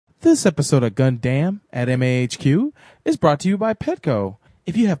This episode of Gundam at MAHQ is brought to you by Petco.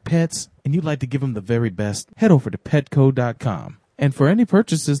 If you have pets and you'd like to give them the very best, head over to petco.com. And for any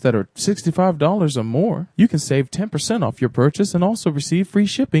purchases that are $65 or more, you can save 10% off your purchase and also receive free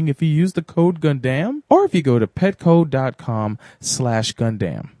shipping if you use the code Gundam or if you go to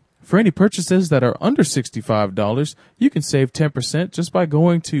petco.com/Gundam. For any purchases that are under $65, you can save 10% just by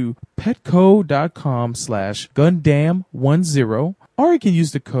going to petco.com/Gundam10, or you can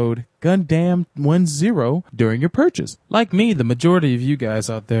use the code Gundam10 during your purchase. Like me, the majority of you guys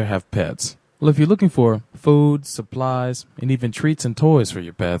out there have pets. Well, if you're looking for food, supplies, and even treats and toys for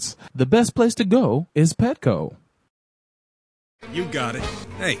your pets, the best place to go is Petco. You got it.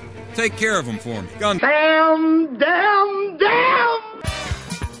 Hey, take care of them for me. Damn!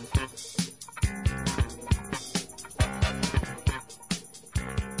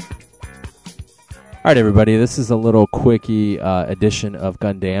 All right, everybody, this is a little quickie edition of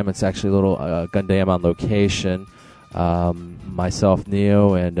Gundam. It's actually a little Gundam on location. Myself,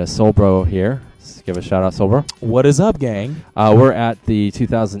 Neo, and Solbro here. Let's give a shout-out, Solbro. What is up, gang? We're at the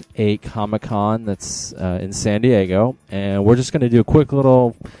 2008 Comic-Con that's in San Diego, and we're just going to do a quick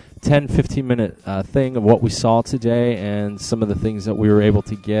little 10, 15-minute thing of what we saw today and some of the things that we were able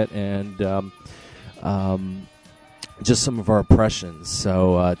to get, and just some of our impressions.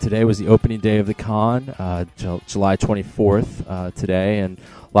 So today was the opening day of the con, July 24th today, and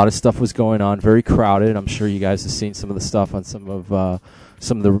a lot of stuff was going on, very crowded. I'm sure you guys have seen some of the stuff on some of the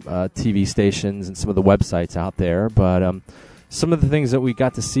TV stations and some of the websites out there. But some of the things that we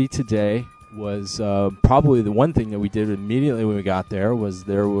got to see today was probably the one thing that we did immediately when we got there was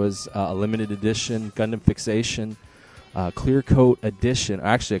a limited edition Gundam Fixation clear coat edition,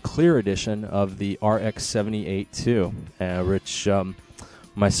 actually a clear edition of the RX-78-2, which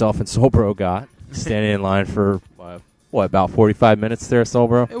myself and Solbro got, standing in line for, about 45 minutes there,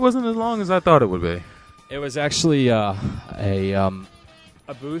 Solbro? It wasn't as long as I thought it would be. It was actually a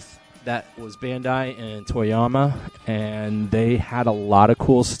booth that was Bandai and Toyama, and they had a lot of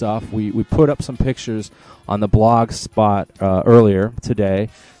cool stuff. We put up some pictures on the blog spot earlier today,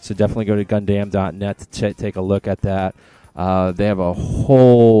 so definitely go to Gundam.net to take a look at that. They have a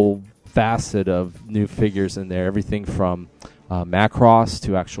whole facet of new figures in there, everything from Macross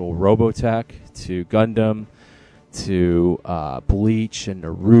to actual Robotech to Gundam to Bleach and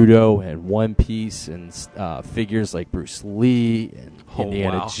Naruto and One Piece and figures like Bruce Lee and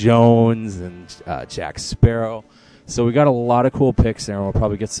Indiana Jones and Jack Sparrow. So we got a lot of cool picks there, and we'll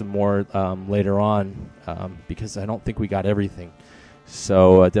probably get some more later on because I don't think we got everything.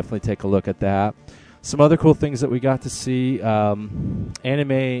 So definitely take a look at that. Some other cool things that we got to see, anime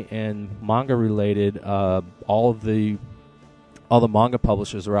and manga related. All the manga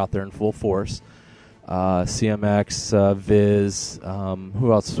publishers are out there in full force. CMX, Viz,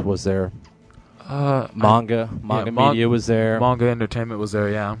 who else was there? Manga Media was there. Manga Entertainment was there,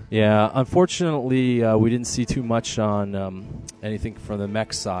 yeah. Yeah, unfortunately, we didn't see too much on anything from the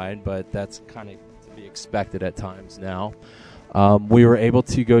mech side, but that's kind of to be expected at times now. We were able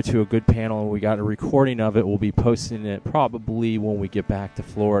to go to a good panel, and we got a recording of it. We'll be posting it probably when we get back to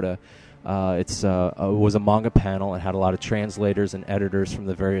Florida. It was a manga panel. It had a lot of translators and editors from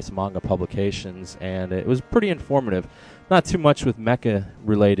the various manga publications, and it was pretty informative. Not too much with mecha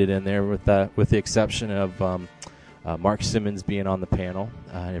related in there, with the exception of Mark Simmons being on the panel.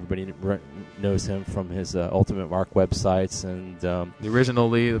 Everybody knows him from his Ultimate Mark websites and the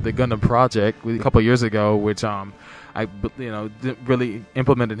originally the Gundam Project a couple of years ago, which really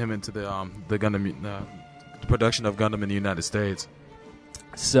implemented him into the Gundam production of Gundam in the United States.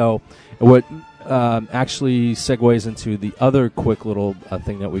 So what actually segues into the other quick little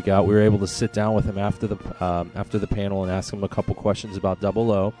thing that we got. We were able to sit down with him after the panel and ask him a couple questions about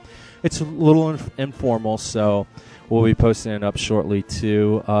Double O. It's a little informal, so we'll be posting it up shortly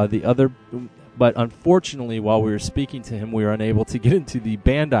too. But unfortunately, while we were speaking to him, we were unable to get into the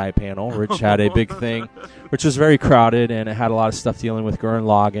Bandai panel, which had a big thing, which was very crowded, and it had a lot of stuff dealing with Gurren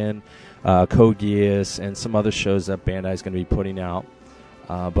Lagann, Code Geass, and some other shows that Bandai is going to be putting out.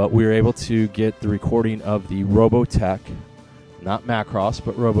 But we were able to get the recording of the Robotech, not Macross,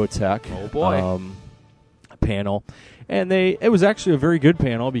 but Robotech. Oh boy. Panel. And it was actually a very good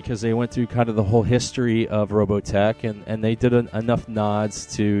panel because they went through kind of the whole history of Robotech, and they did enough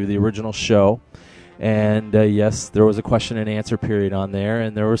nods to the original show. And yes, there was a question and answer period on there,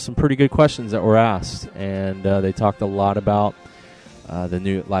 and there were some pretty good questions that were asked. And they talked a lot about the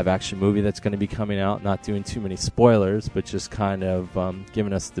new live-action movie that's going to be coming out, not doing too many spoilers, but just kind of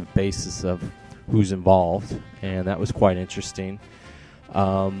giving us the basis of who's involved, and that was quite interesting.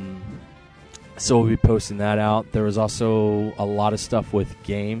 So we'll be posting that out. There was also a lot of stuff with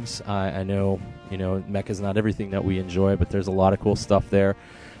games. I know, Mecha's not everything that we enjoy, but there's a lot of cool stuff there.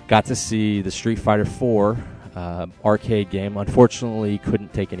 Got to see the Street Fighter 4 arcade game. Unfortunately,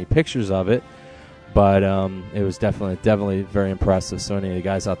 couldn't take any pictures of it, but it was definitely very impressive. So any of the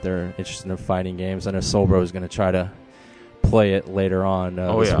guys out there interested in fighting games, I know Soulbro is going to try to play it later on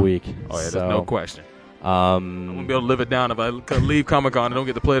this week. Oh, yeah, so, there's no question. I'm going to be able to live it down if I leave Comic-Con and don't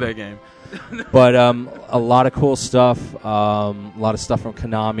get to play that game. But a lot of cool stuff. A lot of stuff from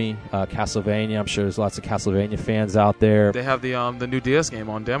Konami, Castlevania. I'm sure there's lots of Castlevania fans out there. They have the new DS game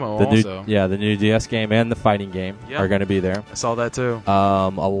on demo the also. The new DS game and the fighting game are going to be there. I saw that too. A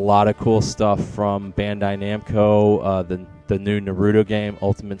lot of cool stuff from Bandai Namco. The new Naruto game,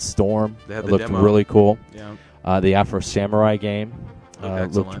 Ultimate Storm. It looked demo. really cool. Yeah. The Afro Samurai game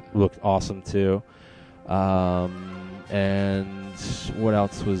looked awesome too. And what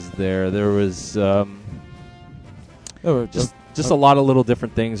else was there? There was just a lot of little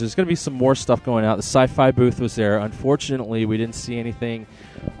different things. There's going to be some more stuff going out. The Sci-Fi booth was there. Unfortunately, we didn't see anything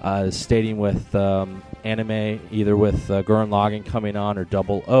stating with anime, either with Gurren Lagann coming on or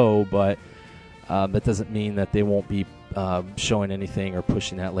Double O, but that doesn't mean that they won't be showing anything or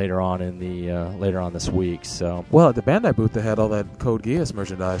pushing that later on in the later on this week. So, well, at the Bandai booth, they had all that Code Geass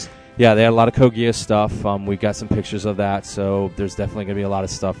merchandise. Yeah, they had a lot of Code Geass stuff. We got some pictures of that, so there's definitely going to be a lot of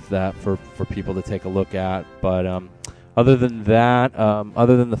stuff that for people to take a look at. But other than that,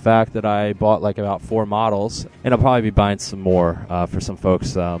 other than the fact that I bought like about 4 models, and I'll probably be buying some more for some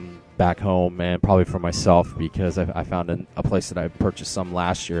folks back home, and probably for myself, because I found a place that I purchased some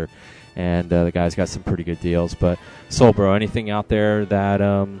last year, and the guys got some pretty good deals. But Soulbro, anything out there that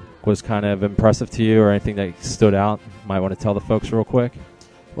was kind of impressive to you, or anything that stood out? Might want to tell the folks real quick.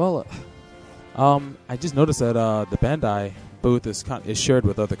 Well, I just noticed that the Bandai booth is shared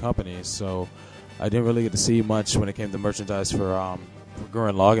with other companies, so I didn't really get to see much when it came to merchandise for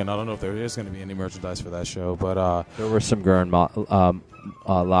Gurren Lagann. I don't know if there is going to be any merchandise for that show, but there were some Gurren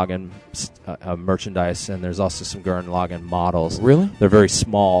Lagann merchandise, and there's also some Gurren Lagann models. Really? They're very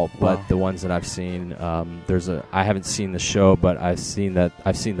small, but wow. The ones that I've seen, I haven't seen the show, but I've seen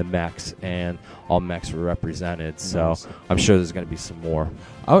the mechs, and all mechs were represented. So nice. I'm sure there's going to be some more.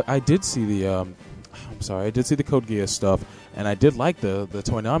 I did see the I did see the Code Geass stuff, and I did like the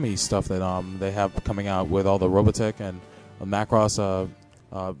Toonami stuff that they have coming out with all the Robotech and Macross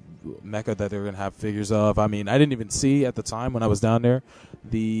mecha that they're going to have figures of. I mean, I didn't even see at the time when I was down there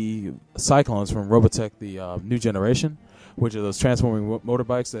the Cyclones from Robotech, the new generation, which are those transforming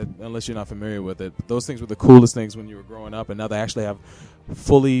motorbikes that, unless you're not familiar with it, but those things were the coolest things when you were growing up, and now they actually have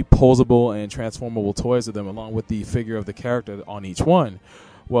fully posable and transformable toys of them, along with the figure of the character on each one.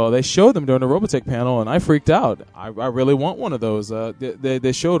 Well, they showed them during the Robotech panel, and I freaked out. I really want one of those.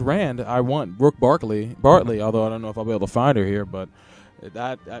 They showed Rand. I want Brooke Bartley, although I don't know if I'll be able to find her here, but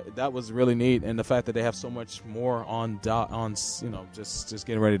that was really neat. And the fact that they have so much more on just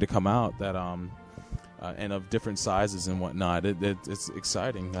getting ready to come out, that and of different sizes and whatnot. It's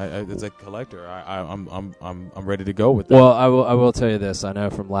exciting. As a collector, I'm ready to go with that. Well, I will tell you this. I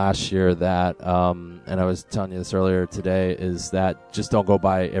know from last year that, and I was telling you this earlier today, is that just don't go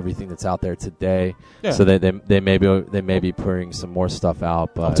buy everything that's out there today. Yeah. So they may be putting some more stuff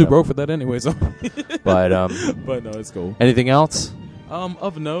out. But I'm too broke for that anyway. So. but no, it's cool. Anything else?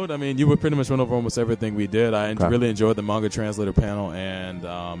 Of note, I mean, you would pretty much run over almost everything we did. I really enjoyed the manga translator panel and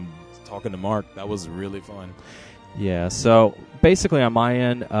talking to Mark. That was really fun. Yeah, so basically on my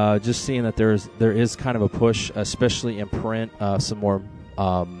end, just seeing that there is kind of a push, especially in print, some more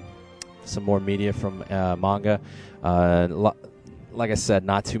media from manga. Like I said,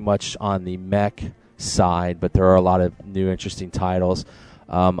 not too much on the mech side, but there are a lot of new interesting titles.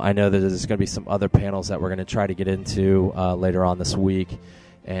 I know that there's going to be some other panels that we're going to try to get into later on this week,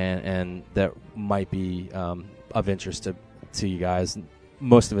 and that might be of interest to you guys.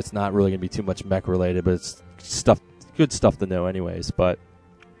 Most of it's not really going to be too much mech related, but it's good stuff to know anyways.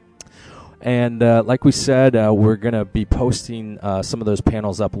 And like we said, we're going to be posting some of those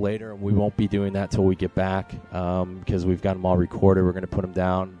panels up later, and we won't be doing that till we get back because we've got them all recorded. We're going to put them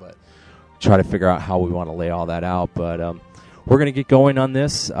down, but try to figure out how we want to lay all that out. But we're going to get going on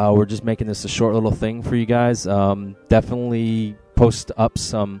this. We're just making this a short little thing for you guys. Definitely post up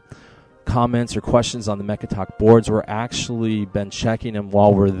some comments or questions on the Mecha Talk boards. We're actually been checking them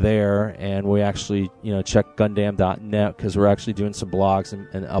while we're there, and we actually check Gundam.net because we're actually doing some blogs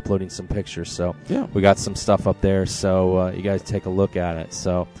and uploading some pictures. So yeah, we got some stuff up there, so you guys take a look at it.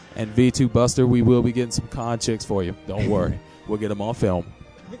 So, and V2 Buster, we will be getting some con chicks for you. Don't worry, we'll get them on film.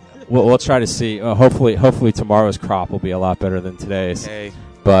 We'll try to see. Hopefully tomorrow's crop will be a lot better than today's. Hey,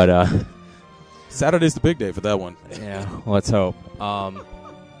 but Saturday's the big day for that one. Yeah, let's hope.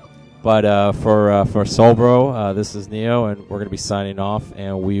 But for Solbro, this is Neo, and we're going to be signing off,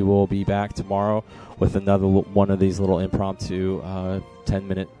 and we will be back tomorrow with another one of these little impromptu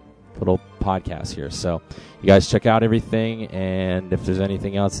 10-minute little podcasts here. So you guys check out everything, and if there's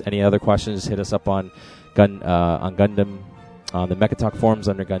anything else, any other questions, hit us up on Gundam, on the Mecha Talk forums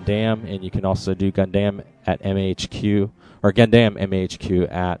under Gundam, and you can also do Gundam at MHQ, or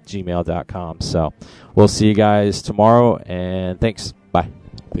GundamMHQ at gmail.com. So we'll see you guys tomorrow, and thanks. Bye.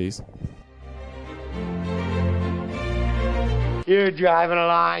 Peace. You're driving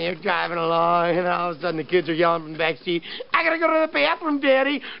along, and all of a sudden the kids are yelling from the back seat, I gotta go to the bathroom,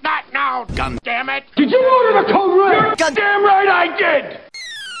 Daddy. Not now, gun damn it. Did you order the code red? Gun damn right I did.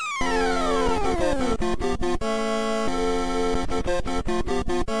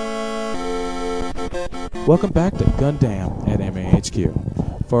 Welcome back to Gundam at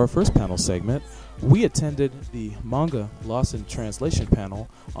MAHQ. For our first panel segment, we attended the Manga Lost in Translation panel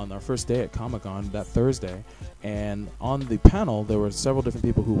on our first day at Comic-Con that Thursday, and on the panel there were several different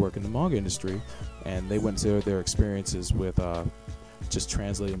people who work in the manga industry, and they went into their experiences with just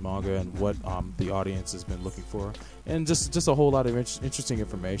translating manga and what the audience has been looking for, and just a whole lot of interesting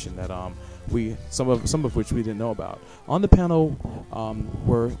information that some of which we didn't know about. On the panel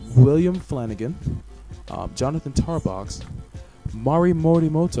were William Flanagan, Jonathan Tarbox, Mari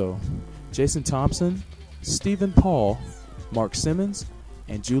Morimoto, Jason Thompson, Stephen Paul, Mark Simmons,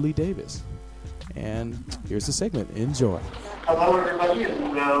 and Julie Davis. And here's the segment. Enjoy. Hello, everybody,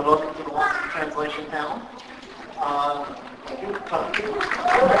 and welcome to the Lost in Translation panel.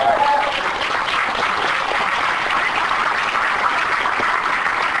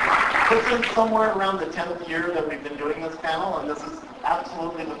 This is somewhere around the 10th year that we've been doing this panel, and this is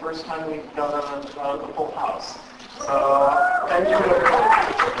absolutely the first time we've done a full house. So, thank you, everybody.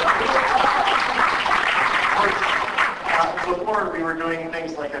 Before we were doing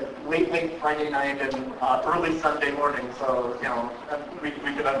things like a late Friday night and early Sunday morning, so we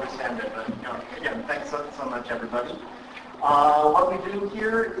could understand it. But again, thanks so much, everybody. What we do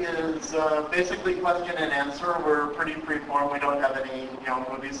here is basically question and answer. We're pretty freeform. We don't have any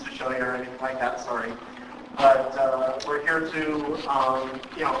movies to show you or anything like that. Sorry. But we're here to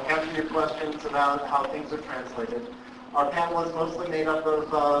answer your questions about how things are translated. Our panel is mostly made up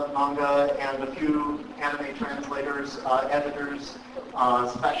of manga and a few anime translators, editors,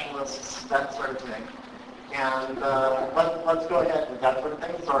 specialists, that sort of thing. And let's go ahead with that sort of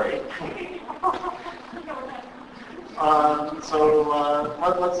thing. Sorry.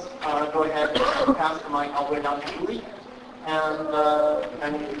 Let's go ahead and pass the mic all the way down to Julie, and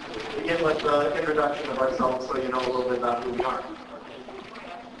begin with the introduction of ourselves so you know a little bit about who we are.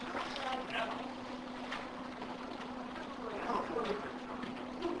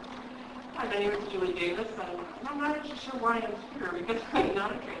 Hi, my name is Julie Davis, and I'm not actually sure why I'm here because I'm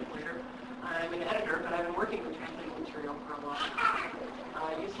not a translator. I'm an editor, but I've been working with translated material for a while.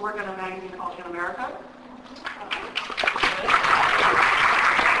 I used to work on a magazine called In America.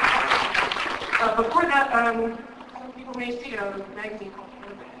 Before that, some people may see a magazine called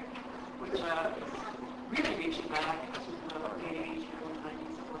Handbag, which is really reaching back to the late 80s, early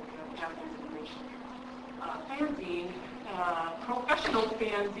 90s for Japanese animation. Fanzine, professional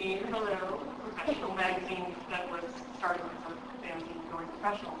fanzine, hello, professional magazine that was started as a fanzine going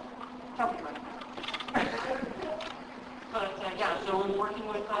professional. Tell me about that. But so we're working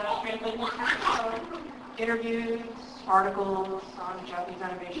with translating interviews, articles on Japanese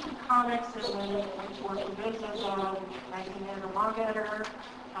animation and comics, and then went to work with this as a magazine editor, manga editor.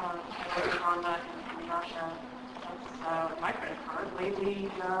 I worked on that in Russia. That's my credit card. Lately,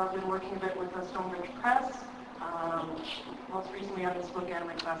 I've been working a bit with Stonebridge Press. Most recently on this book,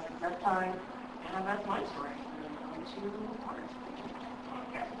 Anime Classic Zeptime, and that's my story. On to Mark.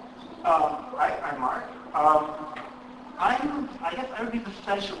 Okay. I'm Mark. I guess I would be the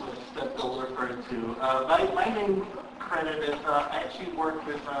specialist that they'll refer to. My main credit is I actually work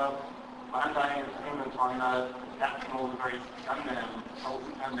with Bandai Entertainment on adapting all the various Gundam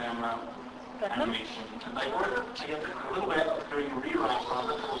animation. And I worked, I guess, a little bit doing rewrites on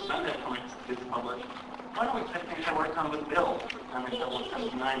the Gundam comics that is published. One of which I think I worked on with Bill, that was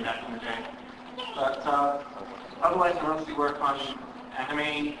 79 back in the day. But otherwise I mostly work on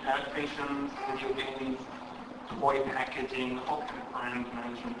anime adaptations, video games, toy packaging, all kind of brand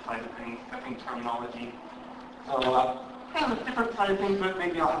management side of things, setting terminology. So, kind of different side of things, but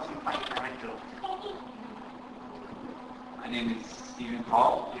maybe I'll have some fun anecdotes. My name is Stephen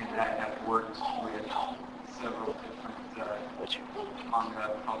Paul, and I have worked with several different manga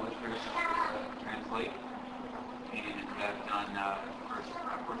publishers to translate. and I've done, first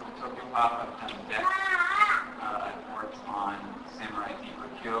I've worked with Tokyo Pop, I've done Dex, I've worked on Samurai Deeper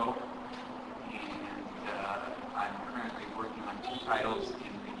Kyo, and I'm currently working on 2 titles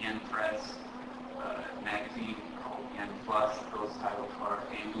in the Yen Press magazine called Yen Plus. Those titles are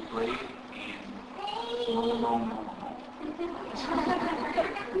Bamboo Blade and Momo.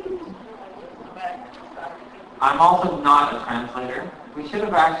 I'm also not a translator. We should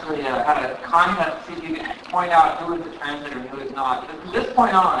have actually had a contest to see if you could point out who is a translator and who is not. From this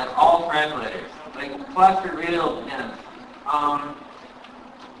point on, it's all translators. Like, cluster real in.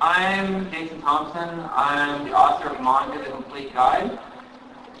 I'm Jason Thompson. I'm the author of Manga: The Complete Guide.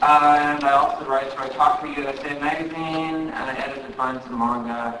 And I also write for Talk to USA magazine, and I edit a bunch of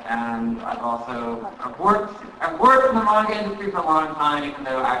manga. And I've worked in the manga industry for a long time, even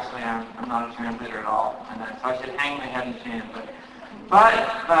though actually I'm not a translator at all. And so I should hang my head in shame. But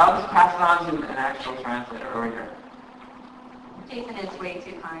I'll just pass it on to an actual translator over here. Jason is way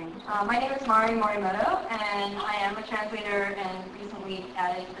too kind. My name is Mari Morimoto, and I am a translator and recently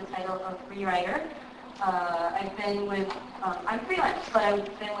added the title of rewriter. I've been with, I'm freelance, but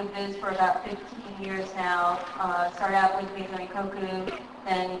I've been with Viz for about 15 years now. Started out with Maison Koku,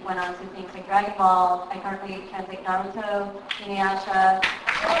 then went on to things like Dragon Ball. I currently translate Naruto, Inuyasha,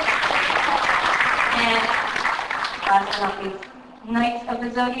 and last but not least, Knights of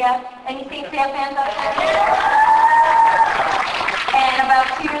the Zodiac. Any Saint Seiya fans out there? And about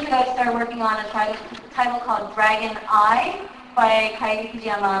 2 years ago, I started working on a title called Dragon Eye by Kaidi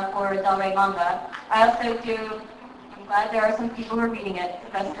Fujiyama for Del Rey Manga. I also do, I'm glad there are some people who are reading it. It's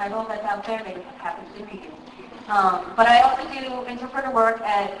the best title that's out there. They happen to be reading. But I also do interpreter work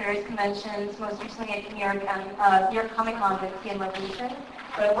at various conventions, most recently at New York Comic Con with TN Revolution.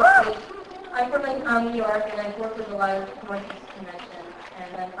 But I'm from New York, and I've worked with a lot of Northeast conventions.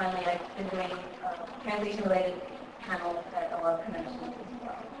 And then finally, I've been doing translation-related panels at a lot of conventions as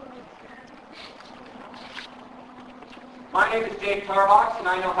well. My name is Dave Tarbox, and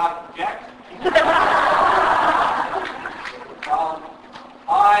I know how to project.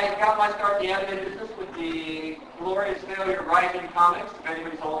 I got my start in the anime business with the glorious failure Rising Comics, if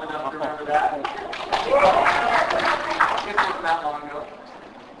anybody's old enough to remember that. It wasn't that long ago.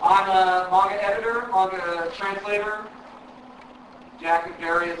 I'm a manga editor, manga translator, jack of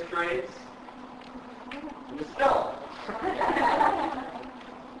various trades. And still.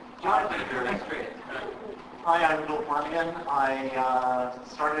 Jonathan, various trades. Hi, I'm Bill Flanagan. I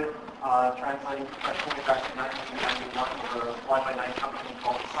started translating professionally back in 1991 for a fly-by-night company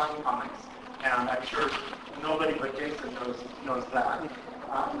called Sun Comics, and I'm sure nobody but Jason knows that.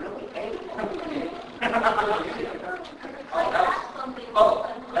 Really? Hey?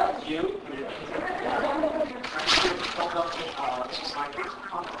 That's you. My first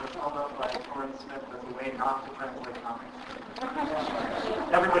comic was held up by Corin Smith as a way not to translate comics.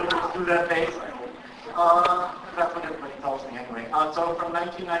 Everybody goes through that phase. That's what everybody tells me anyway. So from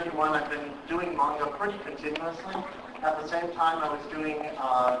 1991, I've been doing manga pretty continuously. At the same time, I was doing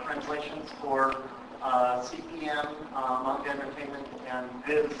translations for CPM, Manga Entertainment, and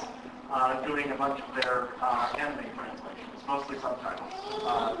Viz, doing a bunch of their anime translations, mostly subtitles,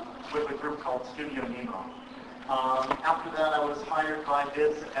 with a group called Studio Nemo. After that, I was hired by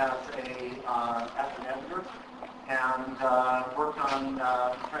Viz as an editor, and worked on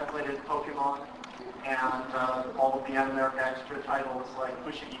translated Pokemon, and all of the Animerica extra titles like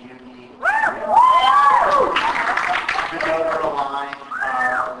Fushigi Yugi, Vidota Line,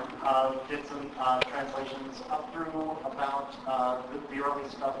 did some translations up through about the early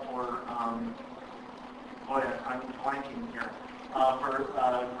stuff for, boy, I'm blanking here, for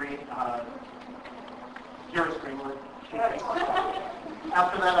Heroes Greenwood.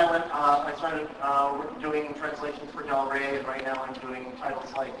 After that, I started doing translations for Del Rey, and right now I'm doing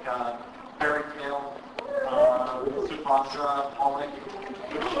titles like Fairy Tale, Tsubasa, Pollock,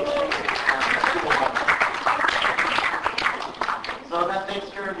 so that takes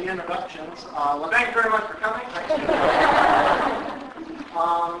care of the introductions. Thank you very much for coming.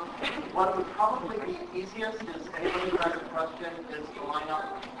 What would probably be easiest is anybody who has a question is to line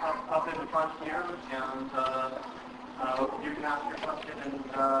up in front here, and you can ask your question, and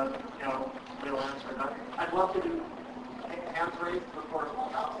we'll answer it. I'd love to do hands raised before full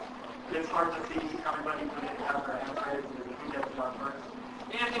house. It's hard to see everybody who has their hands raised and who gets it on first.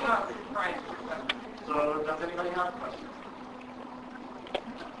 Standing up, right. So does anybody have a question?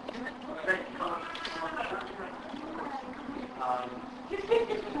 Okay, come on.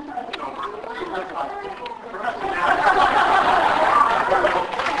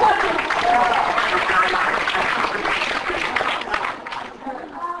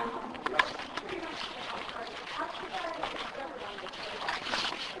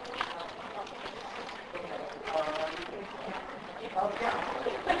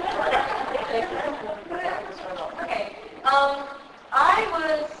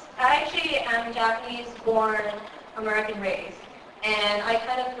 I actually am Japanese-born, American-raised, and I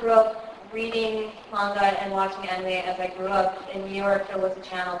kind of grew up reading manga and watching anime as I grew up. In New York, there was a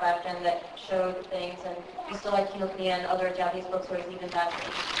channel back then that showed things, and we still like Kinokuniya and other Japanese bookstores even back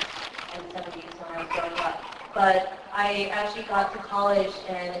in the 70s when I was growing up. But I actually got to college,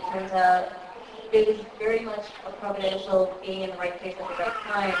 and it turns out it was very much a providential being in the right place at the right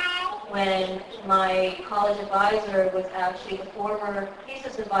time when my college advisor was actually the former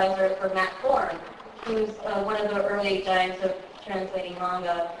thesis advisor for Matt Thorne, who's one of the early giants of translating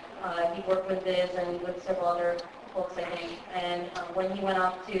manga. He worked with Viz and with several other folks, I think. And when he went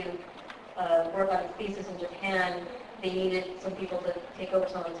off to work on his thesis in Japan, they needed some people to take over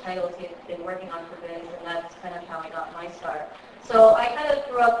some of the titles he had been working on for Viz, and that's kind of how I got my start. So I kind of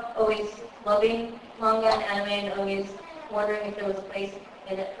grew up always loving manga and anime and always wondering if there was a place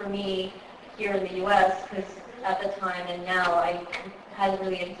in it for me here in the U.S., because at the time and now I hadn't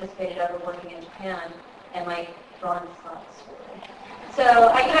really anticipated ever working in Japan, and my drawing sucks. So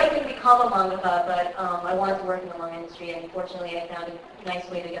I knew I couldn't become a mangaka, but I wanted to work in the manga industry, and fortunately I found a nice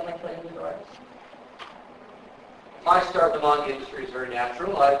way to get my foot in the door. My start in the manga industry is very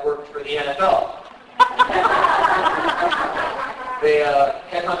natural. I worked for the NFL. They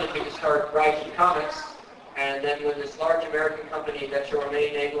headhunted me to start writing comics, and then when this large American company that shall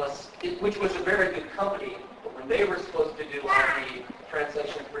remain nameless, which was a very good company, but when they were supposed to do all the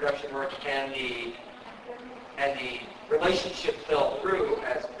translation and production work and the relationship fell through,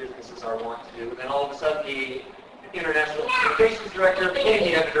 as businesses are wont to do, then all of a sudden the international communications director became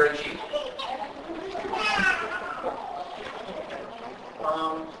the editor-in-chief.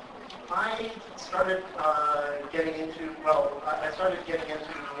 I started getting into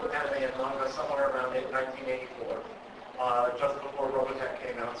anime and manga somewhere around 1984, just before Robotech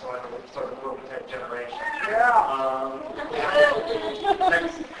came out, so I'm a sort of Robotech generation.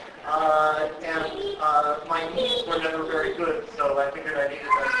 And my knees were never very good, so I figured I needed a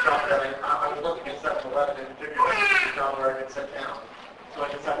job that I was working at 7-Eleven and figured I needed a job where I could sit down. So I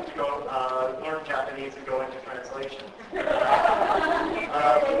decided to go learn Japanese and go into translation.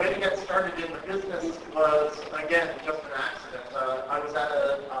 The way to get started in the business was, again, just an accident. I was at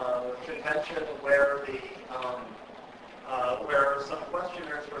a convention where where some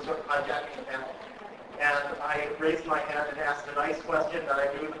questioners were sort of hijacking the panel. And I raised my hand and asked a nice question that I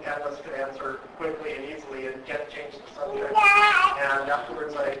knew the panelists could answer quickly and easily and change the subject. And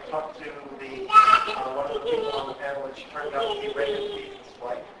afterwards I talked to one of the people on the panel, and she turned out to be Raymond Feast's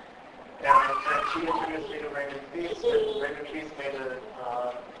wife. And she introduced me to Raymond Feast, and Raymond Feast made a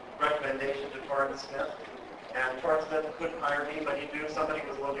recommendation to Torrance Smith. And Torrance Smith couldn't hire me, but he knew somebody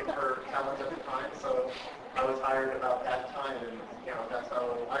was looking for talent at the time, so I was hired about that time, and that's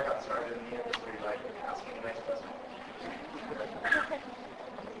how I got started in the industry, by asking a nice question.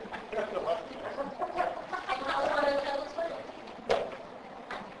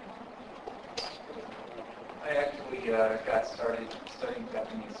 I actually got started studying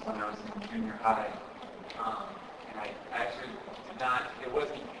Japanese when I was in junior high, and I actually did not. It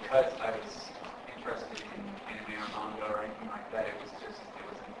wasn't because I was interested in anime or manga or anything like that. It was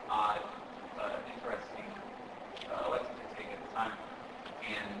an odd, interesting lesson to take at the time.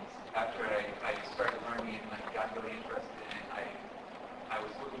 And after I started learning and got really interested in it, I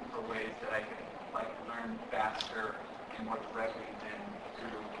was looking for ways that I could learn faster and more directly than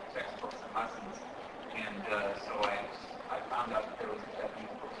through textbooks and lessons. And so I found out that there was a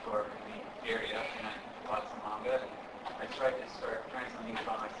Japanese bookstore in the area, and I bought some manga. I tried to start translating it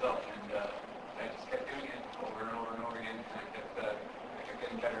by myself, and I just kept doing it over and over and over again. And I kept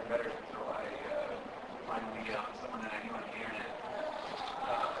getting better and better until I finally someone that I knew on the internet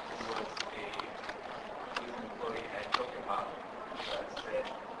who was an employee at Tokyopop said,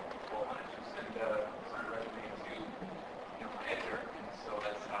 well, why don't you send some resume to my editor? And so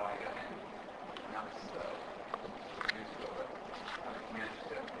that's how I got in. And that was years ago, but I managed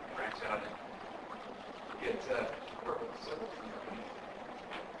to branch out and get work with several companies.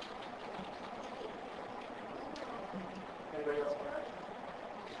 Anybody else?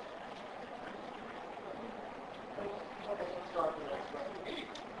 Okay, let's start with the next one.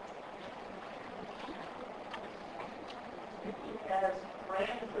 As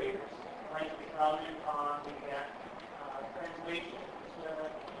translators, might be commented on the translation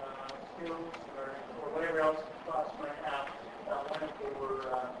skills or whatever else thoughts might have when they were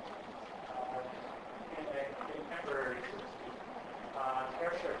in a contemporary, so to speak.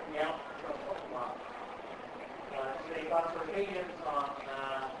 Airship, yeah, from Pokemon. Any thoughts or opinions on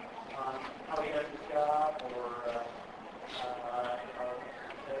how he does his job, or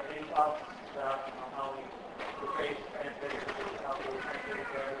any thoughts about how he great translators out there translating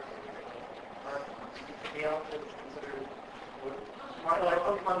theirs. Anything else is considered? My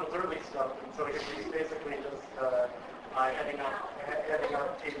Pokemon was early stuff, and so it was basically just heading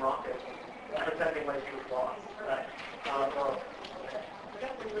up Team Rocket, pretending like he was lost. Right.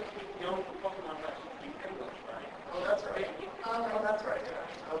 You know, Pokemon actually speak English, right? Oh, that's right. Oh, that's right.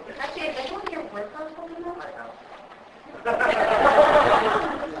 Yeah. Okay. Actually, I don't hear work on Pokemon. I know.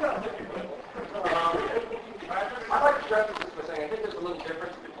 I'd like to preface this by saying I think there's a little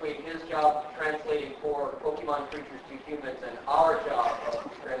difference between his job translating for Pokemon creatures to humans and our job of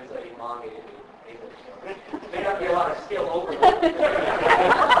translating manga into English. May not be a lot of skill overlap.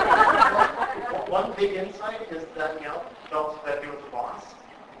 One big insight is that felt that he was the boss,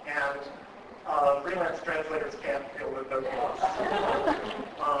 and freelance translators can't deal with their boss.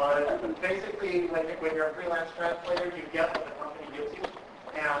 Basically, when you're a freelance translator, you get what the company gives you,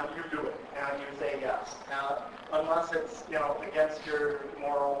 and you do it, and you say yes. Unless it's against your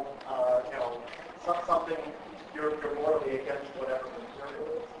moral, something you're morally against whatever the material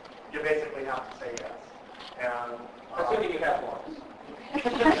is, you basically have to say yes. And assuming you have one.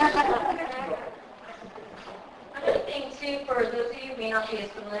 Another thing too, for those of you who may not be as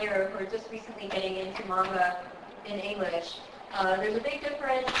familiar, who are just recently getting into manga in English, there's a big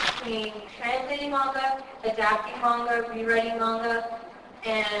difference between translating manga, adapting manga, rewriting manga,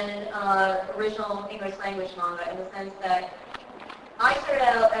 and original English language manga, in the sense that I started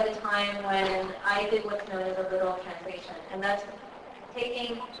out at a time when I did what's known as a literal translation, and that's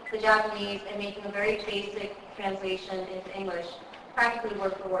taking the Japanese and making a very basic translation into English, practically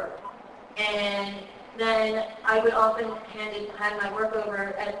word for word. And then I would often hand my work over,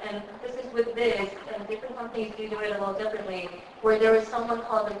 and this is with Viz, and different companies do it a little differently, where there was someone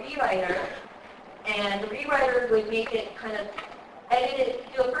called the rewriter, and the rewriter would make it kind of edit it,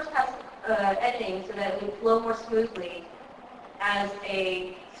 do a first pass editing so that it would flow more smoothly as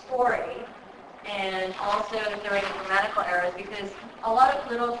a story, and also during grammatical errors, because a lot of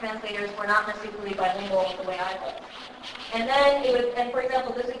literal translators were not necessarily bilingual the way I was. And then it would, and for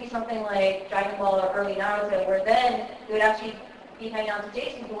example, this would be something like Dragon Ball or early Naruto, where then it would actually be hanging out to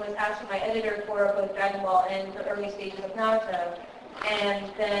Jason, who was actually my editor for both Dragon Ball and the early stages of Naruto.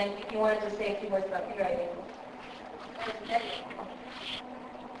 And then if you wanted to say a few words about rewriting.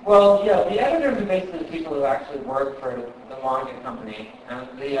 Well, yeah, the editors are basically the people who actually work for the manga company, and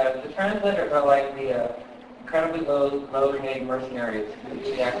the translators are like the incredibly low-grade mercenaries who do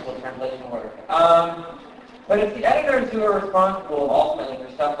the actual translation work. But it's the editors who are responsible ultimately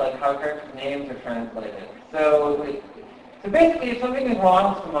for stuff like how characters' names are translated. So basically, if something is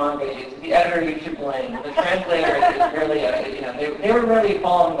wrong with the manga, it's the editor you should blame. The translator is really, they were really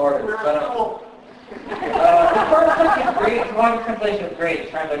following orders. But, the first is great, the manga translation is great, the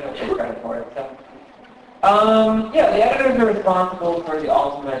translator will take credit for it. So, yeah, the editors are responsible for the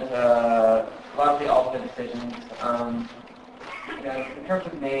ultimate, a lot of the ultimate decisions. In terms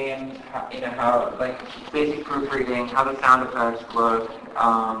of names, how like basic proofreading, how the sound effects look,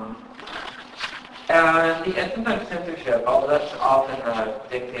 and sometimes censorship, although that's often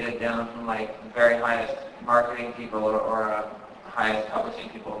dictated down from like the very highest marketing people or highest publishing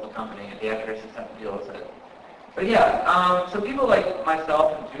people of the company, and the editors just have to deal with it. But yeah, so people like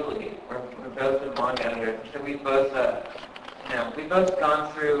myself and Julie, we're both the manga editors, so we've both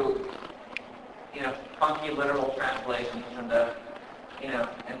gone through funky literal translations and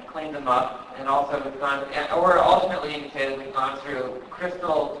cleaned them up, and also we've gone, or ultimately you can say that we've gone through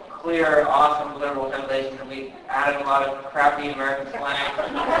crystal clear, awesome literal translations, and we've added a lot of crappy American slang.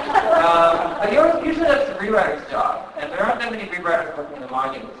 But usually that's the rewriter's job, and there aren't that many rewriters working in the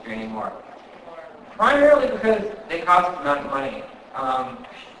manga industry anymore. Primarily because they cost a lot of money,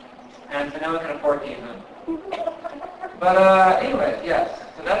 and so no one can afford to use them. But anyways, yes,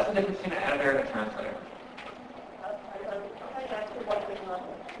 so that's the difference between an editor and a translator.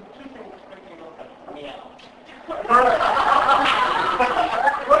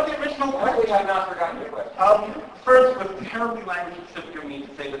 What's the original question? I've not forgotten your question. First, with terribly language specific of me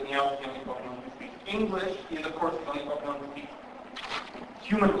to say that Meow is the only Pokemon who speaks English, is of course the only Pokemon who speaks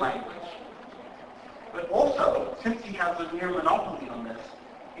human language. But also, since he has a near monopoly on this,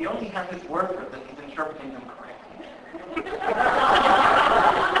 he only has his word for it that he's interpreting them correctly.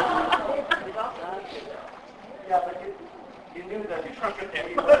 Yeah, but you knew that you trusted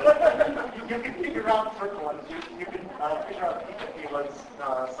anybody. You can figure out certain ones. You can figure out if he was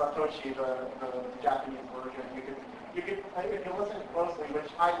Satoshi, the Japanese version. You could, if you listen closely,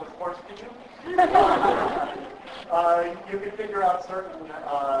 which I was forced to do. You could figure out certain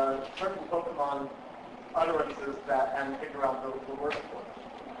Pokemon utterances and figure out the words for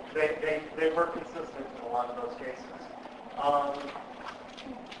it. they were consistent in a lot of those cases. I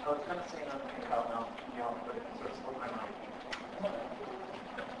was going to say another thing about Mount Young, but it sort of slipped my mind.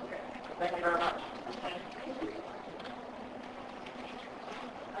 Okay. Thank you very much.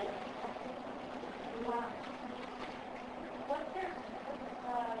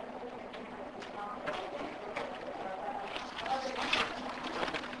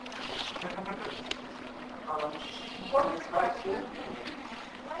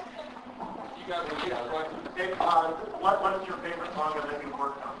 What is your favorite manga that you've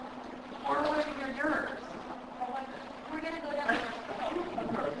worked on? Or what are yours? We're going to go down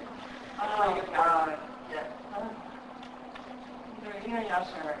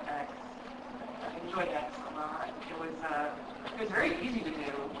Inuyasha X. I enjoyed X a lot. It was very easy to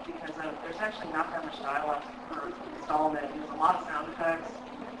do because there's actually not that much dialogue per installment. There's a lot of sound effects,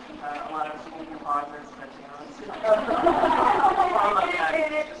 a lot of significant pauses, but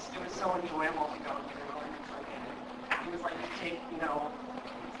it was so enjoyable to go through. It was like you take, say,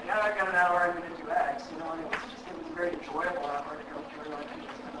 I got an hour, I'm going to do X, and it was a very enjoyable hour to go through. Like, you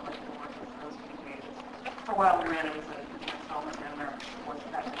just kind of like to work with those few pages. For a while we ran it as an installment, and there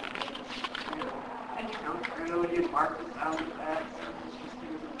wasn't that many pages to do. And you go through, and you mark the sound effects, and it was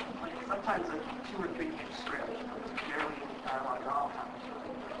like sometimes a 2 or 3 page script. It was barely any dialogue at all.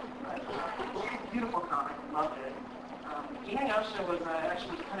 But, beautiful comic, loved it. Inuyasha was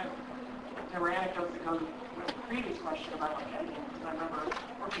actually kind of, there were anecdotes that go with the previous question about like editing, because I remember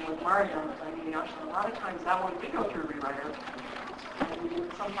working with Mario on Inuyasha, and a lot of times that one did go through a rewriter,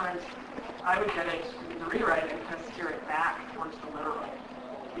 and sometimes I would get it in the rewrite and kind of steer it back towards the literal,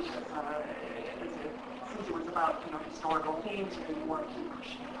 because since it was about historical themes, you want to keep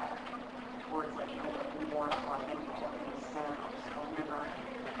pushing it back towards like the more authentic sound. So I remember.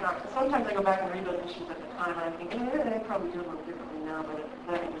 Sometimes I go back and read those issues at the time, and I think, I probably do it a little differently now, but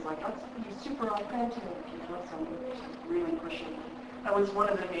then it was like, let's be super authentic, so I'm just really pushing. That was one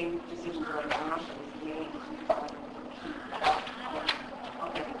of the main decisions that I was the names.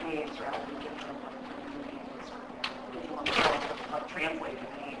 Authentic names rather than different names, translate the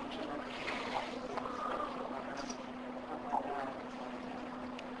names.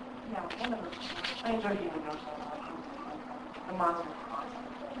 Yeah, one of them. I enjoyed even those. The monster.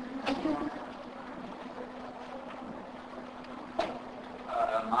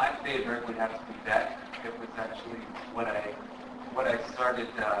 My favorite would have to be Beck. It was actually what I started.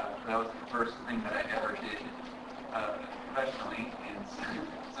 That was the first thing that I ever did professionally, and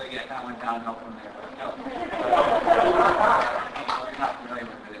so yeah, that went downhill from there. No. If you're not familiar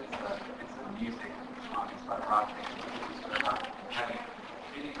with it, it's a music comics by rock band. Having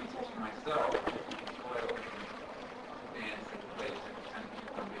any music myself, bands that play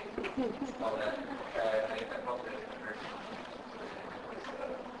all that. I felt that it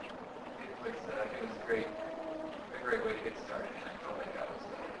was a great way to get started, and I felt like I was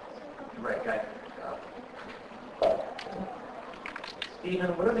the right guy.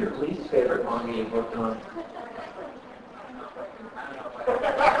 Stephen, what are your least favorite manga you've worked on?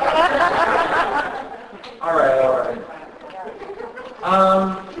 All right.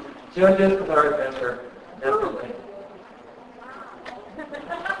 JoJo's Bizarre Adventure, definitely.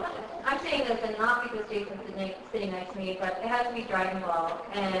 I'm saying this, and not because Jason's sitting next to me, but it has to be Dragon Ball.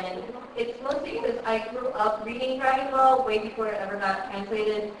 And it's mostly because I grew up reading Dragon Ball way before it ever got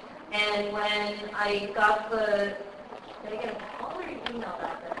translated. And when I got did I get a call or an email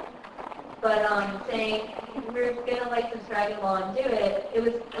back then? But saying we're going to license Dragon Ball and do it, it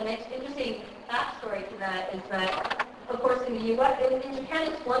was an interesting backstory to that is that, of course, in the U.S., in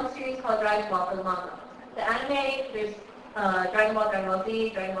Japan, it's one series called Dragon Ball for the manga. The anime, there's Dragon Ball Z,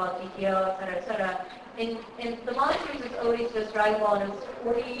 Dragon Ball GTO, etc., etc. In the manga series, it's always just Dragon Ball, and it's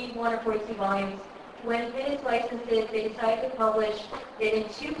 41 or 42 volumes. When Viz licensed it, they decided to publish it in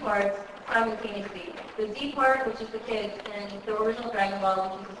 2 parts simultaneously. The Z part, which is the kids, and the original Dragon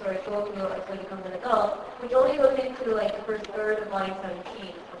Ball, which is the story of Goku as he becomes an adult, which only goes into like the first third of volume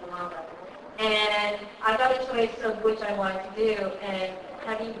 17 of the manga. And I got a choice of which I wanted to do, and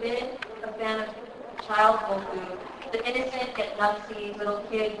having been a fan of child Goku, the innocent yet nutsy little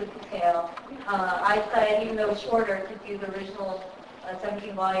kid with the tail, I decided, even though it was shorter, to do the original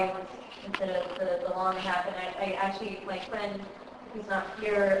 17 volumes instead of the long half. And I actually, my friend who's not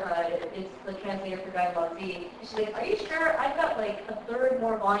here is the translator for Dragon Ball Z. She's like, are you sure? I've got like a third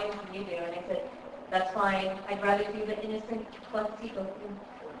more volumes than you do. And I said, that's fine. I'd rather do the innocent klutzy Goku.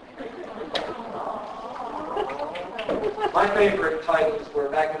 My favorite titles were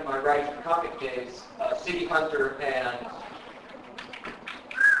back in my writing comic days, City Hunter and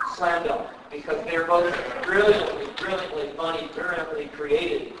Slam Dunk. because they're both brilliantly funny, brilliantly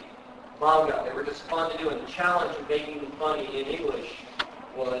created manga. They were just fun to do, and the challenge of making them funny in English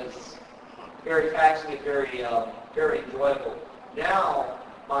was very taxing and very enjoyable. Now,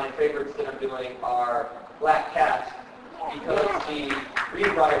 my favorites that I'm doing are Black Cat, because the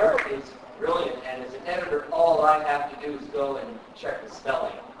rewriter is brilliant, and as an editor, all I have to do is go and check the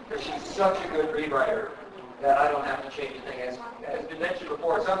spelling. Because she's such a good rewriter that I don't have to change a thing. As has been mentioned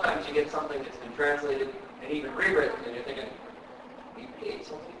before, sometimes you get something that's been translated and even rewritten, and you're thinking, we paid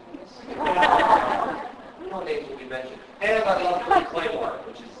something for this? No names will be mentioned. And I love Claymore,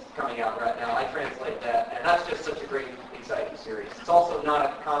 which is coming out right now. I translate that, and that's just such a great, exciting series. It's also not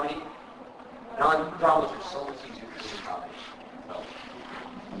a comedy. Non-dramas are so much easier to do than comedy. So.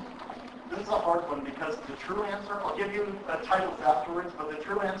 This is a hard one because the true answer, I'll give you titles afterwards, but the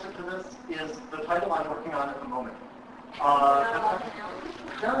true answer to this is the title I'm working on at the moment. No, I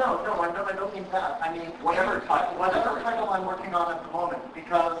don't mean that. I mean whatever title I'm working on at the moment,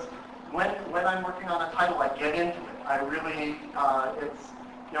 because when I'm working on a title, I get into it. I really, I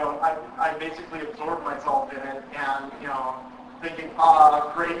basically absorb myself in it, and thinking,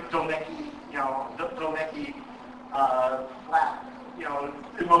 great Domeki, Domeki flat,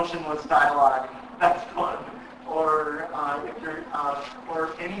 emotionless dialogue. That's fun. Or if you're,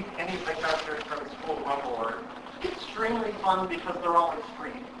 or any of the characters from School Rumble are extremely fun because they're all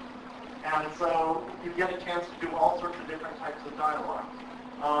extreme, and so you get a chance to do all sorts of different types of dialogue.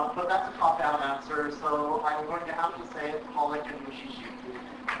 But that's a cop-out answer, so I'm going to have to say it's Holic and Mushishi.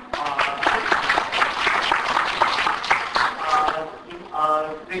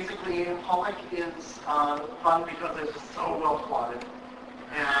 Basically, Holic is fun because it's just so well plotted,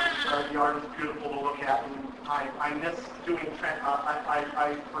 and the art is beautiful to look at. And I miss doing.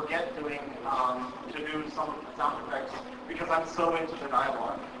 I forget doing to do some of the sound effects because I'm so into the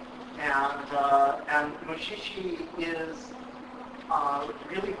dialogue. And Mushishi is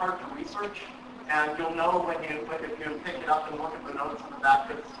really hard to research, and you'll know if you pick it up and look at the notes on the back,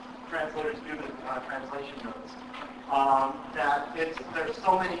 because translators do the translation notes. That there's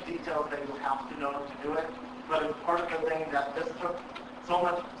so many details that you have to know to do it, but it's part of the thing that this took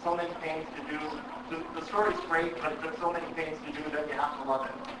so many pains to do. The story's great, but there's so many pains to do that you have to love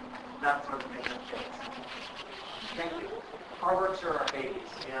it. That sort of thing that fits. Thank you. Our works are our babies.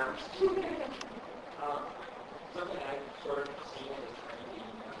 Yeah. Something I sort of see in this training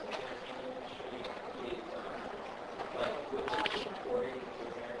is like with recording to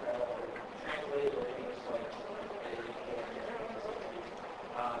America or translate or things like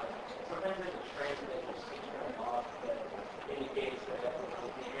sometimes in the translation seems kind of off that indicates that the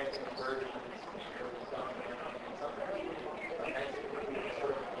American version is fairly dominant, and sometimes as it would be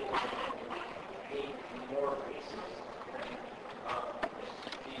sort of need more races than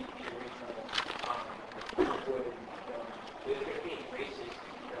the original would, with it being racist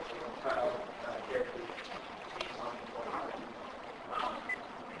because they don't child characters based on the format.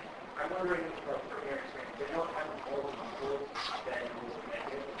 I'm wondering from your experience, they don't have more people than was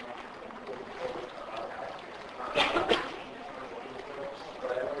negative about that.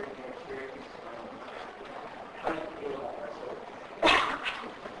 But I wonder in your experience, how do you feel about that sort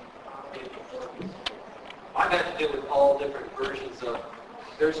of thing? I've had to deal with all different versions of,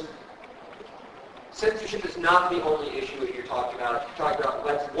 censorship is not the only issue that you're talking about. You're talking about,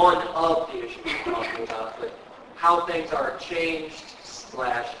 that's one of the issues you're talking about, but how things are changed,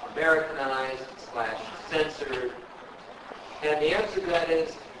 / Americanized, / censored. And the answer to that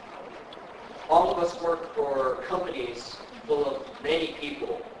is, all of us work for companies full of many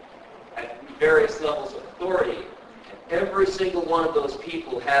people at various levels of authority. And every single one of those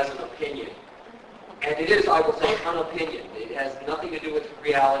people has an opinion. And it is, I will say, an opinion. It has nothing to do with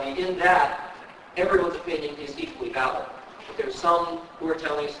reality in that everyone's opinion is equally valid. But there's some who are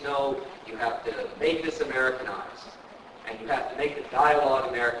telling us, no, you have to make this Americanized. And you have to make the dialogue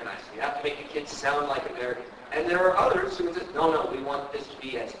Americanized. You have to make the kids sound like Americans. And there are others who say, no, we want this to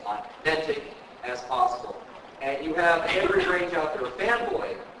be as authentic as possible. And you have every range out there, a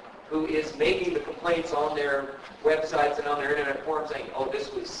fanboy, who is making the complaints on their websites and on their internet forums saying, oh,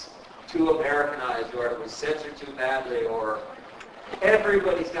 this was too Americanized, or it was censored too badly, or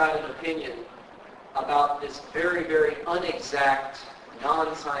everybody's got an opinion about this very, very unexact,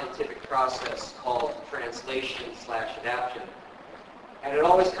 non-scientific process called translation / adaptation. And it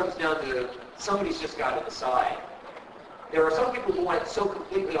always comes down to somebody's just got to decide. There are some people who want it so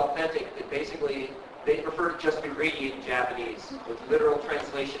completely authentic that basically they prefer to just be reading in Japanese with literal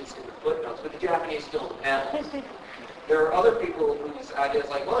translations in the footnotes, but the Japanese still in the panels. There are other people whose idea is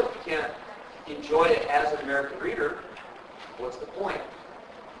like, well, if you can't enjoy it as an American reader, what's the point?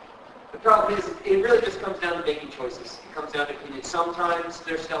 The problem is, it really just comes down to making choices. It comes down to opinion. Sometimes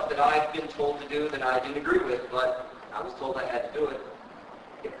there's stuff that I've been told to do that I didn't agree with, but I was told I had to do it.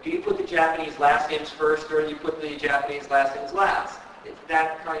 Do you put the Japanese last names first, or do you put the Japanese last names last? It's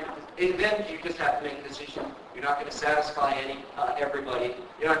that kind of, and then you just have to make a decision. You're not going to satisfy everybody.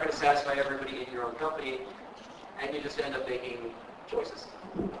 You're not going to satisfy everybody in your own company, and you just end up making choices.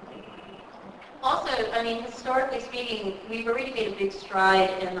 Also, I mean, historically speaking, we've already made a big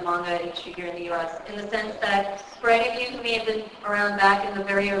stride in the manga industry here in the U.S. in the sense that, for any of you who may have been around back in the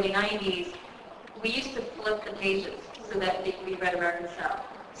very early 90s, we used to flip the pages so that they could be read American style.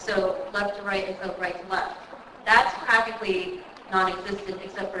 So left to right instead of right to left. That's practically non-existent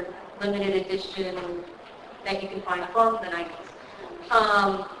except for limited edition that you can find from the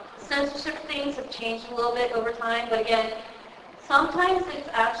 90s. Censorship things have changed a little bit over time, but again, sometimes it's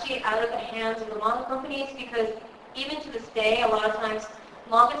actually out of the hands of the manga companies because even to this day, a lot of times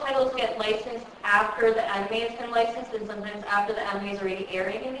manga titles get licensed after the anime has been licensed and sometimes after the anime is already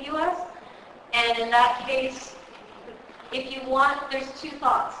airing in the U.S. And in that case, if you want, there's two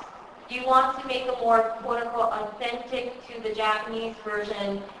thoughts. Do you want to make a more quote-unquote authentic to the Japanese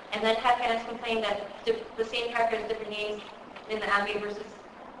version and then have fans complain that the same character has different names in the anime versus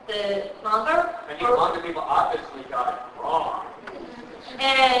the manga? I think manga people obviously got it wrong.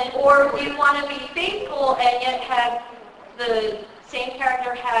 Or do you want to be faithful and yet have the same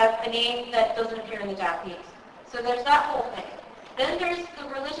character have a name that doesn't appear in the Japanese? So there's that whole thing. Then there's the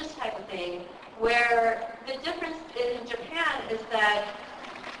religious type of thing, where the difference in Japan is that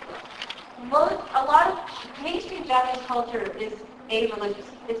a lot of mainstream Japanese culture is a-religious.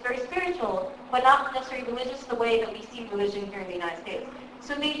 It's very spiritual, but not necessarily religious the way that we see religion here in the United States.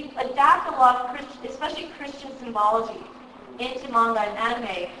 So they adapt a lot of especially Christian symbology into manga and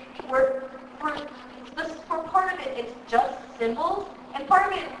anime, where for part of it, it's just symbols, and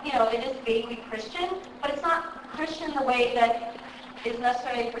part of it, it is vaguely Christian, but it's not Christian the way that is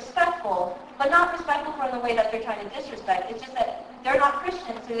necessarily respectful, but not respectful from the way that they're trying to disrespect. It's just that they're not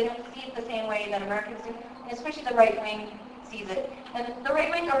Christian, so they don't see it the same way that Americans do, and especially the right wing sees it. And the right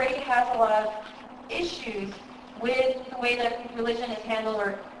wing already has a lot of issues with the way that religion is handled,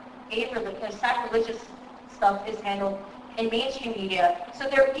 or sacrilegious stuff is handled in mainstream media. So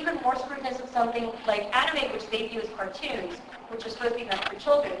they're even more scrutinous of something like anime, which they view as cartoons, which are supposed to be meant for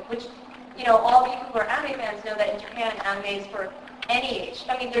children, which, all people who are anime fans know that in Japan, anime is for any age.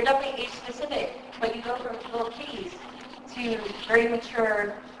 I mean, they're definitely age-specific, but you go from little kitties to very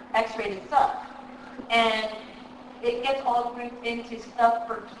mature X-rated stuff. And it gets all grouped into stuff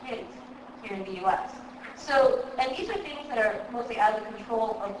for kids here in the U.S. So, and these are things that are mostly out of the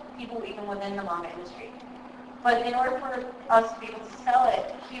control of people even within the manga industry. But in order for us to be able to sell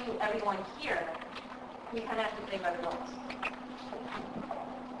it to everyone here, we kind of have to play by the rules.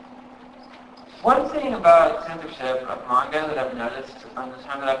 One thing about censorship of manga that I've noticed from the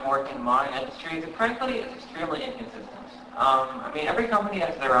time that I've worked in the manga industry is that frankly it's extremely inconsistent. I mean, every company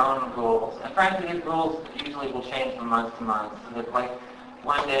has their own rules, and frankly these rules usually will change from month to month. So that like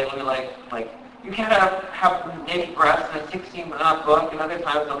one day we'll be like you can't have naked breasts in a 16-month book, and other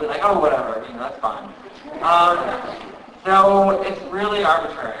times they'll be like, oh whatever, that's fine. So it's really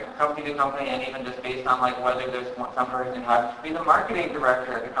arbitrary, company to company, and even just based on like whether there's some person who happens to be the marketing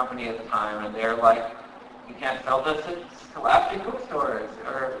director at the company at the time, and they're like, you can't sell this at Scholastic bookstores,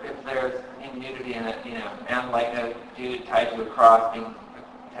 or if there's nudity in it, and like a dude tied to a cross being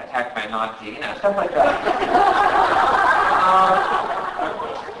attacked by a Nazi, stuff like that.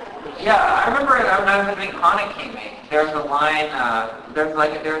 Yeah, I remember when I was visiting Hanakimi, there was a line,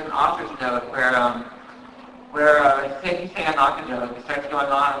 there's an author's note where he's saying a Naka joke, he starts going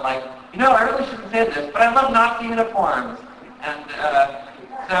on and like, I really shouldn't say this, but I love Nazi uniforms. And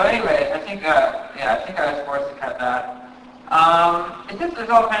so anyway, I think I was forced to cut that. There's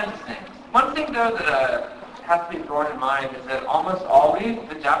all kinds of things. One thing though that has to be borne in mind is that almost always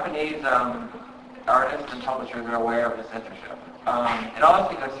the Japanese artists and publishers are aware of the censorship. It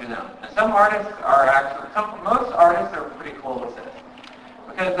always goes through them. And some artists are most artists are pretty cool with it.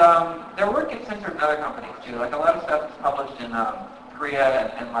 Because their work gets censored in other companies too. Like a lot of stuff is published in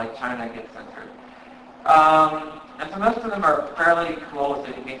Korea and like China gets censored. And so most of them are fairly cool with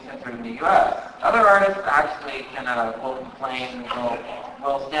it being censored in the U.S. Other artists actually will complain,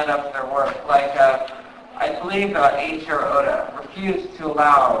 will stand up for their work. Like I believe Eiichiro Oda refused to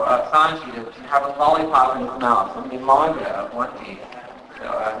allow Sanji to have a lollipop in his mouth from the manga of One Piece.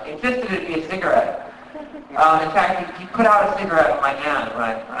 So he insisted it be a cigarette. In fact, he put out a cigarette in my hand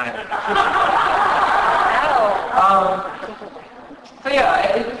when so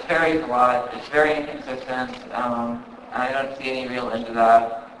yeah, it just varies a lot. It's very inconsistent. I don't see any real end to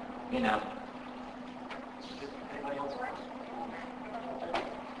that. you know. Anybody else?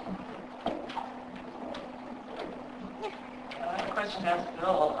 I have a question to ask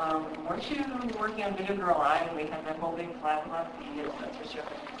Bill. Weren't you working on Video Girl Eye when we had that whole big flag about the censorship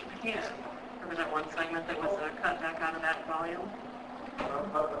in Japan? Remember that one segment that was cut back out of that volume?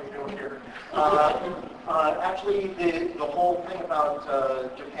 What are we doing here? Actually, the whole thing about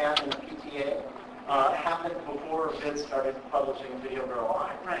Japan and the PTA happened before Vid started publishing Video Girl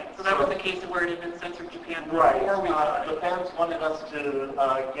Eye. Right, so that was the case of where it had been censored in Japan Right. before we got The it. fans wanted us to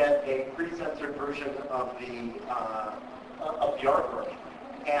get a pre-censored version of the artwork,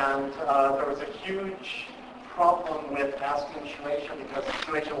 and there was a huge problem with asking Shueisha because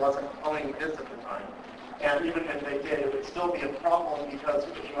Shueisha wasn't owning this at the time. And even if they did, it would still be a problem because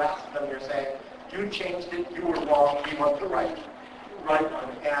if you ask them, you're saying, you changed it, you were wrong, we want the right one.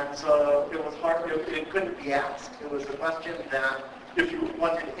 And so it was hard, it couldn't be asked. It was a question that if you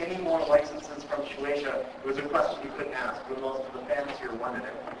wanted any more licenses from Shueisha, it was a question you couldn't ask, but most of the fans here wanted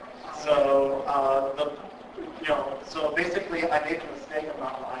it. So, so basically I made the mistake of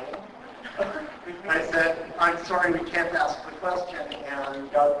not lying. I said, I'm sorry, we can't ask the question,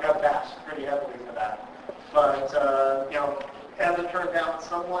 and got bashed pretty heavily for that. But, as it turned out,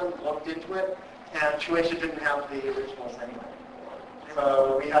 someone looked into it, and Shueisha didn't have the originals anyway.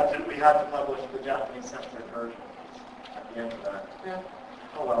 So we had to publish the Japanese censored version at the end of that. Yeah.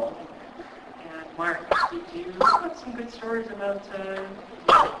 Oh well. And Mark, did you have some good stories about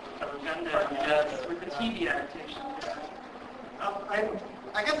Gundam with the TV adaptation?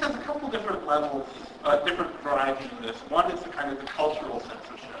 I guess there's a couple different levels, different varieties of this. One is the kind of the cultural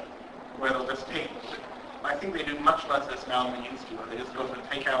censorship, where they'll just take. I think they do much less this now than they used to, where they just go through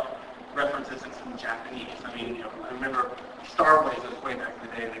and take out references in Japanese. I mean, I remember Star Wars way back in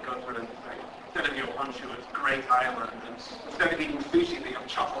the day. They go through and instead of Honshu, it's Great Island, and instead of eating sushi, they have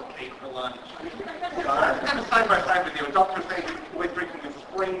chocolate cake for lunch. Kind of side by side with Dr. Say's always drinking the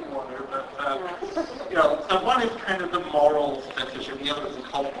spring water, but so one is kind of the moral censorship, the other is the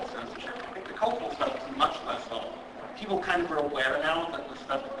cultural censorship. I think the cultural stuff is much less so. People kind of are aware now that the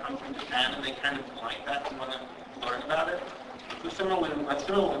stuff comes from Japan, and they kind of like that and want to learn about it. So similarly with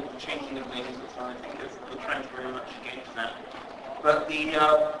the changing of names and so on, I think the trend's very much against that. But the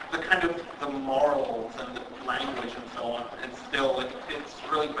kind of the morals and the language and so on, it's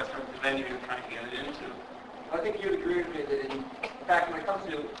really a question of the venue you're trying to get it into. I think you'd agree with me that in fact when it comes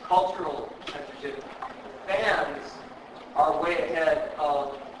to cultural censorship, fans are way ahead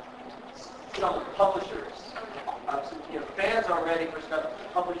of some publishers. Fans are ready for stuff that the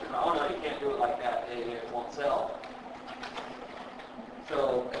publishers are, oh no, you can't do it like that, it won't sell.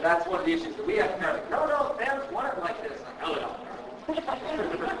 So, and that's one of the issues that we have to have. No, fans want it like this. Like, no.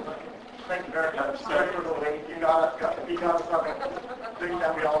 Thank you very much. Sorry for the wait. You got something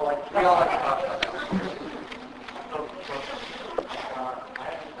that we all like. We all like to talk about that.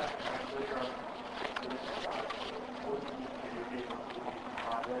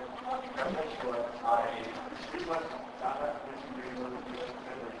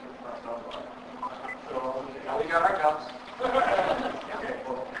 Now we got our cups.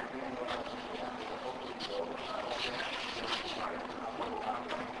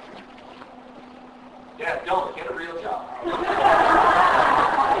 Yeah, don't get a real job.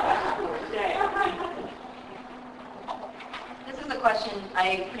 This is a question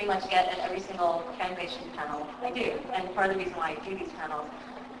I pretty much get at every single translation panel I do, and part of the reason why I do these panels.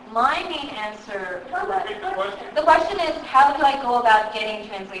 My main answer, the question is, how do I go about getting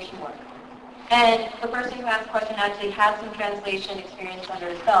translation work? And the person who asked the question actually has some translation experience under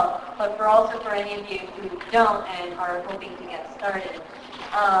his belt, but for any of you who don't and are hoping to get started,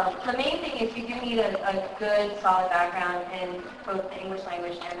 the main thing is you do need a good, solid background in both the English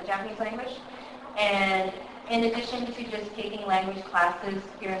language and the Japanese language. And in addition to just taking language classes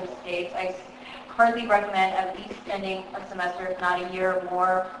here in the States, I hardly recommend at least spending a semester, if not a year or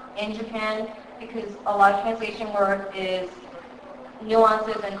more, in Japan, because a lot of translation work is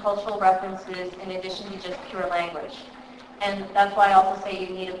nuances and cultural references in addition to just pure language. And that's why I also say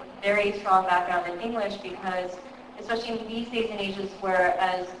you need a very strong background in English, because especially in these days and ages where,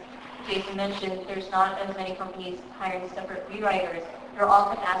 as Jason mentioned, there's not as many companies hiring separate rewriters, you're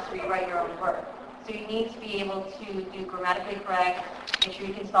often asked to rewrite your own work. So you need to be able to do grammatically correct, make sure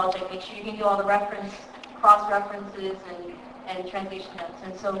you can spell check, make sure you can do all the cross-references and translation notes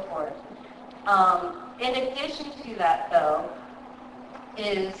and so forth. In addition to that, though,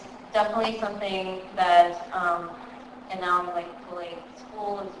 is definitely something that, and now I'm like pulling,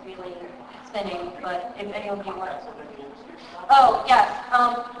 school is really spinning, but if any of you want to. Oh, yes.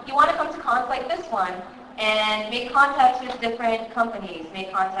 You want to come to cons like this one, and make contacts with different companies,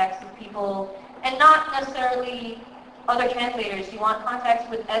 make contacts with people, and not necessarily other translators. You want contacts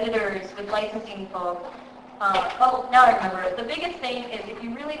with editors, with licensing folks. Oh, now I remember. The biggest thing is if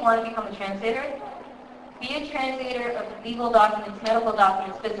you really want to become a translator, be a translator of legal documents, medical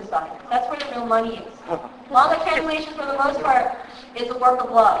documents, business documents. That's where the real money is. Manga translation, for the most part, is a work of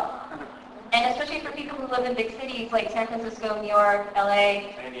love. And especially for people who live in big cities like San Francisco, New York,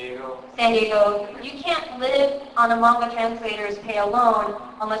 LA, San Diego, you can't live on a manga translator's pay alone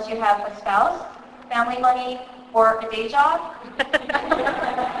unless you have a spouse, family money, or a day job.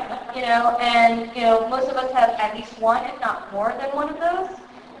 Most of us have at least one, if not more than one of those.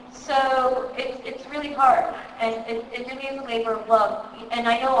 So it's really hard, and it really is a labor of love. And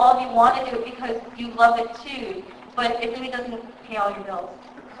I know all of you want to do it because you love it too, but it really doesn't pay all your bills.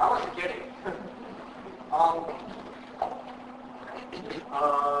 I wasn't kidding.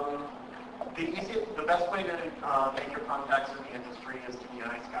 The best way to make your contacts in the industry is to be a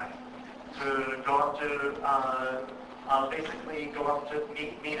nice guy. To go up to, basically go up to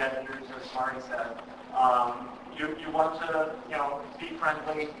meet editors, as Mari said. You want to, be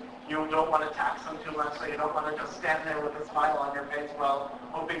friendly. You don't want to tax them too much, so you don't want to just stand there with a smile on your face while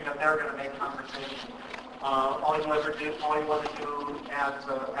hoping that they're going to make conversation. All you want to do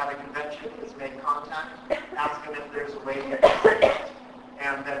at a convention is make contact, ask them if there's a way to submit,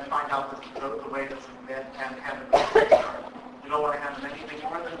 and then find out the way to submit and hand them a business card. You don't want to hand them anything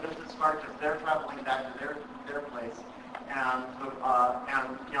more than a business card because they're traveling back to their place, and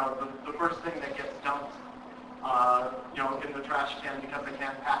the first thing that gets dumped in the trash can because they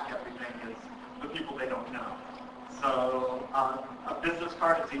can't pack everything is the people they don't know. So a business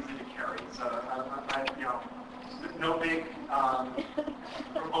card is easy to carry. So no big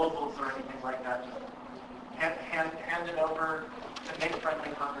proposals or anything like that. Just hand it over and make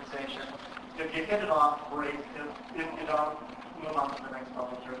friendly conversation. If you hit it off, great. If you don't, move on to the next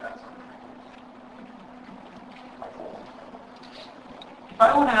publisher. That sort of thing. If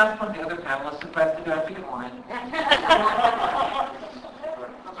I want to ask one of the other panelists a question, do I have to get one?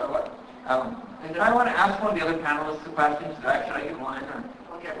 I'm sorry, what? If I want to ask one of the other panelists a question, should I get one? Or?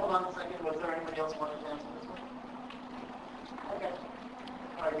 Okay, hold on a second. Was there anybody else wanting to answer this one? Okay.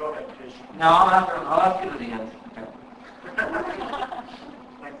 All right, go ahead, please. No, I'll ask you to the end. Okay.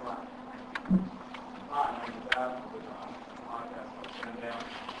 Thanks a lot. Hi, my name is Adam.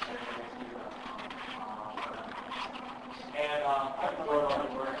 And I can go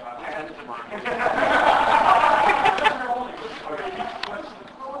on work. I had to tomorrow.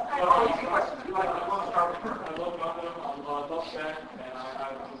 I love Gundam. I'm a adult fan, and I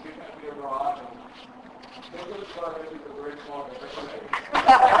was a big fan of the garage. And they're going to start with a very small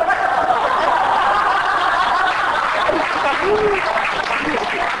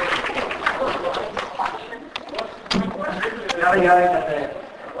Yada yada yada.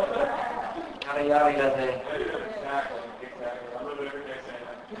 Yada yada yada. Exactly. I live it every day saying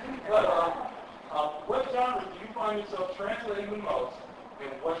that. But what genre do you find yourself translating the most,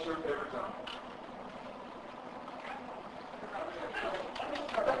 and what's your favorite genre?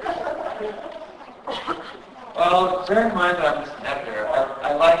 Well, bear in mind that I'm just an editor.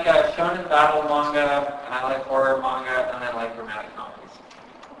 I like shonen battle manga, and I like horror manga, and I like romantic comedies.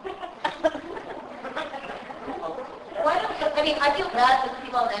 I feel bad that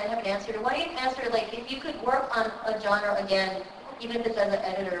people on the end haven't answered. Why don't you answer, if you could work on a genre again, even if it's as an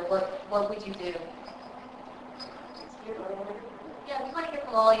editor, what would you do? Yeah, we want to hear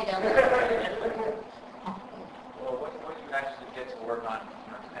from all of you down there. Well, what you actually get to work on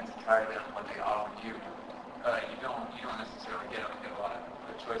depends entirely on what they offer you. You don't necessarily get a lot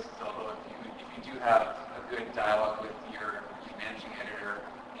of choices. Although if you do have a good dialogue with your managing editor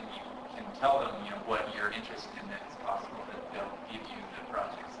and you can tell them what you're interested in, then it's possible that they'll give you the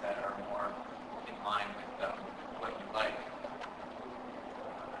projects that are more in line with what you like.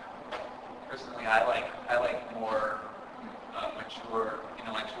 Personally, I like more mature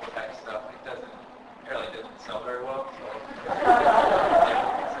intellectual type stuff. It apparently doesn't sell very well. So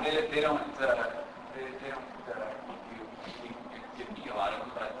they don't give me a lot of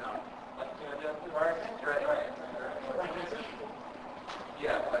them, but right.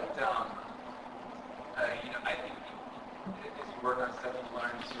 Yeah, but I think as you work on stuff, you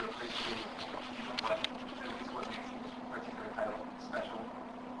learn to appreciate what makes each particular title special.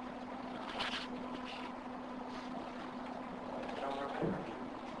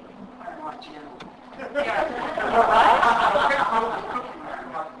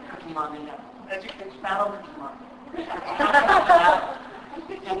 Education battle.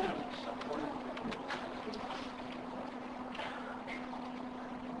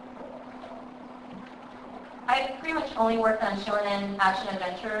 only worked on shonen action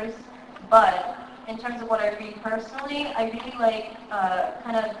adventures, but in terms of what I read personally, I really like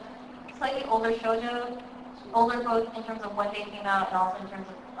kind of slightly older shoujo, older both in terms of when they came out and also in terms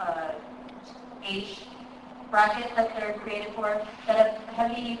of age bracket that they're created for, that have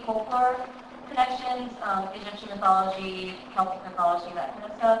heavy folklore connections, Egyptian mythology, Celtic mythology, that kind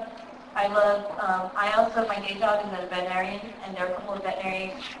of stuff. I love, my day job is as a veterinarian, and there are a couple of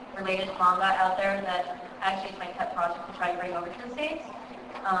veterinary-related manga out there that actually is my pet project to try to bring over to the States.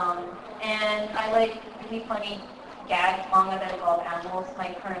 And I like really funny gags manga that involve animals.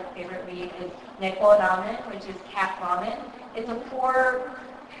 My current favorite read is Neko Ramen, which is cat ramen. It's a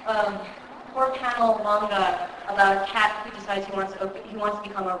four-panel manga about a cat who decides he wants to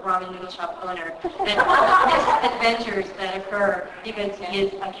become a ramen noodle shop owner, and all his adventures that occur because he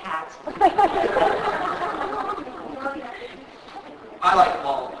is a cat. I like them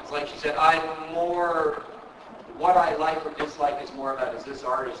all. It's like you said, what I like or dislike is more about, is this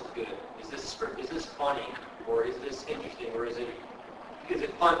artist good? Is this funny? Or is this interesting? Or is it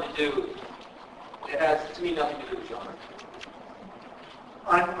fun to do? It has, to me, nothing to do with genre.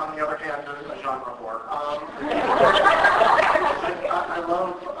 I'm, on the other hand, a genre whore. I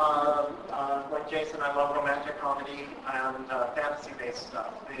love, like Jason, I love romantic comedy and fantasy-based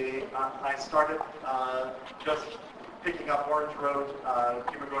stuff. I started just picking up Orange Road,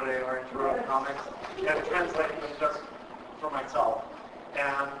 Kimagure Orange Road comics, and translating them just for myself,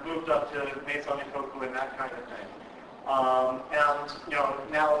 and moved up to Maison Ikoku and that kind of thing.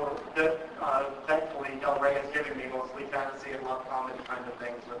 Now that thankfully Del Rey is giving me mostly fantasy and love comedy kind of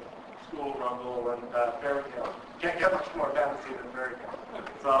things with School Rumble and Fairy Tale. Can't get much more fantasy than Fairy Tale.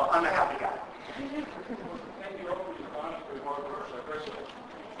 So I'm a happy guy. Thank you all for your time and for your hard work. I appreciate it.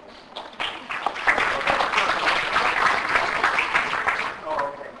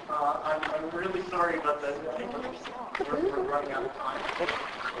 Oh, okay. I'm really sorry, but I think we're running out of time.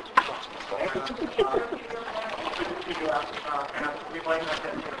 We'd like to get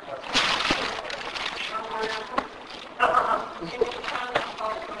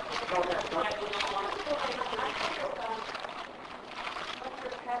your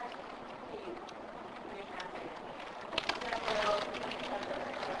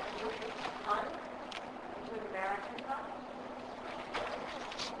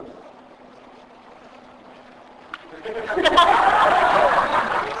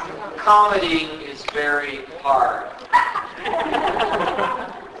Comedy is very hard.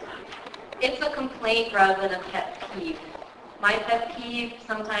 It's a complaint rather than a pet peeve. My pet peeve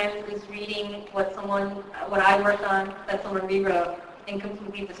sometimes is reading what I worked on that someone rewrote and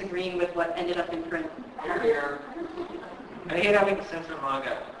completely disagreeing with what ended up in print. Here. I hate having to censor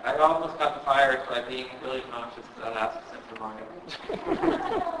manga. I've almost gotten fired by being really conscious that I have to censor manga.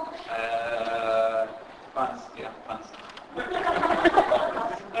 Puns.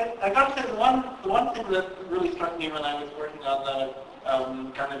 I got to say the one thing that really struck me when I was working on the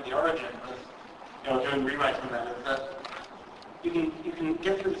kind of the origin was, doing rewrites from that, is that you can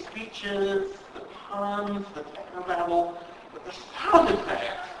get through the speeches, the puns, the technobabble, but the sound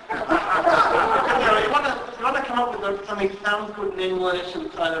effects. You want to come up with something that sounds good in English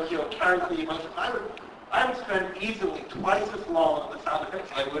and kind of carries the emotion. I would spend easily twice as long on the sound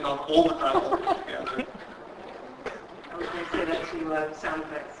effects as I would on all the dialogue together. I was going to say that to sound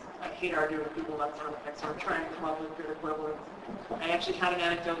effects. I hate arguing with people about sound effects or trying to come up with good equivalents. I actually had an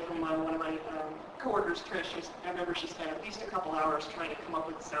anecdote from one of my coworkers, Trish. I remember she spent at least a couple hours trying to come up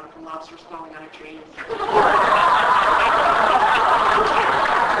with the sound from lobsters falling out of trees.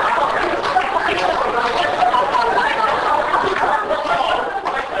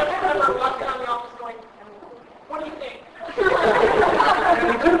 What do you think? You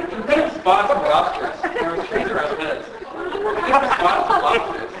could have spots for lobsters. There were trees around this. You could have spots for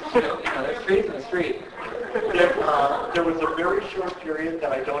lobsters. There's trees in the street. There was a very short period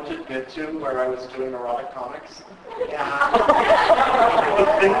that I don't admit to where I was doing erotic comics. And the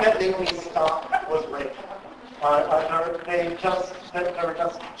thing that made me stop was rape. There were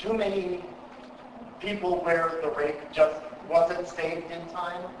just too many people where the rape just wasn't saved in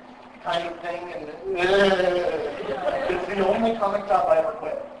time, kind of thing. And it's the only comic job I ever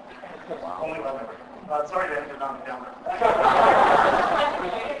quit. Only one ever. Sorry to end it on a downer.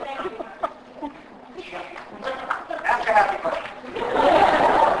 Ask a happy question.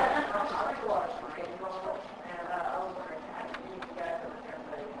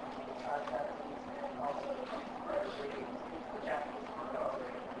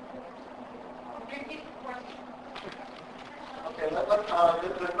 Okay, the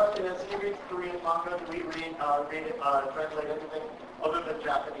question is, he reads Korean manga. Do we translate anything other than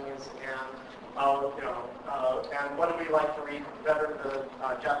Japanese? And And what do we like to read better, the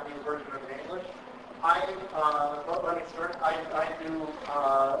Japanese version or the English? Let me start.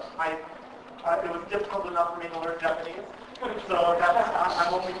 It was difficult enough for me to learn Japanese, so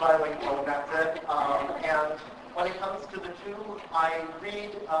I'm only bilingual, and that's it. And when it comes to the two, I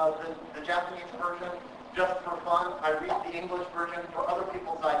read the Japanese version just for fun. I read the English version for other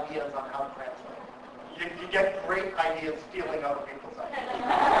people's ideas on how to translate. You get great ideas stealing other people's ideas.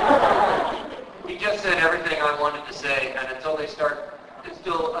 He just said everything I wanted to say, and until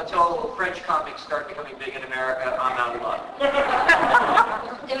French comics start becoming big in America, I'm out of luck.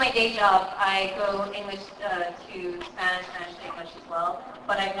 In my day job, I go English to Spanish, Spanish to English as well,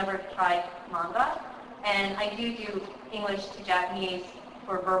 but I've never tried manga. And I do English to Japanese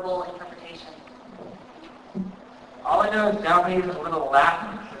for verbal interpretation. All I know is Japanese is a little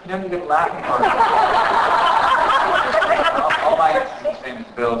Latin. You don't get Latin on it. I'll buy it some famous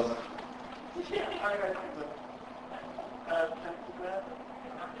bills.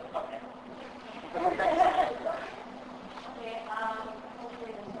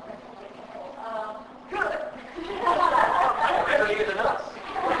 Better you than us.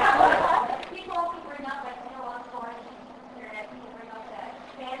 People often bring up, like, on foreign internet, people bring up that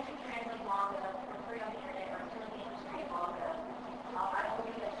fans who translate manga for free on the internet are still in the industry of manga. I don't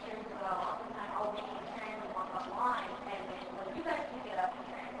believe that's true as well. Oftentimes I'll be translating manga online, and then when you guys pick it up and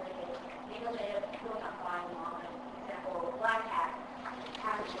translate it, they know that it's still not buying manga. For example, Black Hat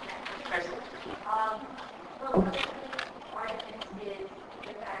has a translation. So one of the arguments is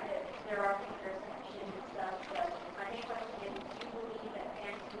the fact that there are thinkers and stuff, but my main question is, do you believe that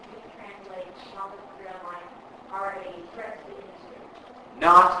fans who do translate manga for free online are a threat to the industry?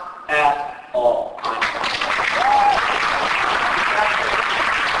 Not at all. One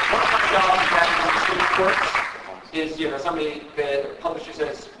of my jobs in Japanese courts is, somebody, the publisher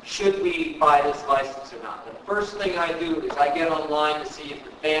says, should we buy this license or not? The first thing I do is I get online to see if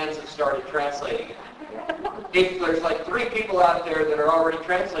the fans have started translating it. If there's like 3 people out there that are already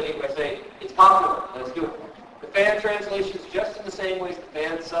translating, I say, it's popular, let's do it. The fan translations, just in the same ways the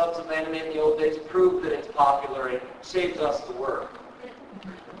fan subs of anime in the old days, prove that it's popular and saves us the work.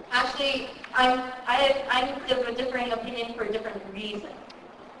 Actually, I'm of a differing opinion for a different reason.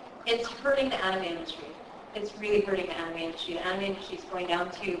 It's hurting the anime industry. It's really hurting the anime industry. The anime industry is going down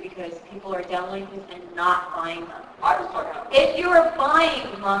too because people are downloading things and not buying them. I was talking about if you are buying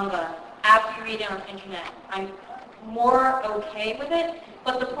manga after you read it on the internet, I'm more okay with it.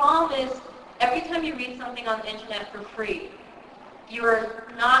 But the problem is, every time you read something on the internet for free, you're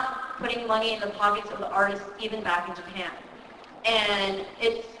not putting money in the pockets of the artists, even back in Japan. And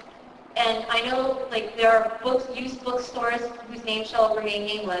I know, like, there are used bookstores whose name shall remain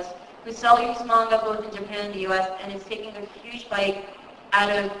nameless, who sell used manga both in Japan and the U.S., and it's taking a huge bite out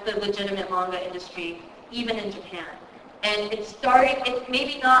of the legitimate manga industry, even in Japan. And it's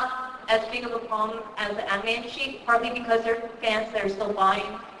maybe not as big of a problem as the anime industry, partly because there are fans that are still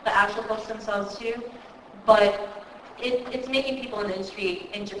buying the actual books themselves too, but it's making people in the industry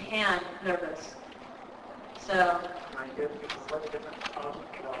in Japan nervous. So.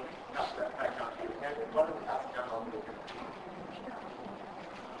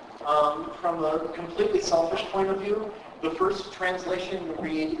 From a completely selfish point of view, the first translation you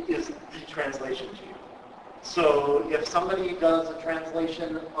read is the translation to you. So if somebody does a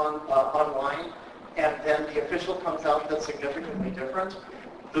translation online and then the official comes out that's significantly different,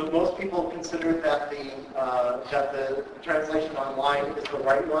 most people consider that the translation online is the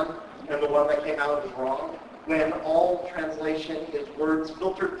right one and the one that came out is wrong, when all translation is words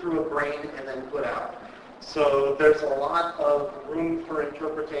filtered through a brain and then put out. So there's a lot of room for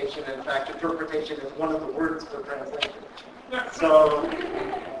interpretation. In fact, interpretation is one of the words for translation. So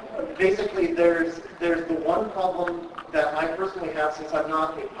basically, there's the one problem that I personally have, since I'm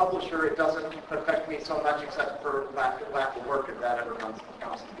not a publisher, it doesn't affect me so much except for lack of work, if that ever comes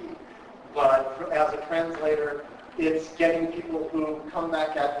to be. But as a translator, it's getting people who come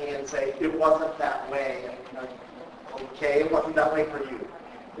back at me and say, it wasn't that way. And, okay, it wasn't that way for you,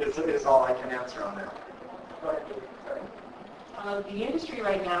 is all I can answer on that. The industry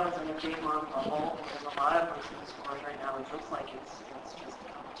right now is in a big long bubble. There's a lot of books in the stores right now. It looks like it's just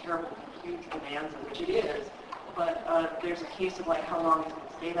terrible, huge demands, which it is. But there's a case of like how long it's going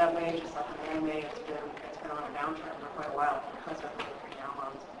to stay that way. Just like in anime, it's been on a downturn for quite a while because of the free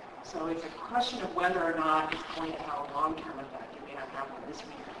downloads. So it's a question of whether or not it's going to have a long-term effect. It may not happen this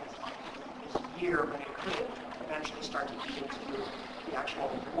week or this year, but it could eventually start to eat into the actual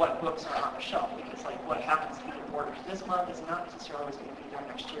what books are on the shelf, because like what happens to the orders this month is not necessarily always going to be done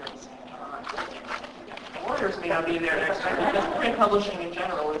next year at the same time. Or characters may not be there next time because print publishing in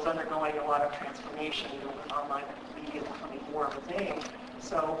general is undergoing a lot of transformation with online media becoming more of a thing.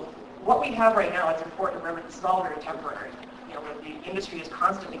 So what we have right now, it's important to remember this is all very temporary. The industry is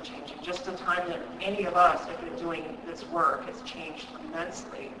constantly changing. Just the time that any of us have been doing this work has changed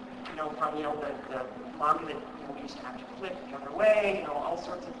immensely. From the manga that we used to have to flip the other way, all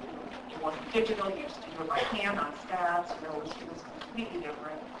sorts of it wasn't digital, you used to do it by hand on stats, it was completely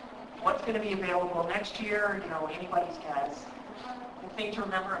different. What's going to be available next year, anybody's guess. The thing to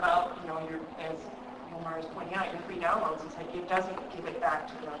remember about, as Omar is pointing out, your free downloads is that it doesn't give it back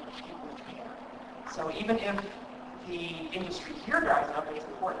to the people in Japan. So even if the industry here dries up, it's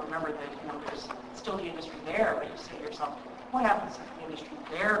important to remember that there's still the industry there, but you say to yourself, what happens if the industry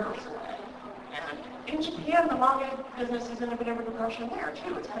there goes away? And in Japan, the manga business is in a bit of a depression there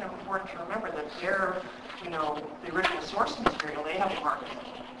too. It's kind of important to remember that they're, the original source material, they have a market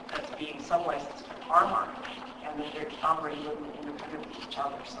that's being sub-licensed to our market, and that they're operating independent of each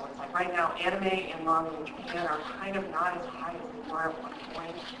other. So it's like right now, anime and manga in Japan are kind of not as high as they were at one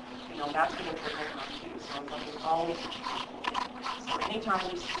point. That's going to trickle down too. So it's like it's always so anytime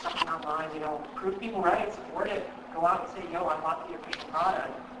you see something online, prove people right, support it, go out and say, yo, I bought the official product,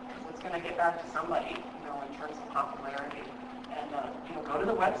 because it's going to get back to somebody, in terms of popularity. And go to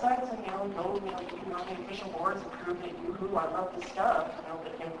the websites and go you on the official boards and prove that I love this stuff.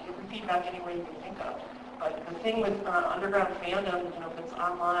 And give the feedback any way you can think of. But the thing with underground fandom, if it's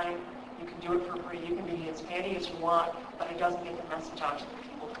online, you can do it for free. You can be as fanny as you want, but it doesn't get the message out to the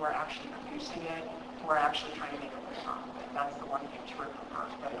people who are actually producing it, who are actually trying to make a living off of it. That's the one thing to remember.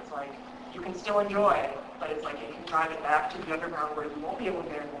 But it's like, you can still enjoy it, but it's like it can drive it back to the underground where you won't be able to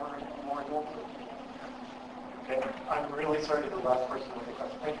get it more and more, you won't be able to get it. Okay, I'm really sorry to be the last person with the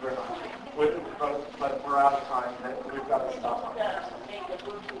question. Thank you very much. But we're out of time. We've got to stop.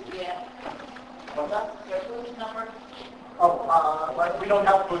 We don't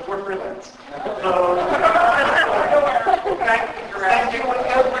have food. We're freelance. So, thank you,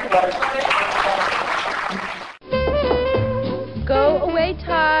 everybody. Go away,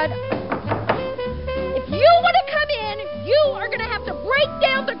 Todd. If you want to come in, you are going to have to break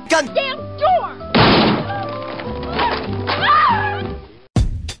down the goddamn door.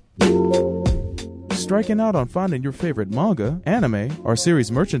 Striking out on finding your favorite manga, anime, or series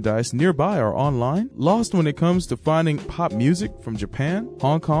merchandise nearby or online? Lost when it comes to finding pop music from Japan,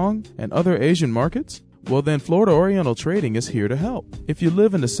 Hong Kong, and other Asian markets? Well then, Florida Oriental Trading is here to help. If you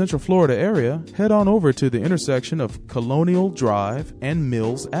live in the Central Florida area, head on over to the intersection of Colonial Drive and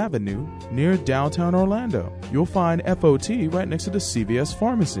Mills Avenue near downtown Orlando. You'll find FOT right next to the CVS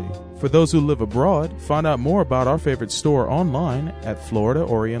Pharmacy. For those who live abroad, find out more about our favorite store online at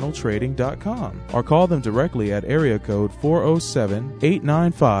FloridaOrientalTrading.com or call them directly at area code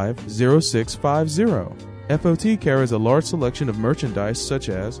 407-895-0650. FOT carries a large selection of merchandise such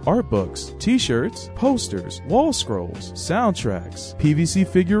as art books, t-shirts, posters, wall scrolls, soundtracks, PVC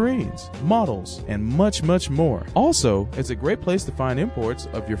figurines, models, and much, much more. Also, it's a great place to find imports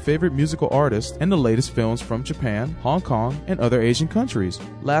of your favorite musical artists and the latest films from Japan, Hong Kong, and other Asian countries.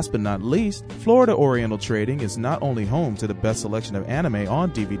 Last but not least, Florida Oriental Trading is not only home to the best selection of anime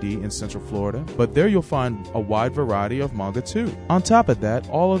on DVD in Central Florida, but there you'll find a wide variety of manga too. On top of that,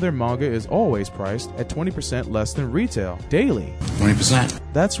 all of their manga is always priced at 20% less than retail daily. 20%.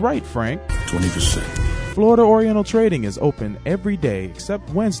 That's right, Frank. 20%. Florida Oriental Trading is open every day except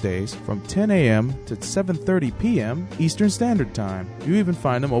Wednesdays from 10 a.m. to 7:30 p.m. Eastern Standard Time. You even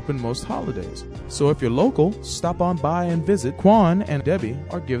find them open most holidays. So if you're local, stop on by and visit Quan and Debbie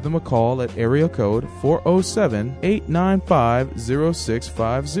or give them a call at area code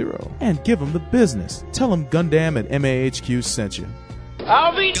 407-895-0650 and give them the business. Tell them Gundam at MAHQ sent you.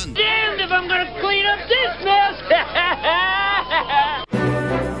 I'll be damned if I'm going to clean up this mess!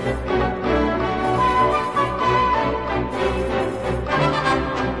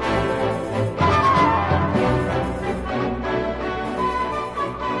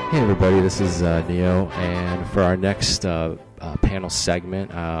 Hey everybody, this is Neo, and for our next panel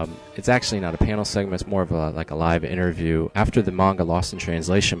segment, it's actually not a panel segment, it's more of a live interview. After the manga Lost in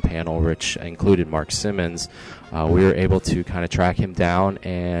Translation panel, which included Mark Simmons, we were able to kind of track him down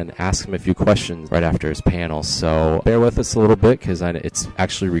and ask him a few questions right after his panel. So bear with us a little bit, because it's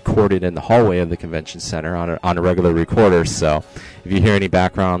actually recorded in the hallway of the convention center on a regular recorder. So if you hear any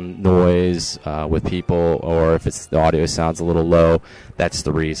background noise with people, or if the audio sounds a little low, that's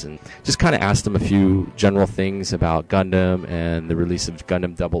the reason. Just kind of asked him a few general things about Gundam and the release of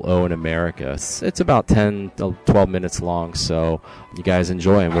Gundam 00 in America. It's about 10 to 12 minutes long, so you guys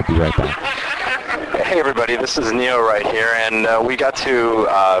enjoy, and we'll be right back. Hey everybody, this is Neo right here, and we got to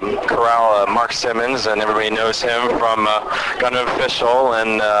corral Mark Simmons, and everybody knows him from Gundam Official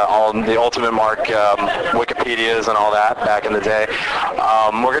and all the Ultimate Mark Wikipedias and all that back in the day.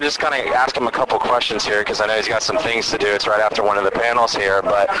 We're just going to ask him a couple questions here because I know he's got some things to do. It's right after one of the panels here,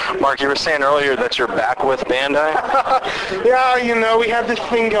 but Mark, you were saying earlier that you're back with Bandai? Yeah, you know, we had this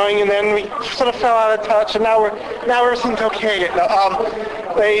thing going, and then we sort of fell out of touch, and now everything's okay.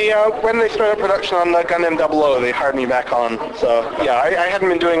 When they started production on the Gundam 00, they hired me back on. So yeah, I hadn't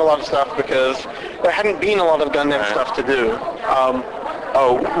been doing a lot of stuff because there hadn't been a lot of Gundam stuff to do.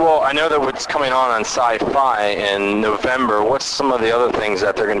 Well, I know that what's coming on Sci-Fi in November. What's some of the other things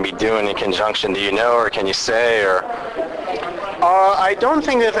that they're going to be doing in conjunction? Do you know, or can you say, or? I don't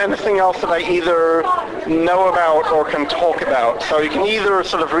think there's anything else that I either know about or can talk about. So you can either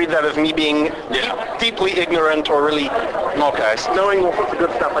sort of read that as me being deeply ignorant or really knowing all sorts of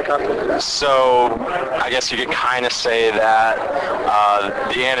good stuff I got. So I guess you could kind of say that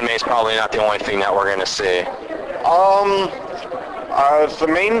the anime is probably not the only thing that we're going to see. The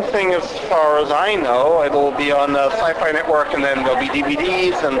main thing, as far as I know, it'll be on Sci-Fi Network, and then there'll be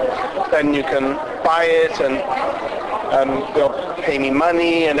DVDs, and then you can buy it, and they'll pay me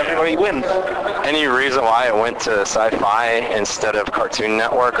money, and everybody wins. Any reason why it went to Sci-Fi instead of Cartoon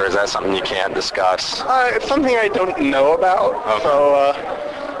Network, or is that something you can't discuss? It's something I don't know about,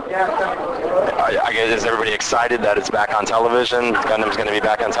 I guess, is everybody excited that it's back on television? Gundam's going to be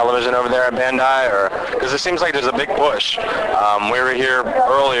back on television over there at Bandai, or because it seems like there's a big push. We were here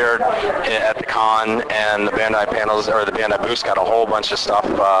earlier at the con, and the Bandai panels or the Bandai booths got a whole bunch of stuff,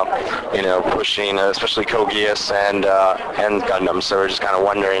 pushing, especially Code Geass and Gundam. So we're just kind of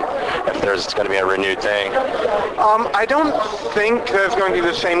wondering if there's going to be a renewed thing. I don't think there's going to be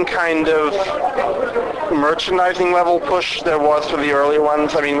the same kind of merchandising level push there was for the earlier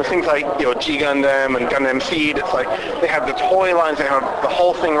ones. I mean, with things like G Gundam and Gundam Seed, it's like they have the toy lines, they have the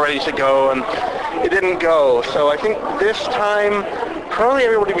whole thing ready to go, and it didn't go. So I think this time, probably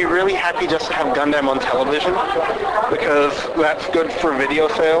everybody would be really happy just to have Gundam on television, because that's good for video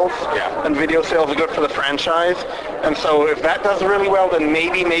sales, and video sales are good for the franchise. And so if that does really well, then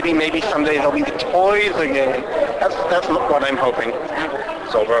maybe someday there'll be the toys again. That's what I'm hoping.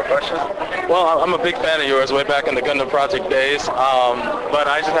 So, for a question? Well, I'm a big fan of yours way back in the Gundam Project days, but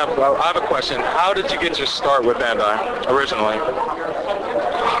I have a question. How did you get your start with Bandai originally?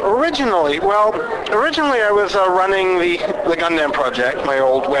 Originally I was running the Gundam Project, my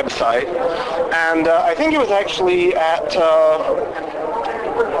old website, and I think it was actually at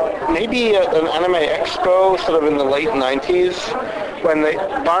maybe at an anime expo sort of in the late 90s when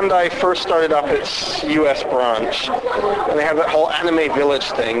Bandai first started up its US branch, and they had that whole Anime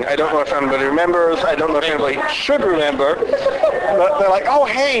Village thing. I don't know if anybody remembers, I don't know if anybody should remember, but they're like, oh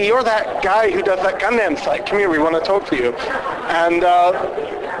hey, you're that guy who does that Gundam site, come here, we want to talk to you. And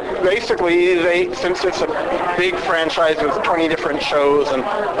basically, since it's a big franchise with 20 different shows and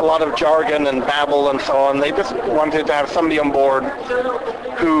a lot of jargon and babble and so on, they just wanted to have somebody on board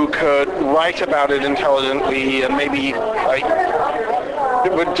who could write about it intelligently and maybe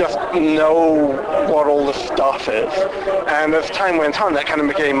would just know what all the stuff is. And as time went on, that kind of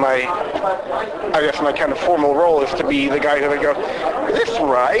became my kind of formal role, is to be the guy who would go, is this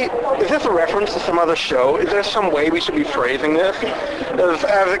right? Is this a reference to some other show? Is there some way we should be phrasing this? As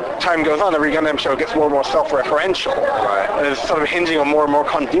time goes on, every Gundam show gets more and more self-referential. Right. And it's sort of hinging on more and more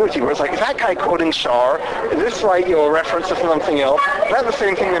continuity, where it's like, is that guy quoting Char? Is this like a reference to something else? Is that the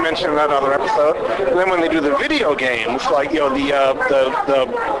same thing they mentioned in that other episode? And then when they do the video games, like, the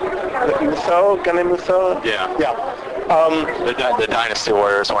Musou, Gundam Musou? Yeah. Yeah. The Dynasty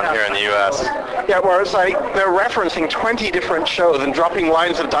Warriors one here in the U.S. Yeah, where it's like they're referencing 20 different shows and dropping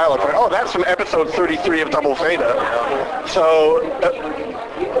lines of dialogue. Like, oh, that's from episode 33 of Double Theta. So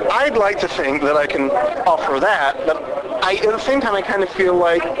I'd like to think that I can offer that, but at the same time I kind of feel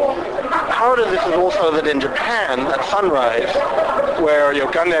like part of this is also that in Japan, at Sunrise, where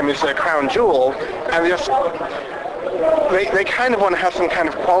Gundam is their crown jewel, and just they kind of want to have some kind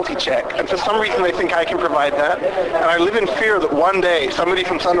of quality check, and for some reason they think I can provide that, and I live in fear that one day somebody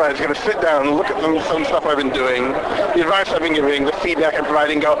from Sunrise is going to sit down and look at some stuff I've been doing, the advice I've been giving, the feedback I'm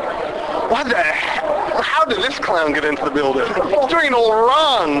providing, go, what the heck? how did this clown get into the building? He's doing it all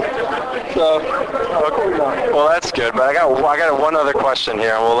wrong. So, well, that's good. But I got one other question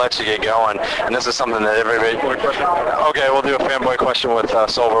here, and we'll let you get going. And this is something that everybody. Okay, we'll do a fanboy question with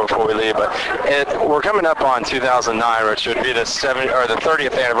Solbro before we leave. But we're coming up on 2009, which would be the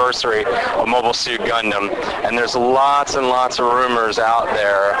 30th anniversary of Mobile Suit Gundam, and there's lots and lots of rumors out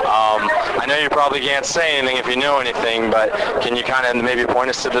there. I know you probably can't say anything if you know anything, but can you kind of maybe point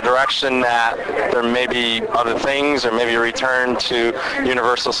us to the direction that there may be other things, or maybe a return to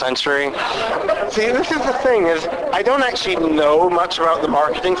Universal Century? See, this is the thing, is I don't actually know much about the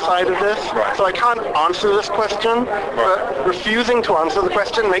marketing side of this, so I can't answer this question, but refusing to answer the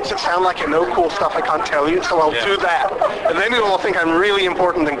question makes it sound like I know cool stuff I can't tell you, so I'll do that. And then people will think I'm really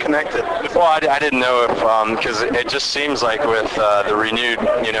important and connected. Well, I didn't know if, because it just seems like with the renewed,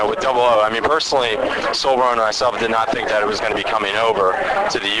 with 00, I mean, personally, Solbro and myself did not think that it was going to be coming over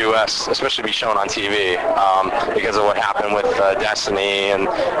to the U.S., especially be shown on TV, because of what happened with Destiny and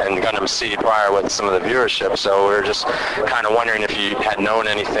Gundam Seed prior with some of the viewership. So we were just kind of wondering if you had known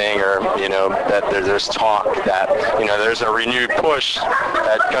anything, or, that there's talk that, there's a renewed push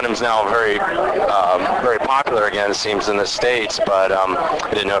that Gundam's now very popular again, it seems, in the States, but I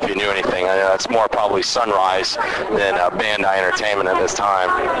didn't know if you knew anything. I know that's more probably Sunrise than Bandai Entertainment at this time.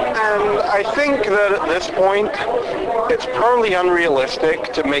 And I think that at this point, it's probably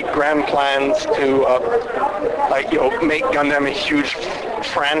unrealistic to make grand plans to, make Gundam a huge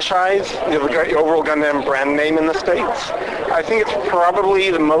franchise, the overall Gundam brand name in the States. I think it's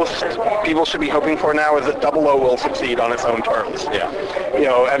probably the most people should be hoping for now is that 00 will succeed on its own terms. Yeah.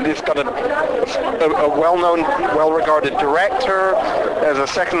 And it's got a well-known, well-regarded director. There's a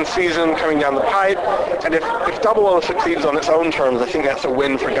second season coming down the pipe, and if 00 succeeds on its own terms, I think that's a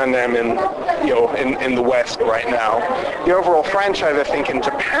win for Gundam in the West right now. The overall franchise, I think, in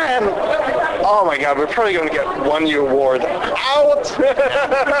Japan, oh my God, we're probably going to get one year award out.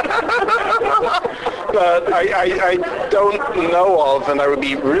 But I don't know of, and I would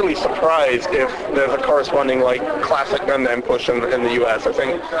be really surprised if there's a corresponding classic Gundam push in the U.S. I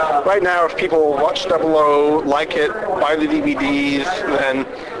think right now, if people watch 00, like it, buy the DVDs, then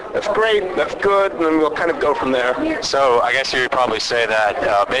that's great, that's good, and then we'll kind of go from there. So I guess you would probably say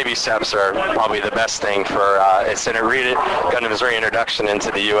that baby steps are probably the best thing for Gundam's reintroduction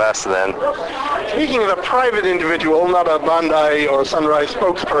into the U.S. then. Speaking of a private individual, not a Bandai or Sunrise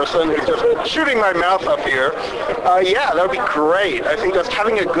spokesperson who's just shooting my mouth up here, yeah, that would be great. I think just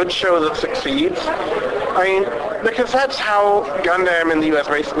having a good show that succeeds, because that's how Gundam in the U.S.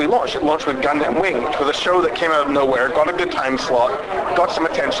 basically launched. It launched with Gundam Wing, which was a show that came out of nowhere, got a good time slot, got some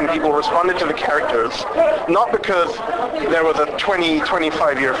attention, people responded to the characters, not because there was a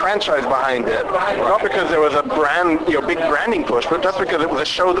 25-year franchise behind it, not because there was a big branding push, but just because it was a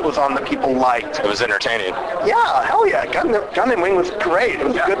show that was on that people liked. It was entertaining. Yeah, hell yeah. Gundam Wing was great. It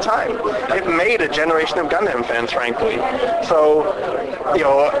was a good time. It made a generation of Gundam fans, frankly. So,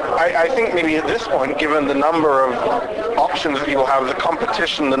 I think maybe at this point, given the number of options that people have, the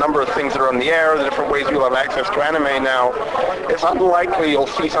competition, the number of things that are on the air, the different ways you'll have access to anime now, it's unlikely you'll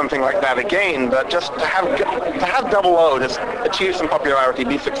see something like that again, but just to have 00 just achieve some popularity,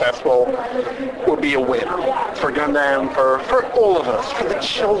 be successful, would be a win for Gundam, for all of us, for the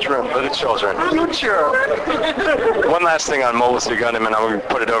children. For the children. Future. One last thing on Mobile Suit Gundam, and I'm going to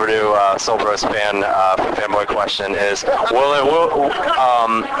put it over to Solbro's fanboy question is,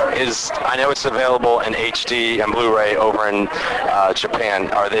 I know it's available in HD and Blu-ray over in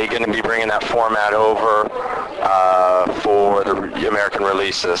Japan. Are they going to be bringing that format over for the American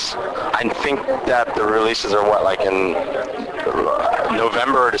releases? I think that the releases are in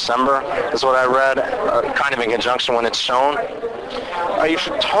November or December is what I read, kind of in conjunction when it's shown. You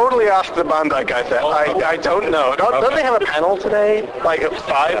should totally ask the Bandai guys that. I don't know. Don't they have a panel today? At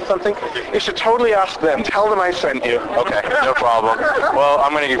 5 or something? You should totally ask them. Tell them I sent you. Okay, no problem. Well,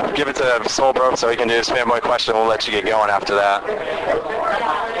 I'm going to give it to Solbro so he can do his fanboy question. We'll let you get going after that.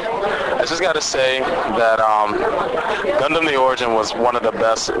 I just got to say that Gundam The Origin was one of the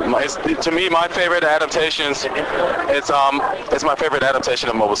best. To me, my favorite adaptations. It's my favorite adaptation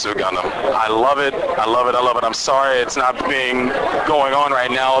of Mobile Suit Gundam. I love it. I love it. I love it. I'm sorry it's not going on right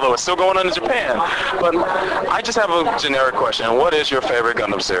now, although it's still going on in Japan. But I just have a generic question. What is your favorite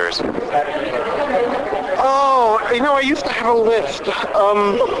Gundam series? Oh, I used to have a list.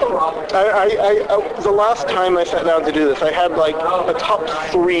 The last time I sat down to do this, I had like a top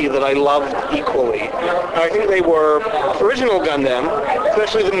 3 that I loved equally. I think they were original Gundam,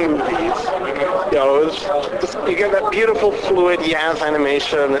 especially the movies. You know, you get that beautiful fluid Yaz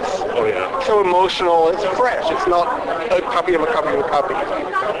animation. It's so emotional. It's fresh. It's not a copy of a copy of a copy.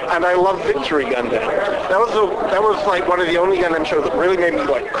 And I love Victory Gundam. That was like one of the only Gundam shows that really made me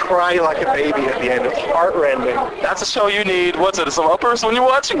like cry like a baby at the end. It's heartrending. That's a show you need. What's it? Some uppers when you're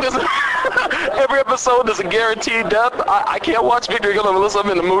watching this? Every episode is a guaranteed death. I can't watch Victory Gundam unless I'm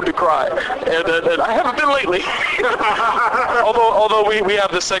in the mood to cry, and I haven't been lately. although we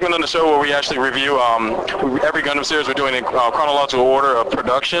have this segment on the show where we actually review every Gundam series. We're doing in chronological order of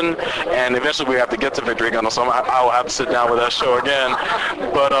production, and eventually we have to get to Victory Gundam, so I will have to sit down with that show again.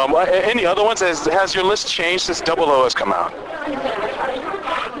 But any other ones? Has your list changed since 00 has come out?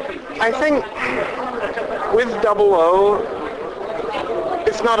 I think with 00,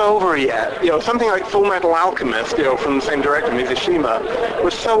 it's not over yet. You know, something like Full Metal Alchemist, you know, from the same director, Mizushima,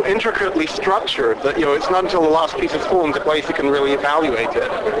 was so intricately structured that, you know, it's not until the last piece has fallen into place you can really evaluate it.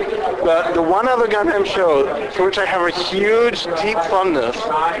 But the one other Gundam show for which I have a huge, deep fondness is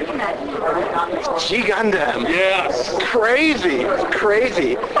G Gundam. Yes. Crazy.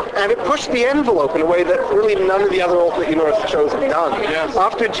 And it pushed the envelope in a way that really none of the other alternate universe shows have done. Yes.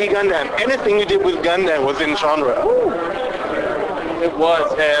 After G Gundam, anything you did with Gundam was in genre. It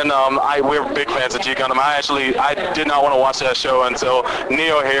was, and we're big fans of G Gundam. I did not want to watch that show until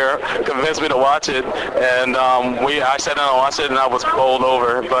Neo here convinced me to watch it, and I sat down and watched it, and I was bowled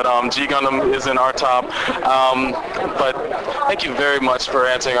over. But G Gundam is in our top. But thank you very much for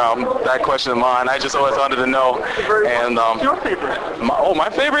answering that question of mine. I just always wanted to know. And your favorite? My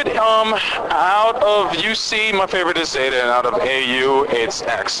favorite, out of UC, my favorite is Zeta, and out of AU, it's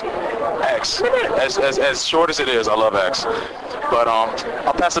X. X. As short as it is, I love X. But I'll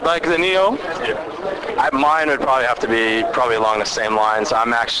pass it back to Neo. Mine would probably have to be along the same lines.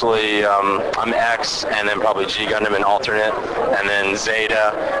 I'm actually I'm X, and then probably G Gundam in alternate, and then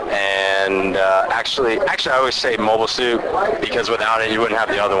Zeta, and actually I always say Mobile Suit because without it you wouldn't have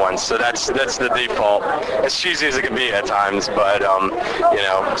the other ones. So that's the default. As cheesy as it can be at times, but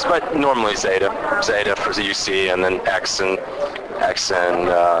but normally Zeta for UC, and then X and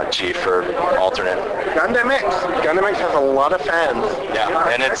G for alternate. Gundam X has a lot of fans. Yeah,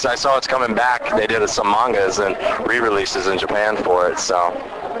 and I saw it's coming back. They did some mangas and re-releases in Japan for it, so.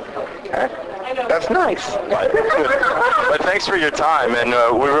 That's nice. But thanks for your time, and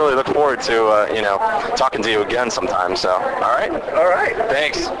we really look forward to talking to you again sometime. So, all right.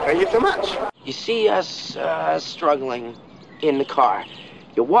 Thanks. Thank you so much. You see us struggling in the car.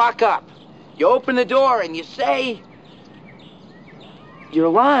 You walk up, you open the door, and you say, "You're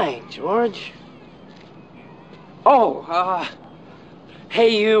lying, George." Oh, hey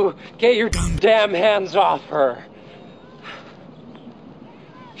you, get your damn hands off her.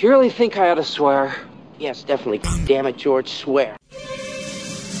 You really think I ought to swear? Yes, definitely. Damn it, George, swear.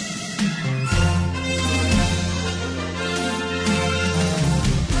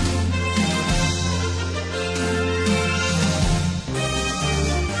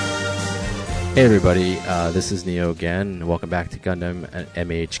 Hey everybody, this is Neo again. Welcome back to Gundam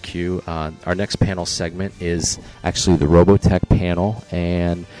MHQ. Our next panel segment is actually the Robotech panel,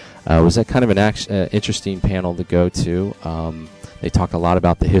 and it was a kind of an interesting panel to go to. They talked a lot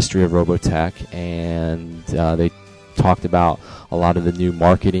about the history of Robotech, and they talked about a lot of the new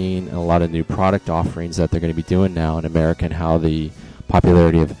marketing and a lot of new product offerings that they're going to be doing now in America, and how the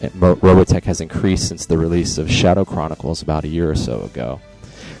popularity of Robotech has increased since the release of Shadow Chronicles about a year or so ago.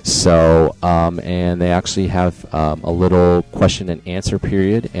 So, and they actually have a little question and answer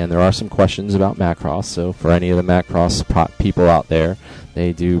period, and there are some questions about Macross. So, for any of the Macross people out there,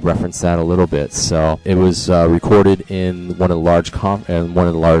 they do reference that a little bit. So, it was recorded in one of the large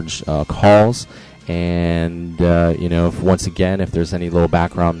calls, and once again, if there's any little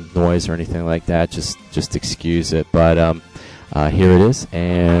background noise or anything like that, just excuse it. But here it is,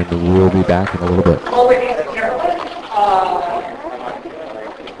 and we'll be back in a little bit.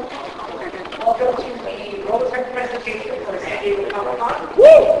 Welcome to the Robotech presentation for San Diego Comic-Con.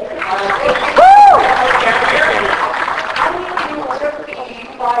 How many of you took the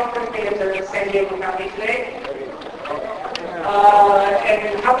 5 first days of San Diego County today?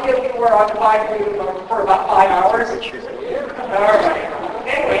 And how many of you were on the 5 for about 5 hours? All right.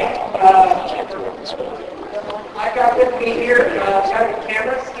 Anyway, I've got with me here Kevin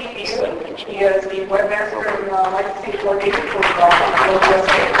Cameron, Steve Easton. He is the webmaster and licensing coordinator for the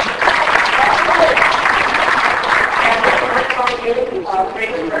USA. And Rick Connew,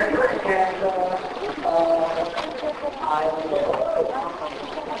 creative director, and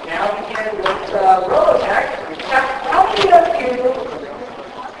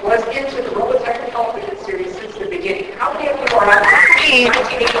And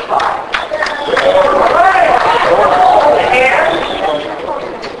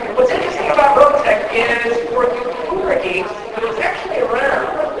what's interesting about Robotech is for the Cooler games, it was actually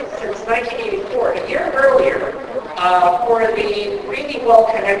around since 1984, a year earlier. For the really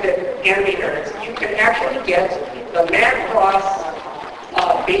well-connected animators, you can actually get the Macross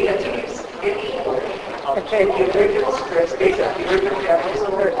beta tapes in English. Okay, the original scripts based on the original Japanese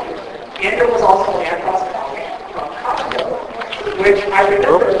order. And there was also an Macross comic from Costco, which I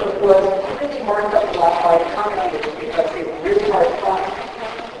remember was really marked up a lot by the comic readers because they were really hard to find.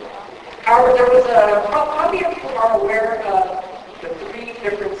 However, there was how many of you are aware of the 3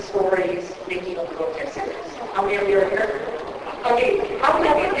 different stories making up the Robotech series? How many of you are here? Okay, how many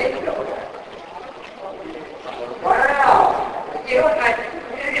of you didn't know that? Wow! You know,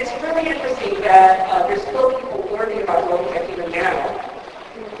 it's really interesting that there's still people learning about Robotech even now.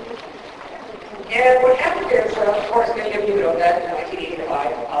 And what happened is, of course, many of you know that in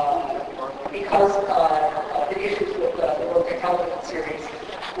 1985, because of the issues with the Robotech television series,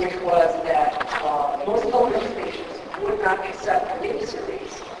 which was that most television stations would not accept a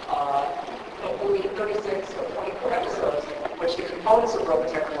miniseries of only 36 or 24 episodes, which the components of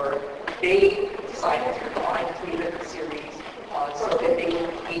Robotech were. They decided to combine 3 different series so that they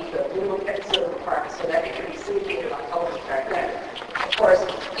would meet the minimum episode requirements so that it could be syndicated on television back then. Of course,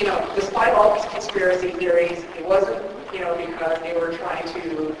 you know, despite all these conspiracy theories, it wasn't, you know, because they were trying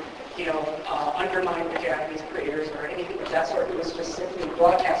to, you know, undermine the Japanese creators or anything of that sort. It was just simply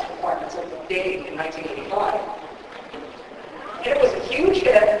broadcast requirements of the day in 1985. And it was a huge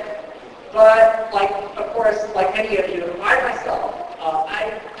hit, but like, of course, like many of you, I myself,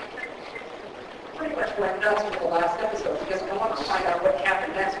 I pretty much went nuts with the last episode because I wanted to find out what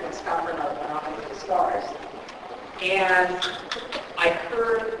happened next when Scott Bernard went off into the stars. And I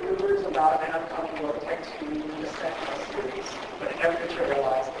heard rumors about an upcoming Robotech 2 the Sentinel series, but it never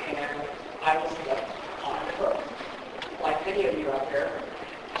materialized, and I was left on the hook, like many of you out there.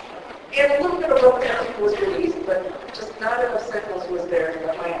 And a little bit of Robotech 2 was released, but just not enough Sentinels was there to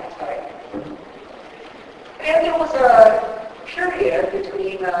get my appetite. And there was a period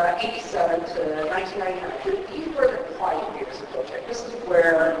between 87 to 1999. These were the quiet years of Robotech. This is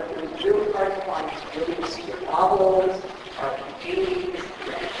where it was really hard to find really secret novels, RPGs,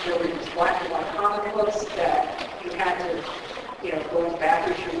 really these black and white comic books that you had to, you know, go into back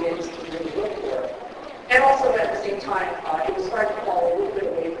issue bins to really look for. And also at the same time, it was starting to fall a little bit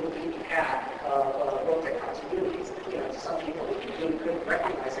away from the beaten path of Robotech continuities. You know, to some people, you really couldn't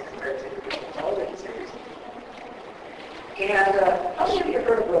recognize it compared to the original television series. And how many of you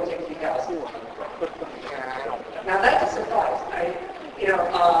heard of Robotech 3000? Now that's a surprise.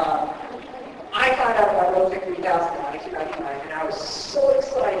 I found out about Robotech 3000 in 1999, and I was so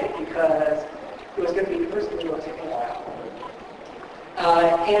excited because it was going to be the first video Robotech in a while.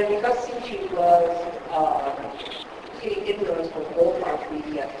 And because CG was getting inroads with Voltron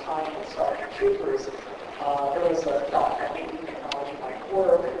 3D at the time and Star Trek Troopers, there was a thought that maybe technology might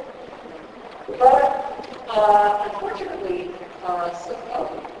work. But unfortunately,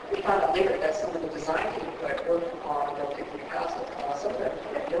 we found out later that some of the design team that worked on Robotech 3000, some of them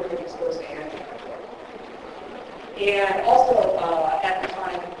had never been exposed to anything before. And also, at the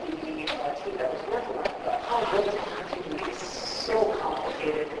time, the team that was working on how Robotech continuity is so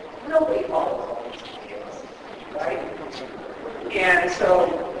complicated, nobody follows all these details, right? And so,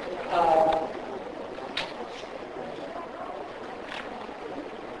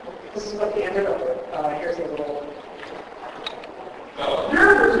 this is what they ended up with. Here's a little.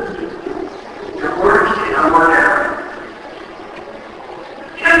 Your words are whatever.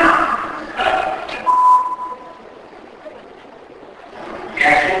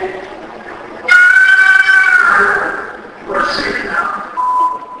 Action. We're sick now.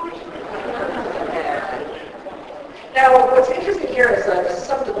 Now, what's interesting here is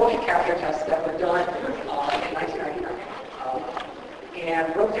some of the motion capture tests that were done in 1999.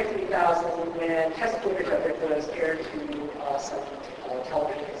 And Robotech 3000, when test footage of it was aired to some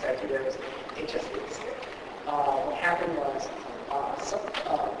television executives, it just didn't stick. What happened was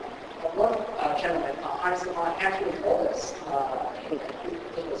one gentleman, Hans Lamont, actually told us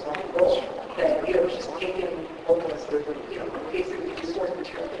it was one goal that he was just taking vocalists, basically the source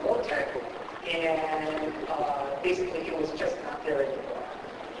material for Robotech, and basically it was just not there anymore.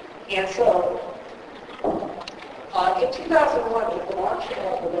 And so, in 2001, with the launch of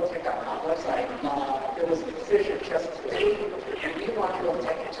the Robotech.com website, there was a decision just to take and relaunch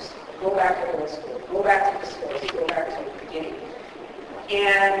Robotech and just go back to old school, go back to the source, go back to the beginning.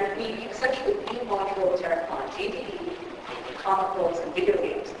 And we essentially relaunched Robotech on DVD, comic books, and video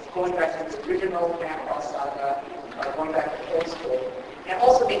games, going back to its original Macross saga, going back to old school, and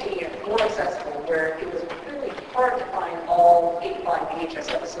also making it more accessible, where it was really hard to find all 85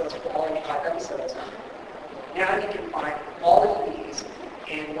 VHS episodes for all 85 episodes. Now you can find all of these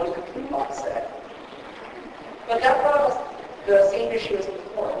in one complete box set. But that brought us the same issue as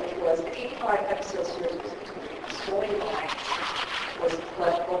before, which was the 85 episode series was incomplete. The storyline was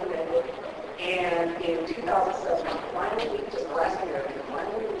left open-ended. And in 2007, finally, just last year, we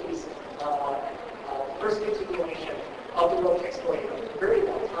finally released the first continuation of the Robotech story. It was a very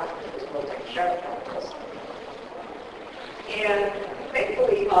long time it was Robotech Shadow Chronicles. And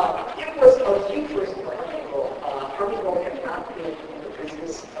thankfully, it was a huge risk for Harmony. Harmony had not been in the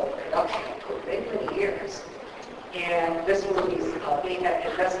business of production for many, many years. And this release, they had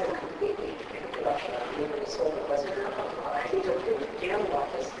invested completely in production. They were sold at Western. They took it to the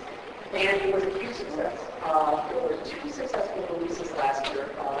office. And it was a huge success. There were 2 successful releases last year.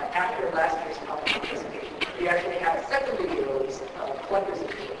 After last year's participation, we actually had a second video release, Collector's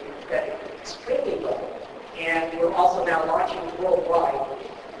Edition, that did extremely well. And we're also now launching worldwide.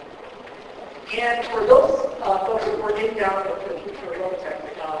 And for those folks who were in doubt of the future of Robotech,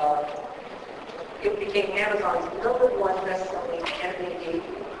 it became Amazon's #1 best-selling anime game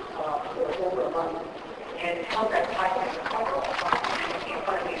for over a month. And it held that title and became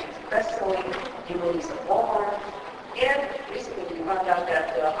Funimation's best-selling new release at Walmart. And recently we found out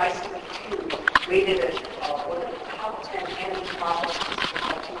that ICP2 rated it one of the top 10 anime novels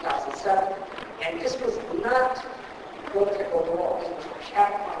of 2007. And this was not Robotech overall, this was a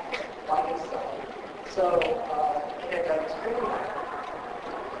chapter by itself. So it had done extremely well.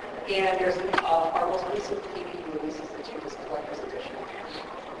 And there's our most recent DVD releases, the cheapest collector's edition.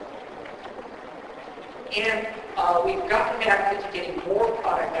 And we've gotten back into getting more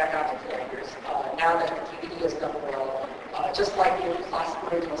product back out to collectors now that the DVD has done well. Just like the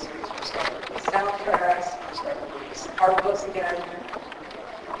classic original series, we're starting with soundtracks, we're starting with art books again.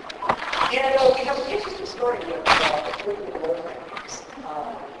 And we have an interesting story with the Robotech games.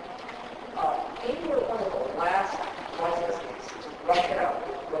 They were one of the last licensees to rush it out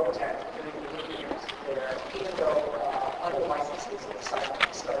with Robotech during the mid years, where even though other licenses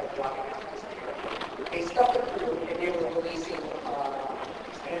started dropping out this year, they stuck it through and they were releasing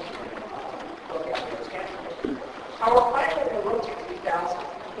expansion book after expansion. Our final Robotech 3000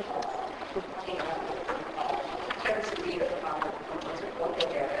 came out with Kevin Sabita found one look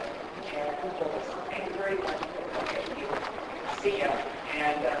at it, and Google was thank you very much for you. See ya,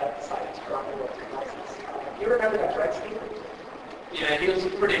 and decided to drop the Robotech license. You remember that, right, Steve? Yeah, he was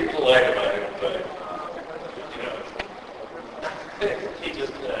pretty polite about it, but, he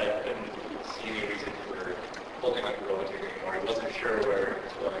just couldn't see any reason for holding up the Robotech anymore. He wasn't sure where it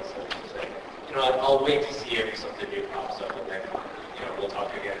was going, so he said, I'll wait to see if something new pops up, and then, we'll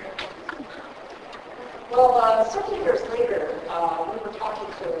talk again. Well, several years later, we were talking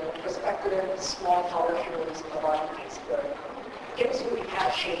to prospective small publishers of our piece, but the industry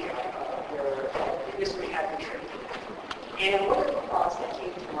had shakeout, where the industry had been shrinking. And one of the thoughts that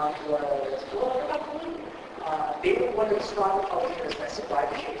came to mind was, well, they were one of the strong publishers that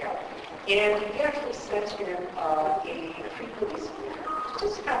survived the shakeout. And we actually sent in a pre-release to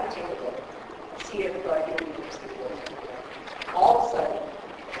just kind of take a look, see if he would be interested in it. All of a sudden,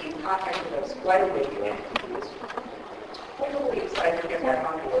 he contacted us right away, and he was totally excited to get back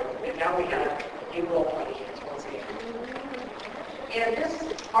on board. And now we have a role-playing games once again. And this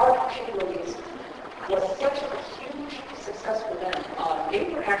RPG release was such a huge success for them. They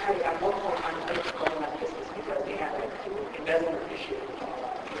were actually at one point on the to going out of business because they had an embezzlement issue.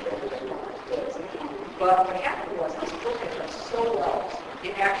 But what happened was this book had done so well,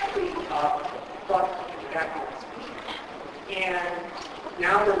 it actually brought people back on its feet. And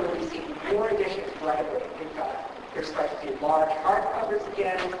now they're releasing more editions right away. They're starting to do large hardcovers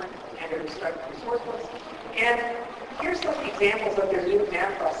again, and they're starting to do source books. And here's some examples of their new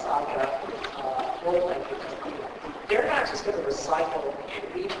Macross Saga role-playing games. They're not just going to recycle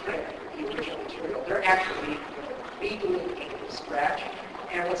and reprint the original material. They're actually redoing the game from scratch.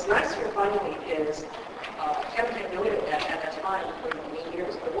 And what's nice here finally is Kevin had noted that at that time, for many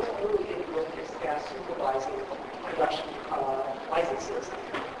years, there wasn't really any real fixed staff supervising production licenses.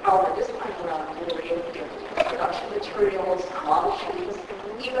 However, this time around, we were able to get production materials, model sheets,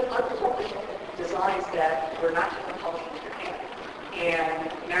 even unpublished designs that were not even published in Japan.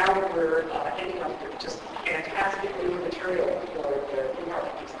 And now we're ending up with just fantastic new material for the new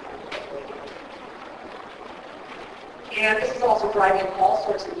RPGs. And this is also driving all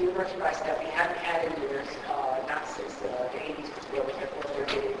sorts of new merchandise that we haven't had in years, not since the 80s, where they're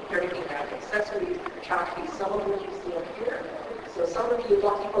getting everything out of accessories, tchotchkes, some of which you see up here. So some of you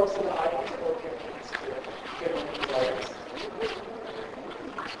lucky folks in the audience will get these to give them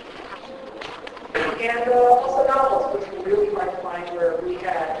And also novels, which we really like to find, where we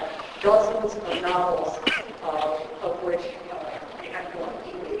had dozens of novels, of which we had to go on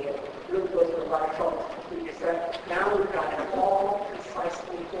eBay. It really goes to a lot of trouble. Because now we've got it all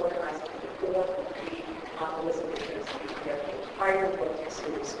precisely organized in 4 complete list of issues. You can get the entire book in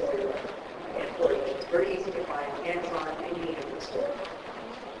series story. And for it, it's very easy to find Amazon, any of the store.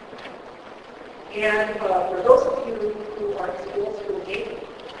 And for those of you who are old school gaming,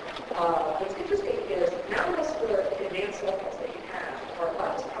 what's interesting is now most of the advanced levels that you have are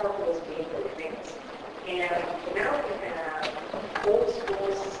about as powerful as Game Boy Advance. And now you have old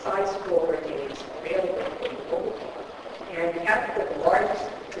school side-scroller games available for the mobile phone. And you have the largest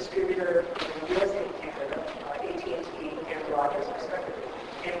distributor in the U.S. and Canada, AT&T and Rogers, respectively.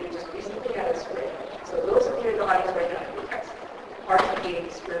 And we just recently had a sprint. So those of you in the audience right now who text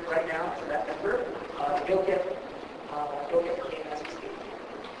RPG sprint right now to that number, you'll get the game as we speak.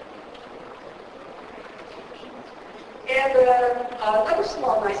 And another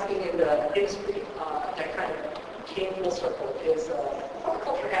small nice thing in the industry that kind of came full circle is Pop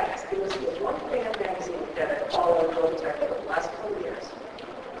Culture Addicts. It was one fan magazine that followed Robotech for the last couple of years.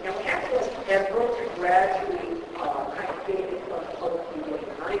 And we have to, as Robotech gradually kind of faded from the public view in the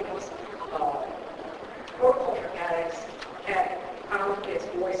 90s, Pop Culture Addicts had found its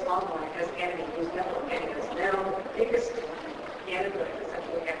voice online as Anime News Network, and it is now the biggest anime,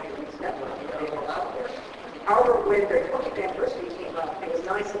 essentially anime news network available out there. However, when their 20th anniversary came up, it was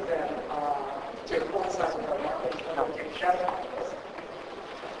nice of them to coincide with our market and take a shout out.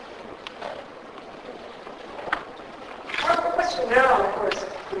 Our question now, of course,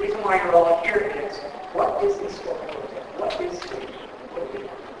 the reason why you're all here is, what is the story? What is the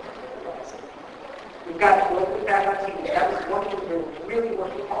We've got to look back on TV. That was one thing we were really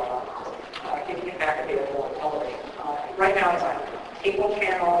working hard on, getting it back available on television. Right now it's on cable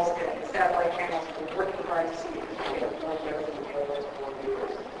channels and satellite channels. We're working hard to see if we can get more everything available to more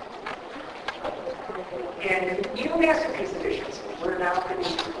viewers. And even Masterpiece editions, we're now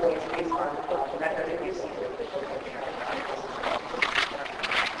producing toys based on the method that you've seen.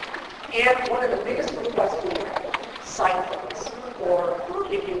 And one of the biggest requests we have, cyclones, or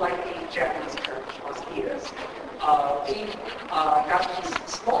if you like the Japanese term, mosquitoes. We've got these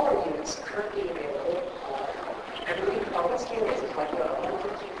smaller units currently available. I believe, what scale is it? Like a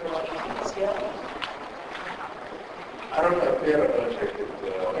 115 or 18 scale? I don't know if we have a budget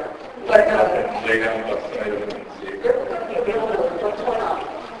that lay down outside of it and see. They're going to be available for Toonami.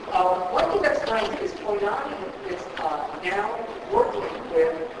 One thing that's nice is Toonami is now working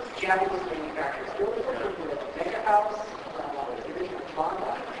with Japanese manufacturers. They're working with Mega House, division of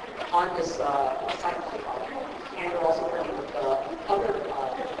Manga, on this cyclone project. And they're also working with other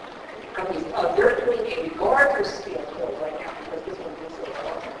companies. They're doing a larger scale toy right now because this one is so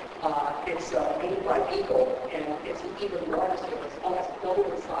far. It's made by Beagle, and it's an even larger scale. It's almost double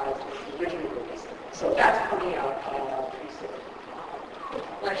the size of the original release. So that's coming out pretty soon.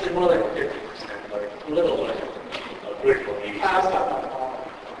 Actually, more like 50%, like a little like a critical need.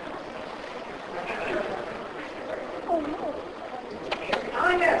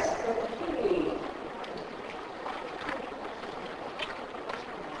 Yes.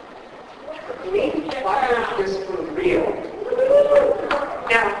 Maybe fire this for real.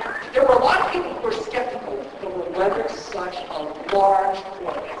 Now, there were a lot of people who were skeptical over whether such a large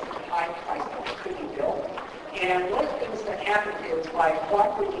high price point could be built. And one of the things that happened is by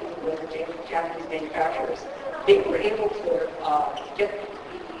cooperating with the Japanese manufacturers, they were able to get the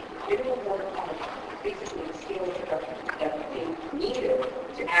minimum order quantity, basically the scale of production that they needed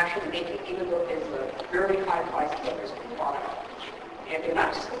to actually make it, even though it's a very high price focused product. And they're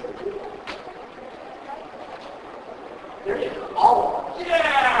not just going to do that. They're doing all of them.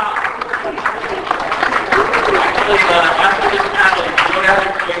 After this panel, you don't have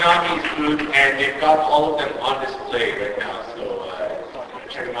Toonami's booth, and they've got all of them on display right now, so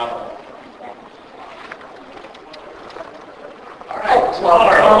check them out. All right,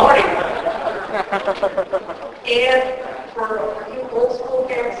 tomorrow morning. And for you old school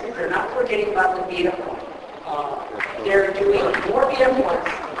fans, they're not forgetting about the beat-up one. They're doing more beat-up ones,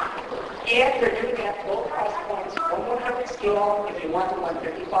 and they're doing it at low price points. 1/100 scale, if you want the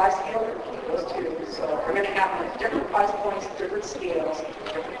 155 scale, those two. So we're going to have them at different price points, different scales,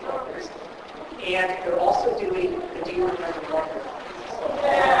 different flavors. And they're also doing the dealer and the record.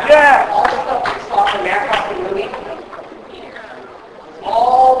 Yeah! All the stuff we saw from Macross and Louis.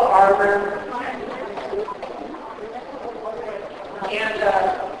 All the armor. And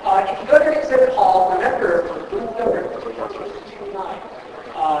if you go to Exhibit Hall, remember, booth number 229,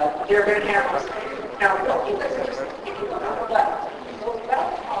 they're going to have us. Now, don't think that's interesting. If you go down the left,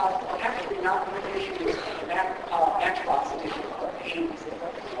 actually not limitation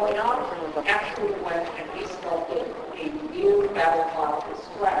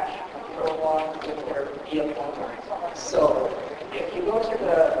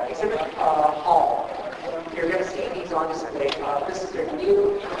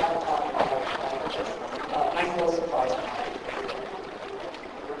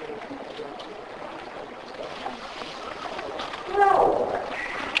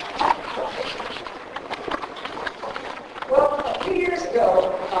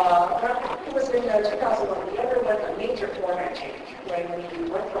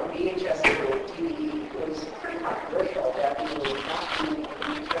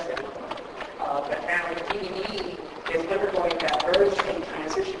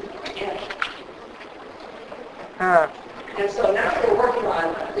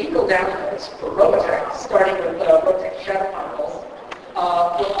for Robotech, starting with Robotech Shadow Chronicles.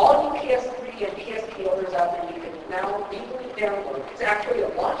 For all you PS3 and PSP owners out there, you can now legally download. It's actually a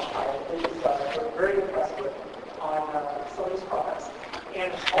launch title, which is we're very impressed with on Sony's products.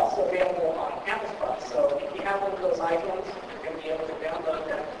 And it's also available on Amazon. So if you have one of those iPhones, you're going to be able to download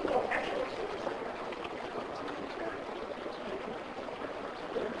that.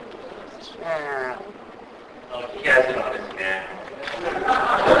 Oh, you guys are on this, man.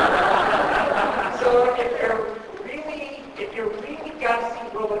 So if you're really got to see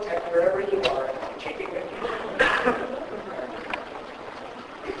Robotech wherever you are, take it with you.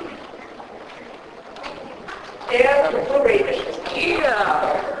 And the Blu-ray editions.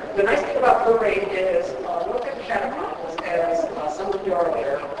 Yeah! The nice thing about Blu-ray is Robotech Shadow Chronicles, as some of you are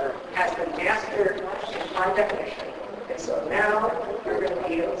aware, has been mastered in high definition. And so now you're going to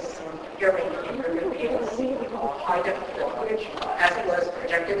be able to see you're going to be able to see high definition footage as it was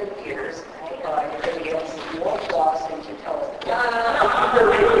projected in theaters. You're going to be able to see more flaws than you tell us.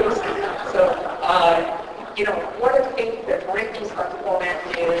 So, you know, one of the things that brings about the format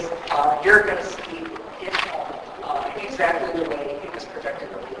is you're going to see it exactly the way it was projected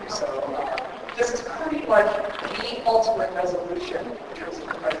in the movie. So this is pretty much the ultimate resolution in terms of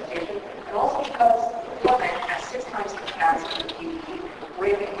the presentation, and also because the format has 6 times the capacity of DVD,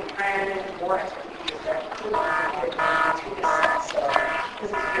 rating and more expertise that could be to this set. So this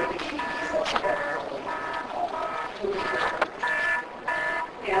is your DVD set.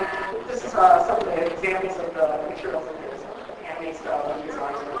 And this is some of the examples of the materials in this anime style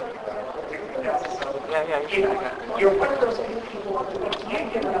designs. So you're one of those people who can't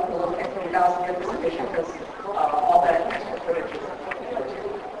give enough of the 10,000 in this edition because all that extra footage is.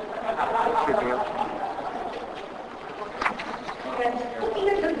 And looking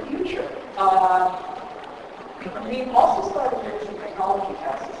into the future, we also started doing some technology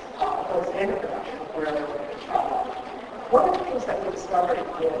tests towards the end of production, where one of the things that we discovered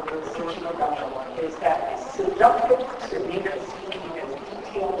with the CG production is that it's seductive to make a scene as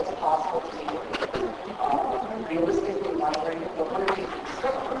detailed as possible to be realistically modeling. But one of the things we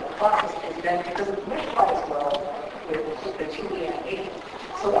discovered in the process is that it doesn't mesh quite as well with the 2D animation.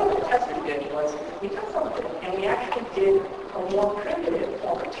 So one of the tests we did was we took something and we actually did a more primitive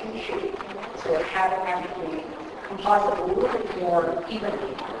form of tune shading. So it had actually composite a little bit more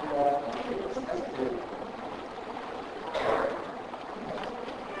evenly in the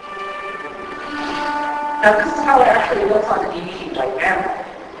Now this is how it actually looks on the DVD right now.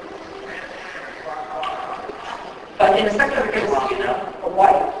 But in a second we're going to see a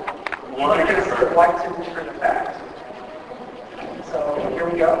white. We're going to see the white to different effect. So here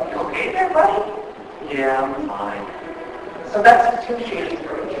we go. You okay there, buddy? Yeah, I'm fine. So that's the tune shading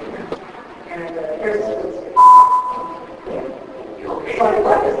approach. And here's the okay. So on the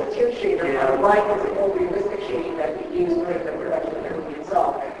left is the tune shader, and the right is the more realistic shading that we use during the production of the movie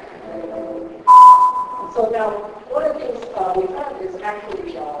itself. So now, one of the things we found is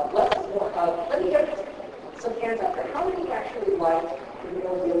actually less is more. Let me get some hands out there. How many actually like the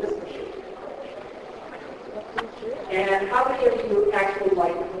more realistic shading? And how many of you actually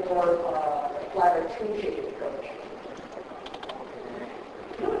like the more flatter tune shading approach?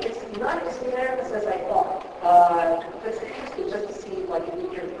 No, it's not as unanimous as I thought. It's interesting just to see like a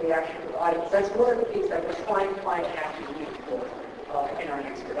knee-jerk reaction of the audience. That's one of the things that we're trying to find actually for in our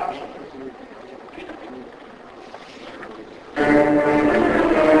next production.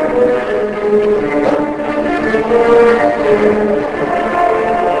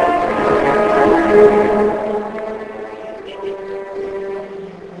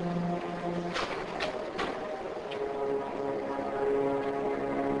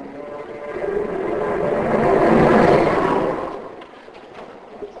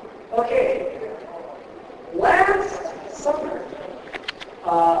 Okay, last summer,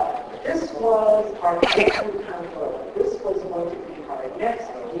 this was our This was going to be our next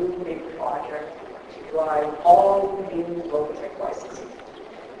new big project to drive all new Robotech licenses.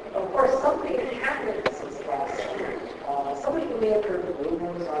 Of course, something happened since last summer. Some of you may have heard the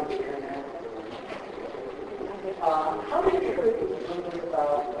rumors on the internet. How many of you heard the rumors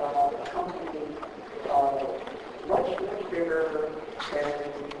about a company much bigger than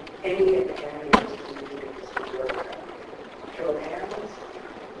any of the animators in the industry? Show of hands.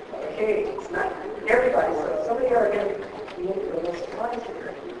 Okay, it's not everybody, so some of you are going to be a little surprised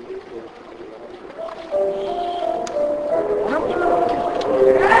here.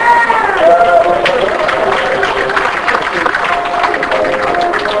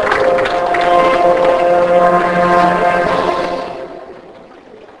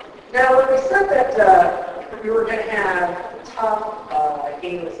 Now, when we said that we were going to have top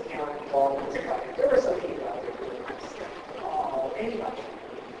A-list talent involved in this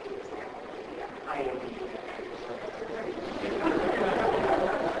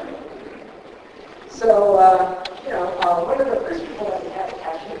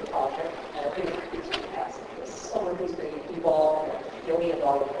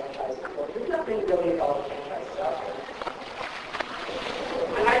billion-dollar franchises. Well, there's not many billion-dollar franchises out there.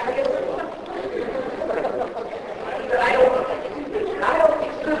 And I forget what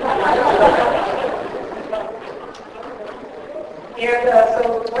And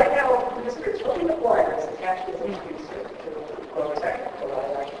so right now, Mr. Tony McGuire is attached as a producer to Robotech, the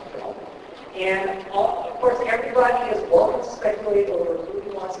live-action film. And of course, everybody is welcome to speculate over who he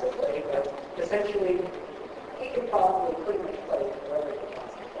wants to play, but essentially, he can probably pretty much play whoever he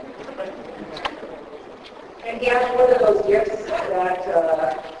wants to play. And he has one of those gifts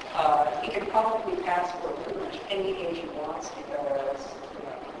that he can probably pass for pretty much any age he wants because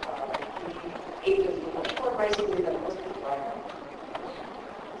he ages much more gracefully than most people I know.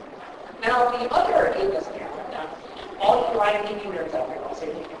 Now, the other A-list camera, now, all you Ryan TV nerds out there will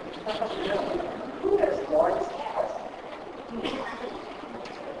say, who is Lawrence Kasdan?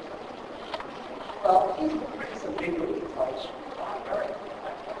 Well, he's a big movie coach.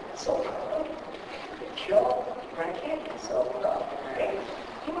 So, Joe Grand Canyon. So,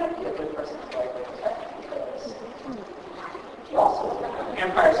 he might be a good person to play with because he also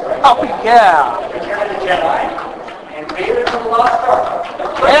Empire Strikes Back. Oh, yeah! Return of the Jedi. And Vader from the Lost Ark.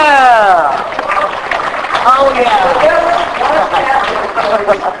 Yeah! Oh, yeah!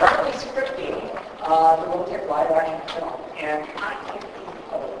 Currently scripting the Robotech live-action film, and I can't think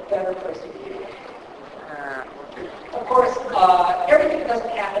of a better place to be. Of course, everything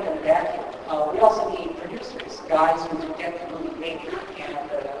doesn't happen in a vacuum. We also need producers, guys who get the movie made, and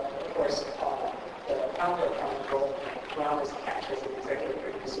of course, the founder of Control, Brown is attached as an executive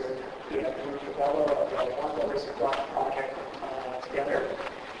producer. We have Drew Cavello of Warner Brothers who brought the project together.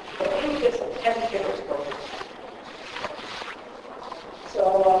 But we get some heavy hitters going. So,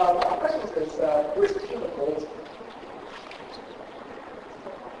 my question is, who's the team of Goldsman?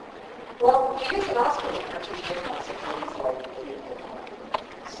 Well, he gets an Oscar for movies like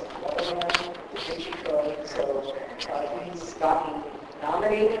Vinci Code, so he's gotten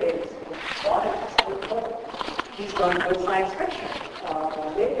nominated, and he's won it. He's done good science fiction,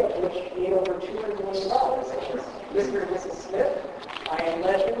 many of which made over $200 million, such as Mr. and Mrs. Smith, I Am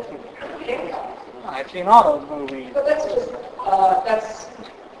Legend, and Hancock. I've seen all those movies. But that's just, that's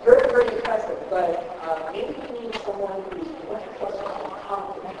very, very impressive, but maybe you need someone who's much more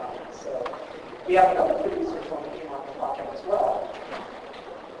confident on it. So we have another producer from the team on the project as well.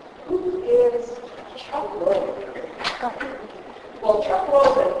 Who is Chuck Rosen? Well, Chuck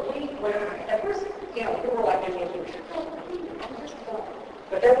Rosen, at first, we were like,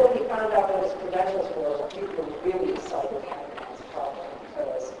 but then when we found out what his credentials were, we were really excited to have him on this project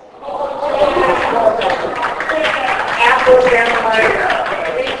because Apple's Empire,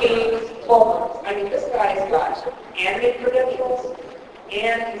 3 Kings, 12 months. I mean, this guy's got anime credentials,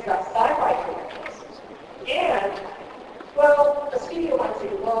 and he's got sci-fi credentials. And, well, the studio might say,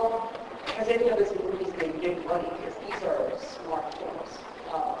 well, as any of his movies, they big money because these are smart films.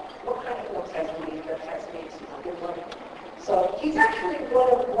 What kind of films has he made that has made some good money? So he's actually one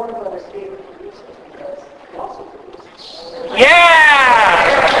of Warner Brothers' favorite producers because he also produces. Yeah!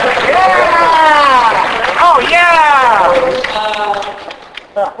 Yeah! Oh, yeah!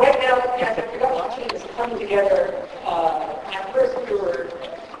 Right now, as the production team is coming together, at first we were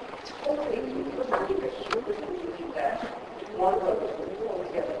totally that Warner Brothers would pull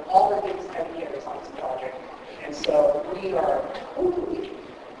together all the biggest heavy hitters on this project. And so we are totally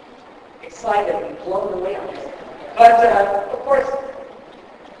excited and blown away on this. But, of course,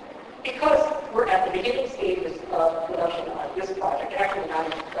 because we're at the beginning stages of production on this project, actually not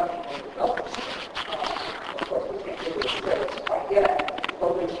in production on development, of course, we can't do this quite yet, but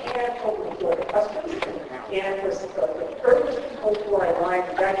we can open the door to questions. And for the earliest people who are in line,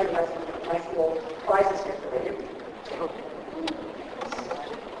 congratulations on nice little prizes here for you.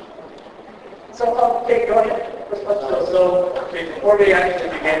 So, okay, go ahead. Okay, before we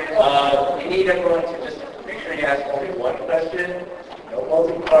actually begin, we need everyone to just make sure you ask only one question, no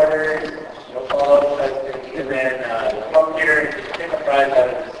multi-parters, no follow-up questions, and then come here and just take a prize out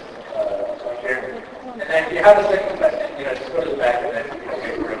of this come here. And then if you have a second question, just go to the back and then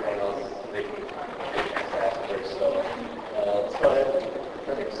wait for everyone else so they can ask first. So, let's go ahead.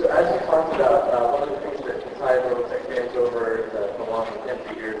 Okay, so as you talked about, one of the things that tied Robotech fans over the long and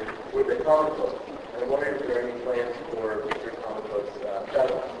empty years were the comic books. I'm wondering if there are any plans for future comic books.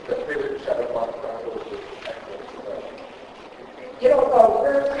 The favorite Shadowbox Chronicles was excellent.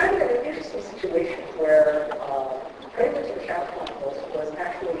 We're kind of in an interesting situation where Predator Shadow Chronicles was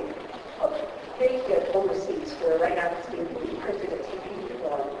actually a big hit overseas, where right now it's being reprinted at TV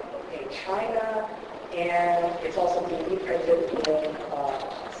in China, and it's also being reprinted in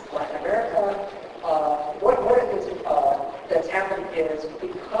Latin America. One of the things that's happened is is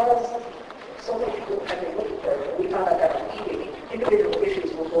because so many people have been looking for it, we found out that on eBay, individual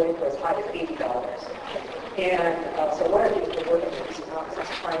issues were going for as high as $80. And so one of the things we're working with these comics is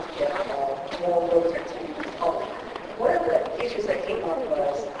trying to get more Robotech to be public. One of the issues that came up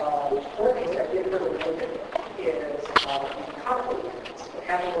was, one of the things that did really look at is comic book events. What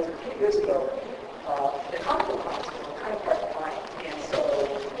happened was a few years ago, the comic book comics were kind of hard to find. And so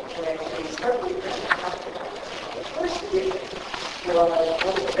when we started looking at the comic book comics, the first edition was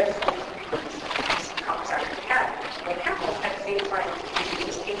one of the best things these comics actually had. What happened was at the same time, it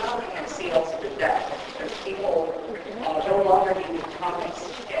just came out and sales did that. Because people no longer need comics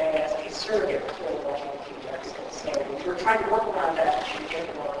as a surrogate for watching TV episodes. So we're trying to work around that and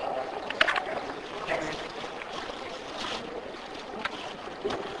get more next.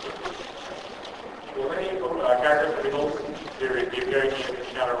 Were there any characters that you're very keen to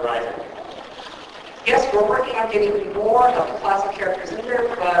counter Ryzen? Yes, we're working on getting more of the classic characters in there,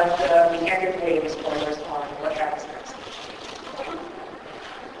 but we can't give away any spoilers on what happens next.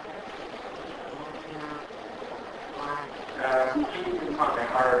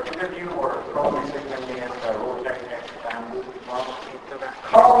 Our interview or Carl Music and Robotech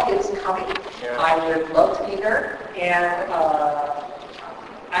Carl is coming. Yeah. I would love to be there, and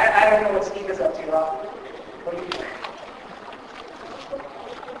I don't know what Steve is up to. What do you think?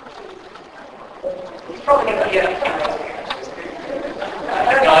 He's probably going to be at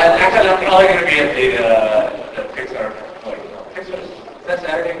Actually, I'm probably going to be at the Pixar. Is that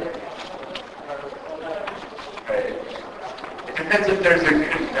Saturday? Right. It depends if there's a good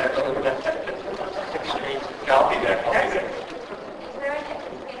I'll be there.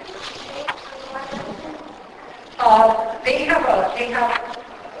 They have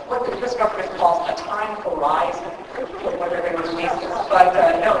what the U.S. government calls a time horizon for when they're going to release this. But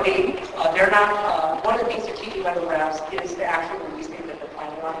no, they're not. One of the things they're keeping under wraps is the actual release date that they're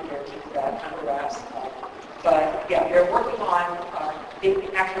planning on. They're keeping that under wraps. But yeah, they're working on. They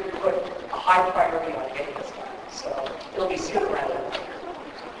actually put a high priority on getting this done. So it'll be sooner rather than later.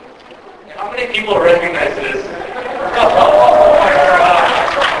 How many people recognize this?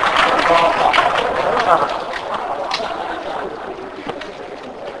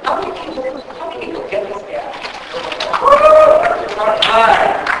 How many people get this ad?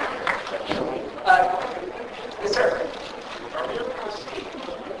 Yes, sir.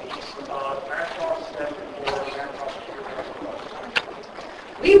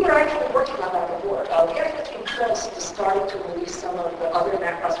 We were actually working on that before. We actually came close to starting to release some of the other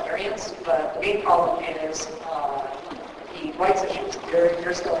Macross variants, but the main problem is the rights issues.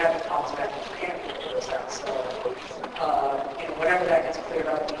 They're still having problems back in Japan with those out. So, whenever that gets cleared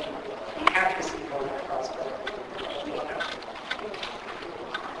up, we have to see more Macross, but we don't know.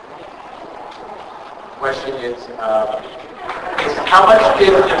 Question is how much is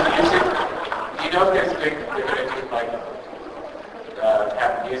the music? Do you know if they're going to do like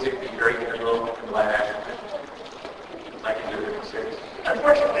have music be very integral in the live action, like in the series?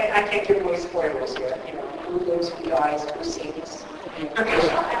 Unfortunately, I can't give away spoilers yet. Who lives, who dies, who sings,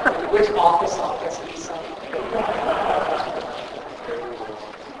 which office gets to be sung.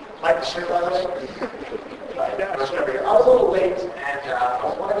 Like the shirt, by the way? I was a little late, and I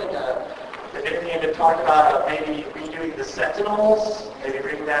was wondering if you had talked about maybe redoing the Sentinels, maybe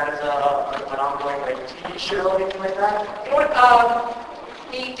bringing that as an ongoing TV show, anything like that? You know what?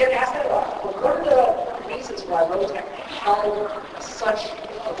 We get asked that a lot. One of the reasons why Robotech held such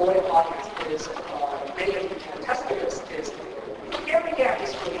a loyal audience is many of you can attest to this, is every day I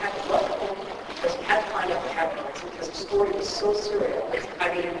just really had to run home because we had to find out what happened next because the story was so surreal.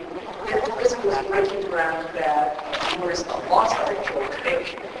 I mean, this was breaking ground that viewers lost our enjoy today.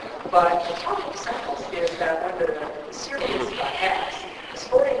 But the problem with Sentinels is that when the series got axed, the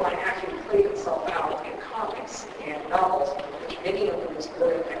storyline actually played itself out in comics and novels, which many of them was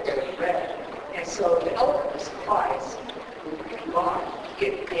very effectively read. And so the element of surprise would be gone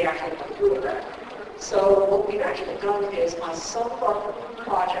if they actually went through with that. So what we've actually done is on some of our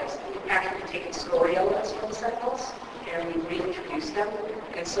projects, we've actually taken story elements from the Sentinels and we reintroduced them.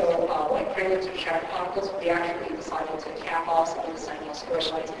 And so, like Prelude to Shadow Chronicles, we actually decided to cap off some of the Sentinel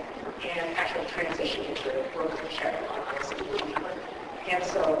storylines and actually transition into Road to Shadow Chronicles. And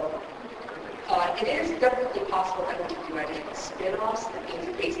so, it is definitely possible that we can do additional spin-offs that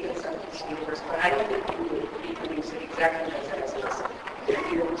means based in the Sentinels universe, but I don't think we would reproduce it exactly as it is.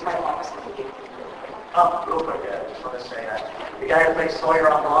 If you try to offer something. Real quick, I just want to say that the guy who plays Sawyer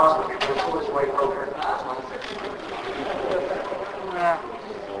on Lost would be the coolest white poker.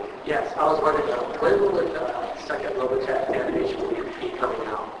 Yes, I was wondering, when will the second Robotech animation be coming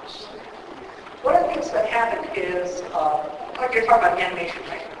out? one of the things that happened is, like you're talking about animation,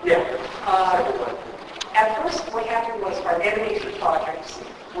 right? Yeah. At first, what happened was our animation projects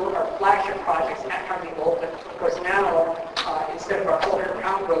were our flagship projects at Carnegie Gold, but of course now, instead of our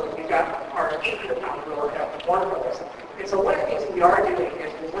 400-pound gorilla, we've got our 800-pound gorilla at Warner Brothers. And so one of the things we are doing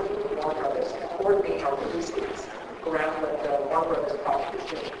is we're working with Warner Brothers to coordinate our release dates around what the Warner Brothers project is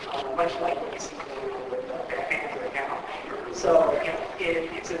doing, much like what we see going on with Batman right now. So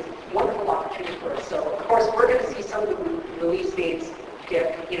it's a wonderful opportunity for us. So of course we're going to see some of the release dates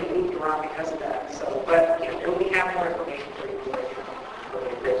get moved around because of that. So, but when we have more information for you,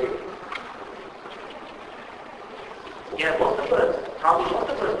 thank you. Yeah, most of us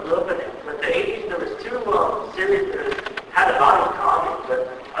grew up in it. With the 80s, there was two series that had a lot in common. But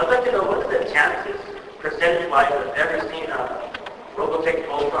I'd like to know, what are the chances, percentage-wise, of ever seeing a Robotech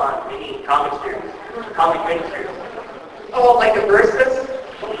Voltron mini comic miniseries? Oh, like a Versus?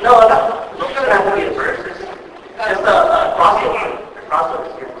 No, it doesn't have to be a Versus. Just a crossover. A crossover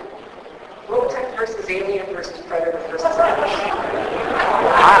series. Robotech versus Alien versus Predator versus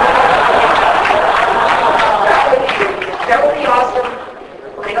That would be awesome.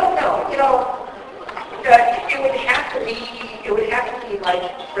 I don't know. It would have to be like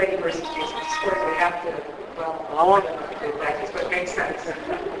Freddy versus Jason. The story would have to. Well, I want to. But it makes sense.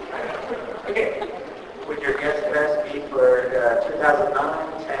 Okay. Would your guest best be for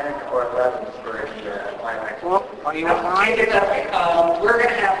 2009, 10, or 11 for the live action? Well, we're going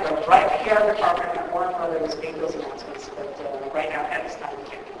to have the right PR department at Warner Brothers make those announcements, but right now, at this time, we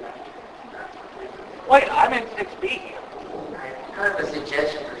can't do that. Wait, I'm in 6B. Kind of a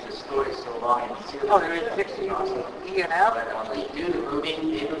suggestion because the story is so long and serious. Oh, they're in 6E and F? But they do the movie,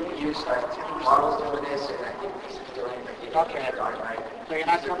 they use like 2D models doing this, and I think this is doing it. Okay. So you're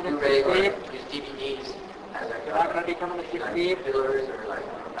not coming to 6B? Use DVDs as like you're not going to be coming to 6B? Fillers or like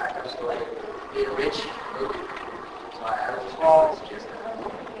a backup story. Be a rich movie. So I was just want to suggest that.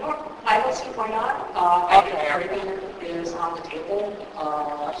 I don't see why not. I think everything is on the table.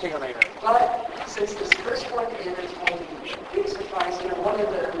 I'll see you later. But since this first one is going to be a big surprise, one of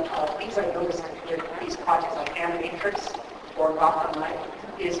the things I noticed with these projects like Animatrix or Gotham Knight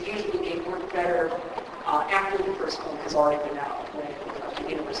is usually they work better after the first one has already been out, when the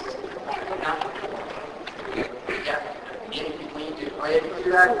universe has been out. Yeah, if we need to play it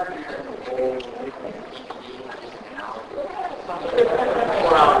through that,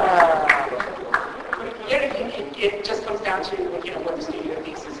 it just comes down to what the studio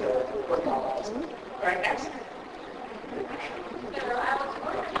thinks is worthwhile. All right, next. So I was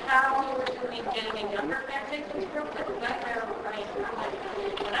wondering how you were doing getting a younger fan base in this group, because back there,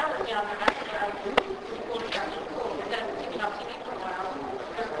 when I was young, and I was cool, and then TV for a while,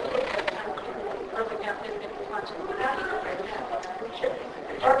 early down 50 watching. But how do you do that?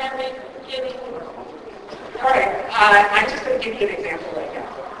 Or fan base getting. All right, I'm just going to give you an example right now.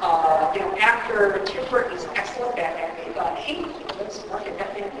 After Tim Burton's excellent Batman, they thought, hey, let's market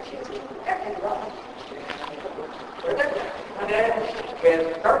Batman in the future. Batman Robin. And then when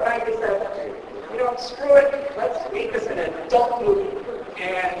Dark Knight they said, screw it, let's make this an adult movie.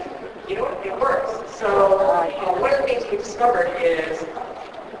 And you know what? It works. So one of the things we discovered is,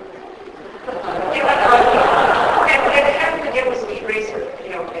 and it happened again with Speed Racer.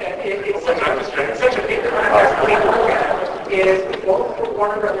 It's such a big contrast. We look at is we both for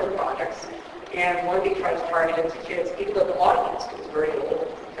Warner Brothers projects, and one we tried to target it to kids, even though the audience was very old,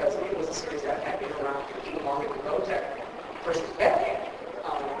 because it was a series that had been around for even longer than Robotech versus Batman.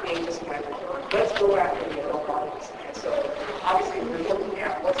 They just went, let's go after the adult audience. And so obviously we're looking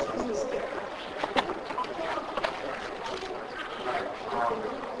at what's the stick.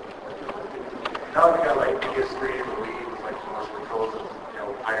 Now we got like PS3 and Wii with like more controls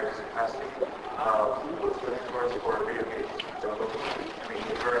and higher capacity. What's the source for video games? So, I mean,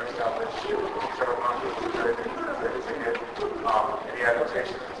 you've already established several consoles that it's a good. Any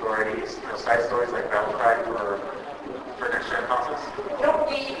adaptations or any side stories like Battle Cry for next gen consoles?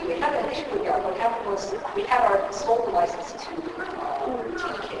 We had an issue with that. What happened was we had our sole license to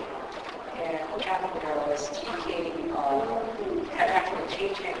TDK. And what happened there was TDK had actually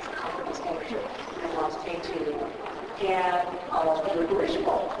changed hands the company's ownership and lost K2. And the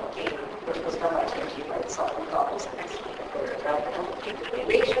original game, which was done by TDK by itself, we thought was excellent.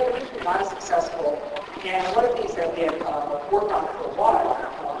 Innovation, not successful. And one of the things that we had worked on for a while,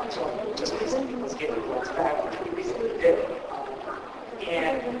 until just recently was getting what's back, which we recently did.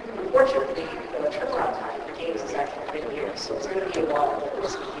 And unfortunately, the turnaround time for games is actually 10 years, so it's going to be a while before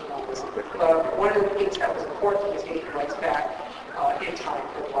this can be on this. But one of the things that was important was getting the rights back in time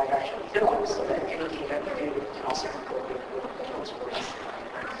for live action films, so that any game that we do can also incorporate those rights.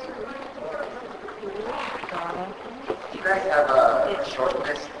 a short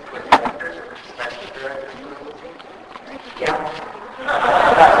list with directors or special directors you would see? Yeah.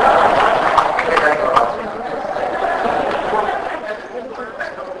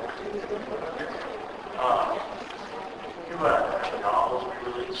 You have a novel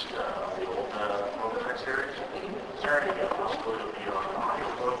released, the old Robotech series. Is there any possibility of being on an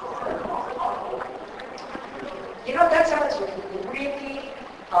audiobook or on Audible? You know, that sounds really,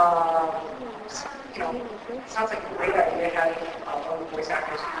 sounds like a great idea having one of the voice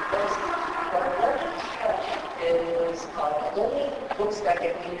actors do this. But what is only books that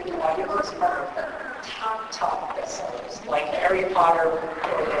get made into audiobooks are top bestsellers, like Harry Potter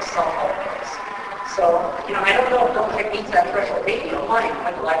or the self-help books. So, I don't know if Robotech meets that threshold. Maybe you might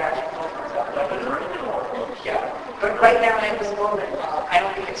when the live action film comes out. Yeah. But right now, at this moment, I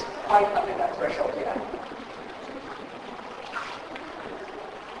don't think it's quite up to that threshold yet.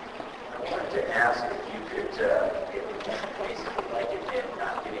 I wanted to ask if you could, basically like it did,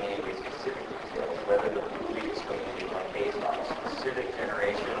 not giving any specific details, whether the movie is going to be like based on a specific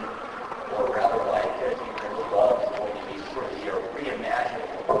generation, or rather like Demon of Love is going to be sort of your reimagining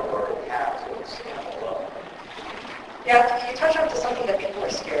of what the world has with Stand Alone. Yeah, you touch on to something that people are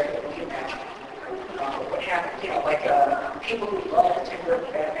scared of reimagining. What happened, people who love the Tim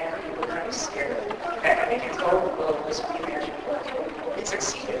Burton Batman, people are kind of scared of Batman. They can go this reimagining. It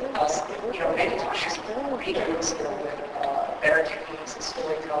succeeded. Many times redoing with better techniques and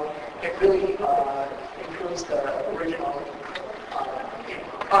storytelling. It really improves the original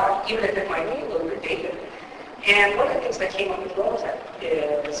product, even if it might be a little bit dated. And one of the things that came up with Robotech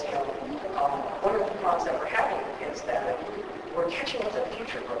is, one of the problems that we're having is that we're catching up to the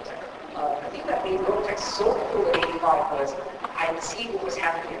future of Robotech. The thing that made Robotech so cool in '85 was I would see what was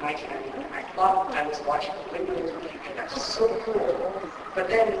happening in 1999. I thought I was watching the Windows movie, and that was so cool. But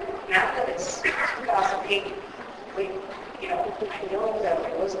then, now that it's 2008, I know that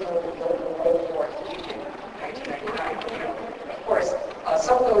there was no World War III in 1999. Of course,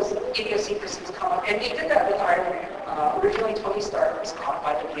 some of those idiosyncrasies come up, and they did that with Iron Man. Originally, Tony Stark was caught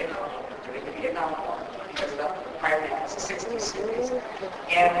by the Vietnam during the Vietnam War because of the Iron Man. It's a 60s series,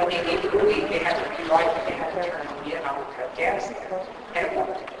 and when they made the movie, they had to rewrite it. They had to turn Vietnam to Afghanistan, and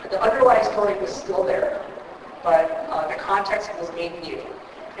the underlying story was still there, but the context was made new.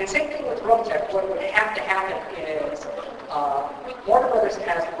 And same thing with Robotech. What would have to happen is Warner Brothers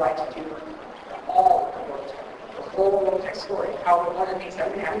has the right to do all of Robotech, the full Robotech story. However, one of the things that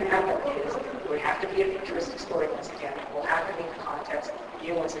would have to happen is it would have to be a futuristic story once again. We'll have to make the context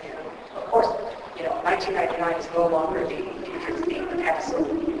new once again. Of course, 1999 is no longer the future state of tech, so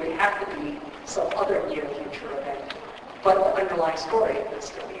it would have to be some other near future event. But the underlying story would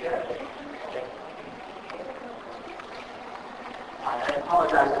still be there. I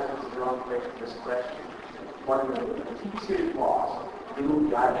apologize if this is the wrong place for this question. One of the TV series Lost, the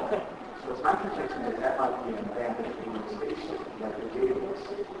movie Island. So it's my projection that that might be an abandoned human spaceship like the Gables.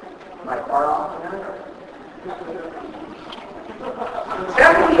 Am I far off on that?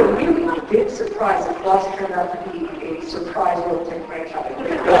 That would be a really big surprise if Lost turned out to be a surprise Robotech franchise.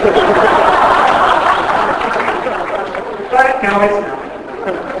 But no, it's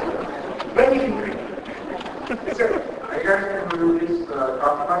not. But you can agree. Yes, sir. Are you guys going to release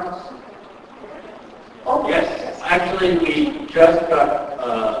Octopies? Oh, yes. Actually, we just got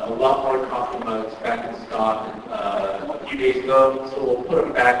a lot more coffee mugs back in stock a few days ago, so we'll put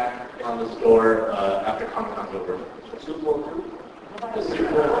them back on the store after Comic-Con's over. Super Bowl 2? The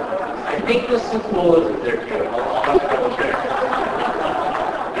Super Bowl. I think the Super Bowl is there too. I'll have to double check.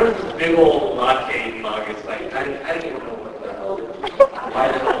 There was this big old latte mug. It's like, I didn't even know what the hell. Why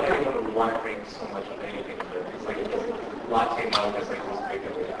did anyone would want to bring so much of anything to it? It's like this latte mug is like this big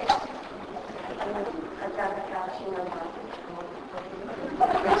of a house. I've got the cappuccino mug.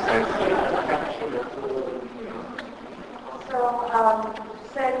 So,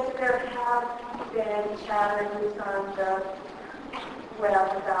 since there have been chatterings on the web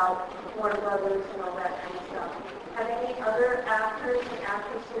about Warner Brothers and all that kind of stuff, have any other actors and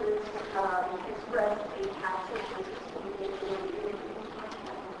actresses expressed a passion interest?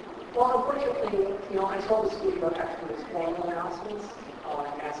 Well, unfortunately, I told the studio after this formal announcements,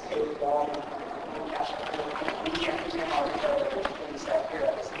 as to all the cash we can't present all the things that here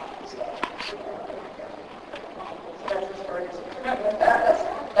at this time. So that's the story.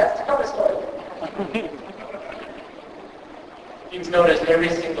 That's the cover story. You've noticed every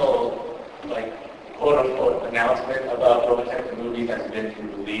single, quote-unquote announcement about Robotech the movie has been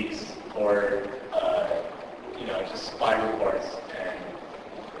through leaks or, just spy reports. And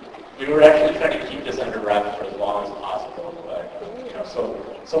we were actually trying to keep this under wraps for as long as possible. But,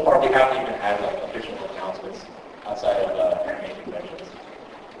 so far we haven't even had, official announcements outside of animation conventions.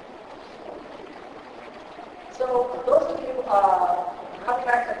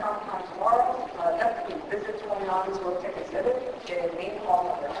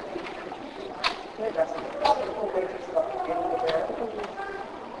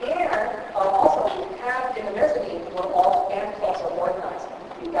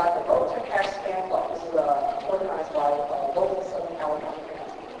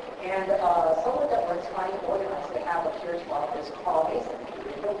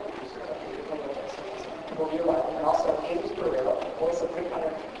 Gorilla, and also Jesus Gorilla, voice of Rick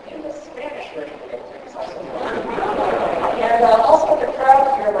Hunter in the Spanish version of it. And also in the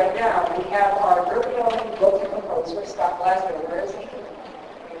crowd here right now, we have our very own local composer, Scott Glasgow. Where is he?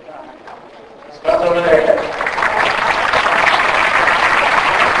 Scott's over there.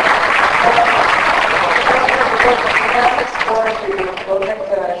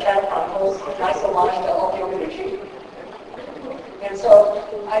 And so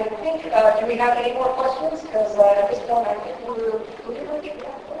I think, do we have any more questions? Because at this point, I think we're pretty much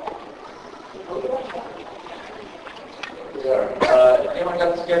Anyone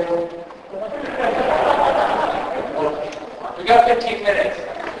got the schedule? We got 15 minutes.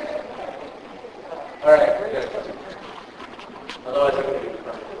 All right, good. Otherwise, I'm going to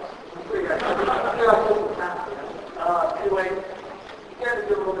Anyway, you guys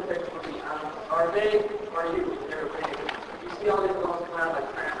do a little bit for me. You see all these films come out like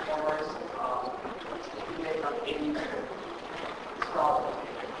Transformers, you make up 80s, stuff,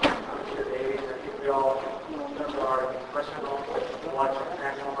 the 80s. I think we all remember our professional watching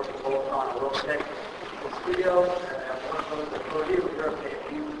Transformers and Voltron and Robotech in studios, and one of those for you,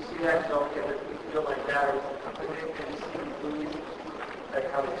 you see that, don't get it, you feel like that, or something, and you see these movies, like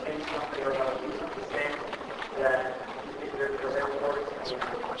how they change something or how they do something the same, that there's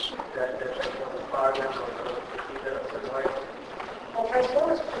well,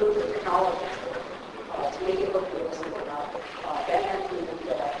 Transformers proved the technology to make it look good. Batman proved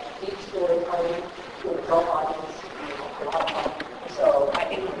deep storytelling to an adult audience, a lot of fun. So I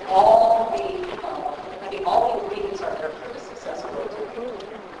think all the ingredients are there for the success of those two.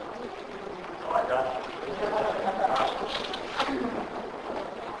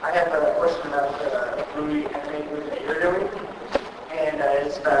 I have a question about the movie animated movie that you're doing, and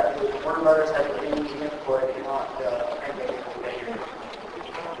it's about Warner Brothers has a new unit for it, not the animated movie that you're doing.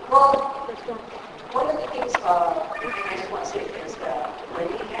 Well, one of the things I just want to say is that when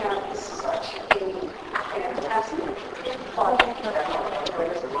we have such a fantastic project that we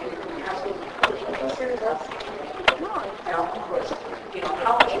have to consider that. Now, of course,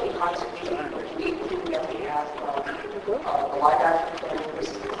 how much of the contribution that we have the live action film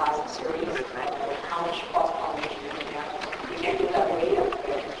versus the classic series, and how much cross-pollination we have. We can't do that way yet.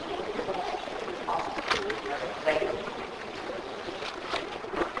 Thank you.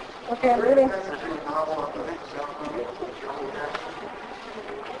 Okay, I'm ready.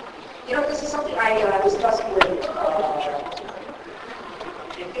 This is something I discussed with, I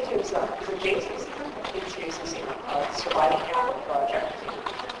think it was Jason's, Surviving Capital Project.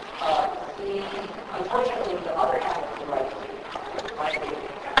 Unfortunately, the other half of the right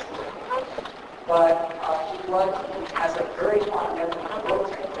but he was, as a very fond member of the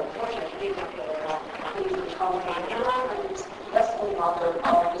Rotary, unfortunately, he's become a wrestling author of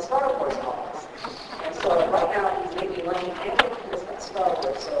the Star Wars novels. And so right now he's making money and making this Star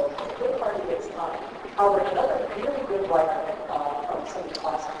Wars, so the good part of it's not. However, another really good writer from some of the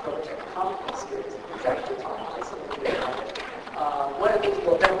classic Rotary comic book series is actually Tom Clancy. One of the things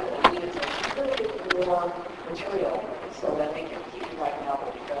we'll definitely need is a little bit more material so that they can keep writing out,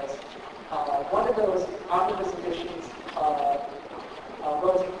 because one of those omnibus editions of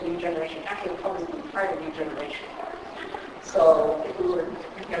Rose of the New Generation actually covers the entire New Generation. So if we were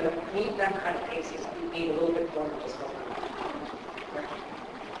going to meet that kind of basis, we need a little bit more than just one.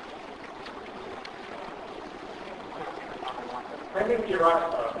 I think your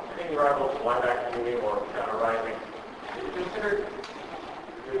rivals to live action movie or kind of rising. Do you consider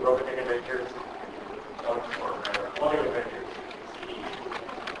the Robotech Adventures or Wonder Adventures?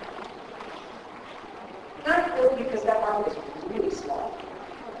 Not really, because that market is really small.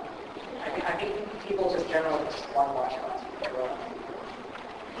 I think people just generally just want to watch it.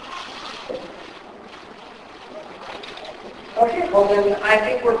 Okay, well then I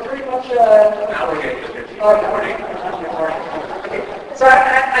think we're pretty much So I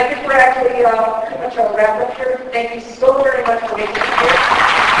think we're actually pretty much wrapped up here. Thank you so very much for making it here.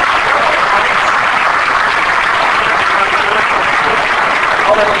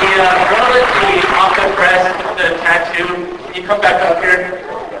 I'll let the author press the tattoo. Can you come back up here?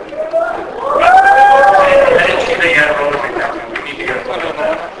 I didn't see that you had a roller tattoo. We need to get a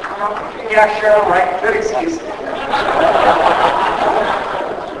Yeah, sure, all right. Good excuse.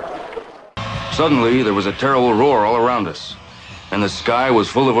 Suddenly, there was a terrible roar all around us, and the sky was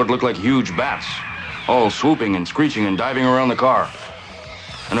full of what looked like huge bats, all swooping and screeching and diving around the car.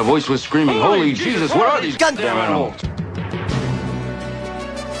 And a voice was screaming, "Holy Jesus, what are these goddamn animals?"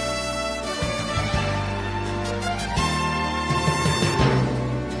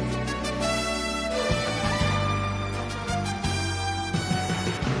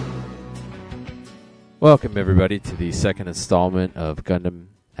 Welcome, everybody, to the second installment of Gundam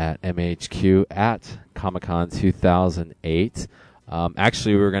at MHQ at Comic-Con 2008.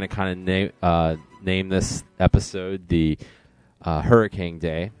 Actually, we were going to kind of name this episode the Hurricane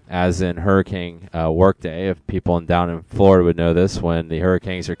Day, as in Hurricane Work Day. If people down in Florida would know this, when the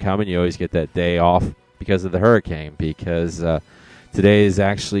hurricanes are coming, you always get that day off because of the hurricane, because today is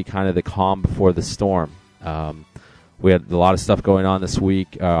actually kind of the calm before the storm. We had a lot of stuff going on this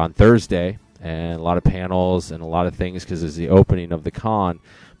week on Thursday, and a lot of panels and a lot of things because it's the opening of the con.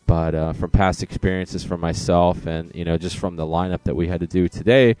 But from past experiences from myself and, just from the lineup that we had to do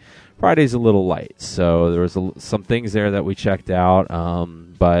today, Friday's a little light. So there was some things there that we checked out.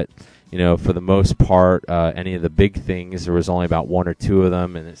 But, for the most part, any of the big things, there was only about one or two of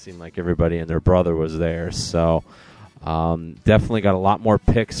them, and it seemed like everybody and their brother was there. So definitely got a lot more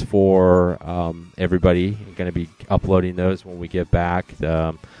picks for everybody. Going to be uploading those when we get back,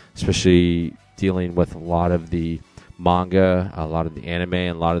 especially dealing with a lot of the manga, a lot of the anime,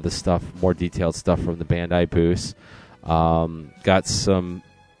 and a lot of the stuff, more detailed stuff from the Bandai booth. Got some,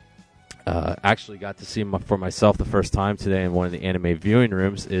 actually got to see for myself the first time today in one of the anime viewing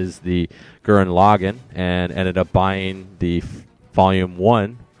rooms is the Gurren Lagann, and ended up buying the Volume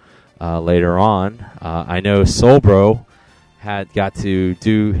 1 later on. I know Solbro had got to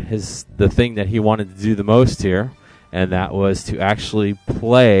do the thing that he wanted to do the most here, and that was to actually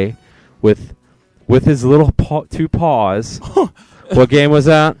play with his little two paws. What game was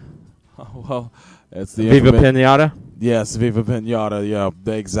that? Well, it's the Viva Pinata? Yes, Viva Pinata.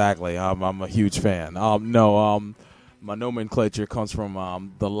 Yeah, exactly. I'm a huge fan. My nomenclature comes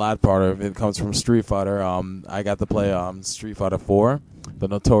from the lat part of it. Comes from Street Fighter. I got to play Street Fighter 4, the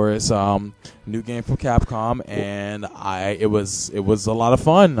notorious new game from Capcom, and it was a lot of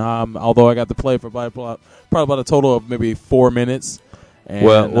fun. Although I got to play for probably about a total of maybe 4 minutes. And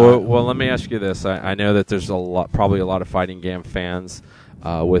well, let me ask you this. I know that there's probably a lot of fighting game fans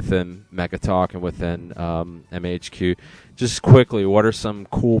within Mecha Talk and within MHQ. Just quickly, what are some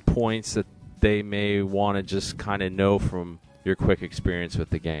cool points that they may want to just kind of know from your quick experience with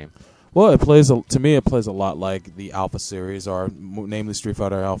the game? Well, to me it plays a lot like the Alpha series, or namely Street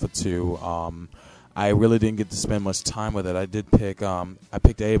Fighter Alpha 2. I really didn't get to spend much time with it. I did pick I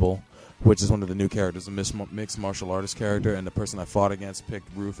picked Abel, which is one of the new characters, a mixed martial artist character, and the person I fought against picked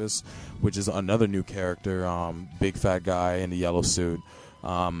Rufus, which is another new character, big fat guy in the yellow suit.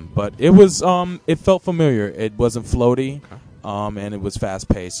 But it felt familiar. It wasn't floaty, and it was fast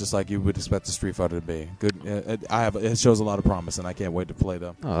paced, just like you would expect a Street Fighter to be. Good. It shows a lot of promise, and I can't wait to play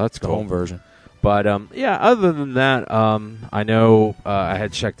the home version. But other than that, I know I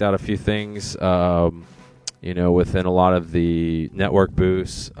had checked out a few things. Within a lot of the network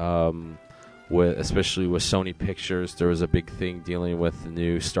booths, especially with Sony Pictures, there was a big thing dealing with the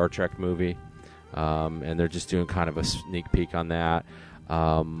new Star Trek movie, and they're just doing kind of a sneak peek on that.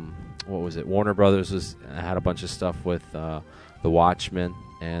 What was it? Warner Brothers had a bunch of stuff with The Watchmen,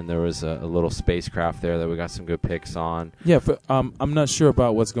 and there was a little spacecraft there that we got some good picks on. Yeah, I'm not sure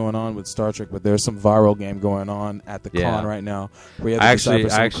about what's going on with Star Trek, but there's some viral game going on at the con right now. I actually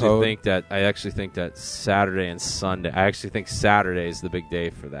think that Saturday and Sunday. I actually think Saturday is the big day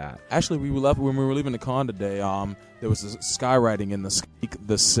for that. Actually, when we were leaving the con today. There was a skywriting in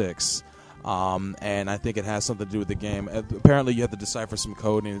the 6. And I think it has something to do with the game. Apparently, you have to decipher some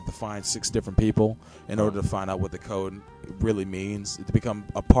code, and you have to find 6 different people in order to find out what the code really means, to become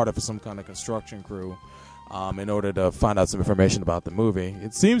a part of some kind of construction crew, in order to find out some information about the movie.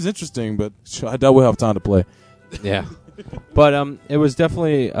 It seems interesting, but I doubt we'll have time to play. Yeah. But it was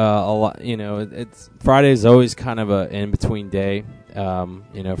definitely a lot. Friday's always kind of a in-between day, from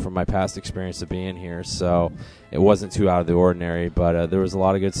my past experience of being here. So it wasn't too out of the ordinary, but there was a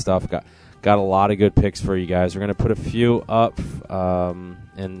lot of good stuff. Got a lot of good picks for you guys. We're going to put a few up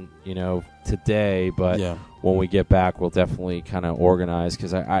today, but when we get back, we'll definitely kind of organize,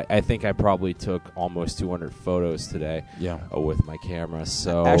 because I think I probably took almost 200 photos today with my camera.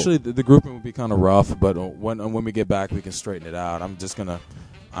 So actually, the grouping would be kind of rough, but when we get back, we can straighten it out. I'm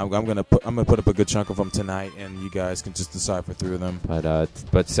gonna put up a good chunk of them tonight, and you guys can just decipher through them.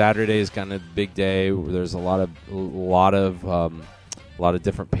 But Saturday is kind of a big day. There's a lot of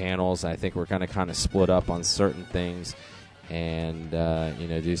different panels. I think we're going to kind of split up on certain things, and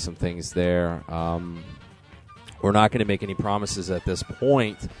do some things there. We're not going to make any promises at this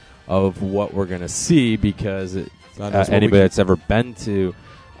point of what we're going to see, because anybody that's ever been to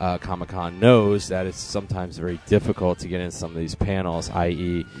Comic-Con knows that it's sometimes very difficult to get in some of these panels,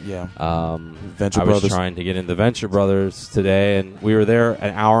 i.e. Venture I was Brothers. trying to get into Venture Brothers today, and we were there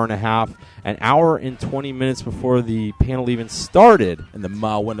an hour and 20 minutes before the panel even started. And the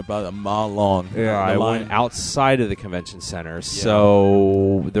mile went about a mile long. Yeah, I went outside of the convention center,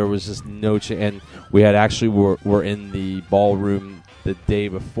 so there was just no and we had actually were in the ballroom the day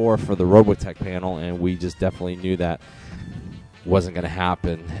before for the Robotech panel, and we just definitely knew that wasn't going to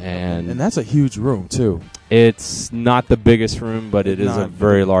happen. And that's a huge room too. It's not the biggest room, but it is a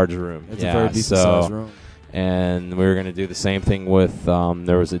very large room. It's a very decent sized room. And we were going to do the same thing with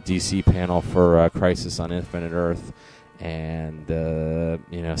there was a DC panel for Crisis on Infinite Earth, and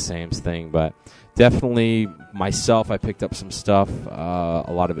same thing. But definitely myself, I picked up some stuff,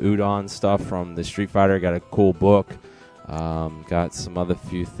 a lot of Udon stuff from the Street Fighter. Got a cool book, got some other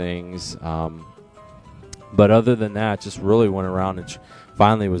few things. But other than that, just really went around and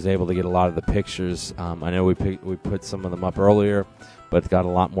finally was able to get a lot of the pictures. I know we put some of them up earlier, but got a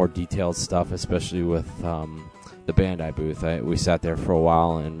lot more detailed stuff, especially with the Bandai booth. We sat there for a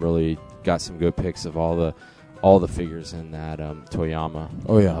while and really got some good pics of all the figures in that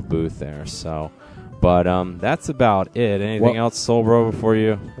Toyama booth there. So, but that's about it. Anything else, Soul Bro,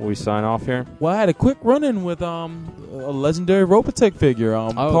 before we sign off here? Well, I had a quick run-in with a legendary Robotech figure.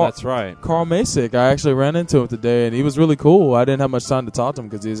 That's right. Carl Masek. I actually ran into him today, and he was really cool. I didn't have much time to talk to him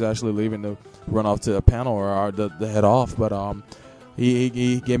because he was actually leaving to run off to a panel or to head off. But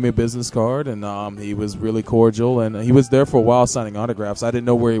he gave me a business card, and he was really cordial. And he was there for a while signing autographs. I didn't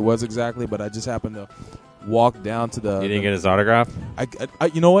know where he was exactly, but I just happened to walk down to the... You didn't get his autograph? I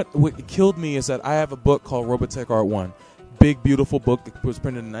you know what? What killed me is that I have a book called Robotech Art 1. Big, beautiful book that was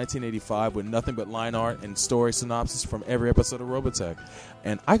printed in 1985 with nothing but line art and story synopsis from every episode of Robotech.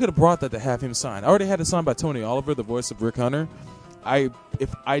 And I could have brought that to have him sign. I already had it signed by Tony Oliver, the voice of Rick Hunter. I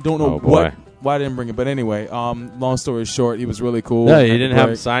don't know why I didn't bring it. But anyway, long story short, he was really cool. No, you didn't have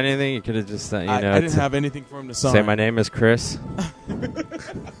him sign anything? You could have just... I didn't have anything for him to sign. Say, my name is Chris.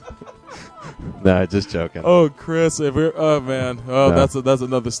 No, just joking. Oh, Chris, man. Oh, no. That's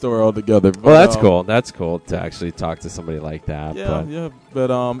another story altogether. But, well, that's cool. That's cool to actually talk to somebody like that. Yeah,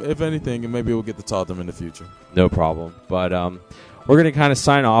 but if anything, maybe we'll get to talk to them in the future. No problem. But we're going to kind of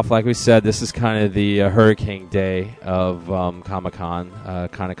sign off. Like we said, this is kind of the hurricane day of Comic-Con,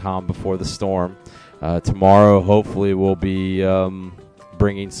 kind of calm before the storm. Tomorrow, hopefully, we'll be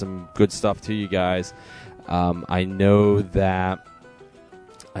bringing some good stuff to you guys. I know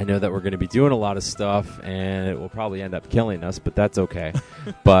that we're going to be doing a lot of stuff, and it will probably end up killing us, but that's okay.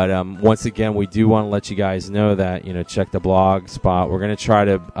 But once again, we do want to let you guys know that, check the blog spot. We're going to try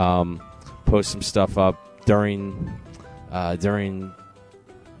to post some stuff up during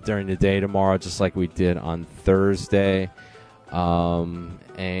the day tomorrow, just like we did on Thursday.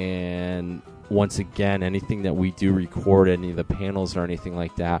 And once again, anything that we do record, any of the panels or anything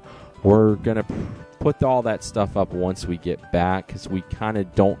like that, we're going to put all that stuff up once we get back, because we kind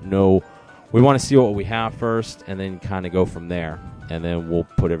of don't know. We want to see what we have first and then kind of go from there, and then we'll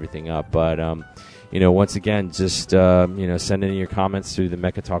put everything up. But once again, just send in your comments through the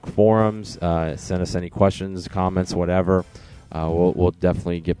Mecha Talk forums. Send us any questions, comments, whatever. We'll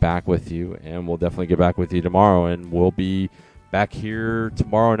definitely get back with you, and we'll definitely get back with you tomorrow, and we'll be back here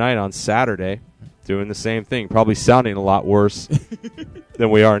tomorrow night on Saturday doing the same thing, probably sounding a lot worse than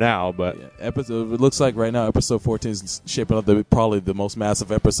we are now. But it looks like right now episode 14 is shaping up to be probably the most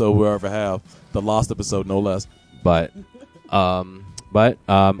massive episode we'll ever have, the Lost episode, no less. But we're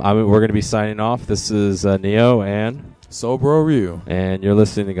going to be signing off. This is Neo and Soul Bro Ryu, and you're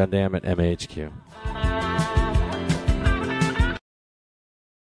listening to Gundam at MHQ.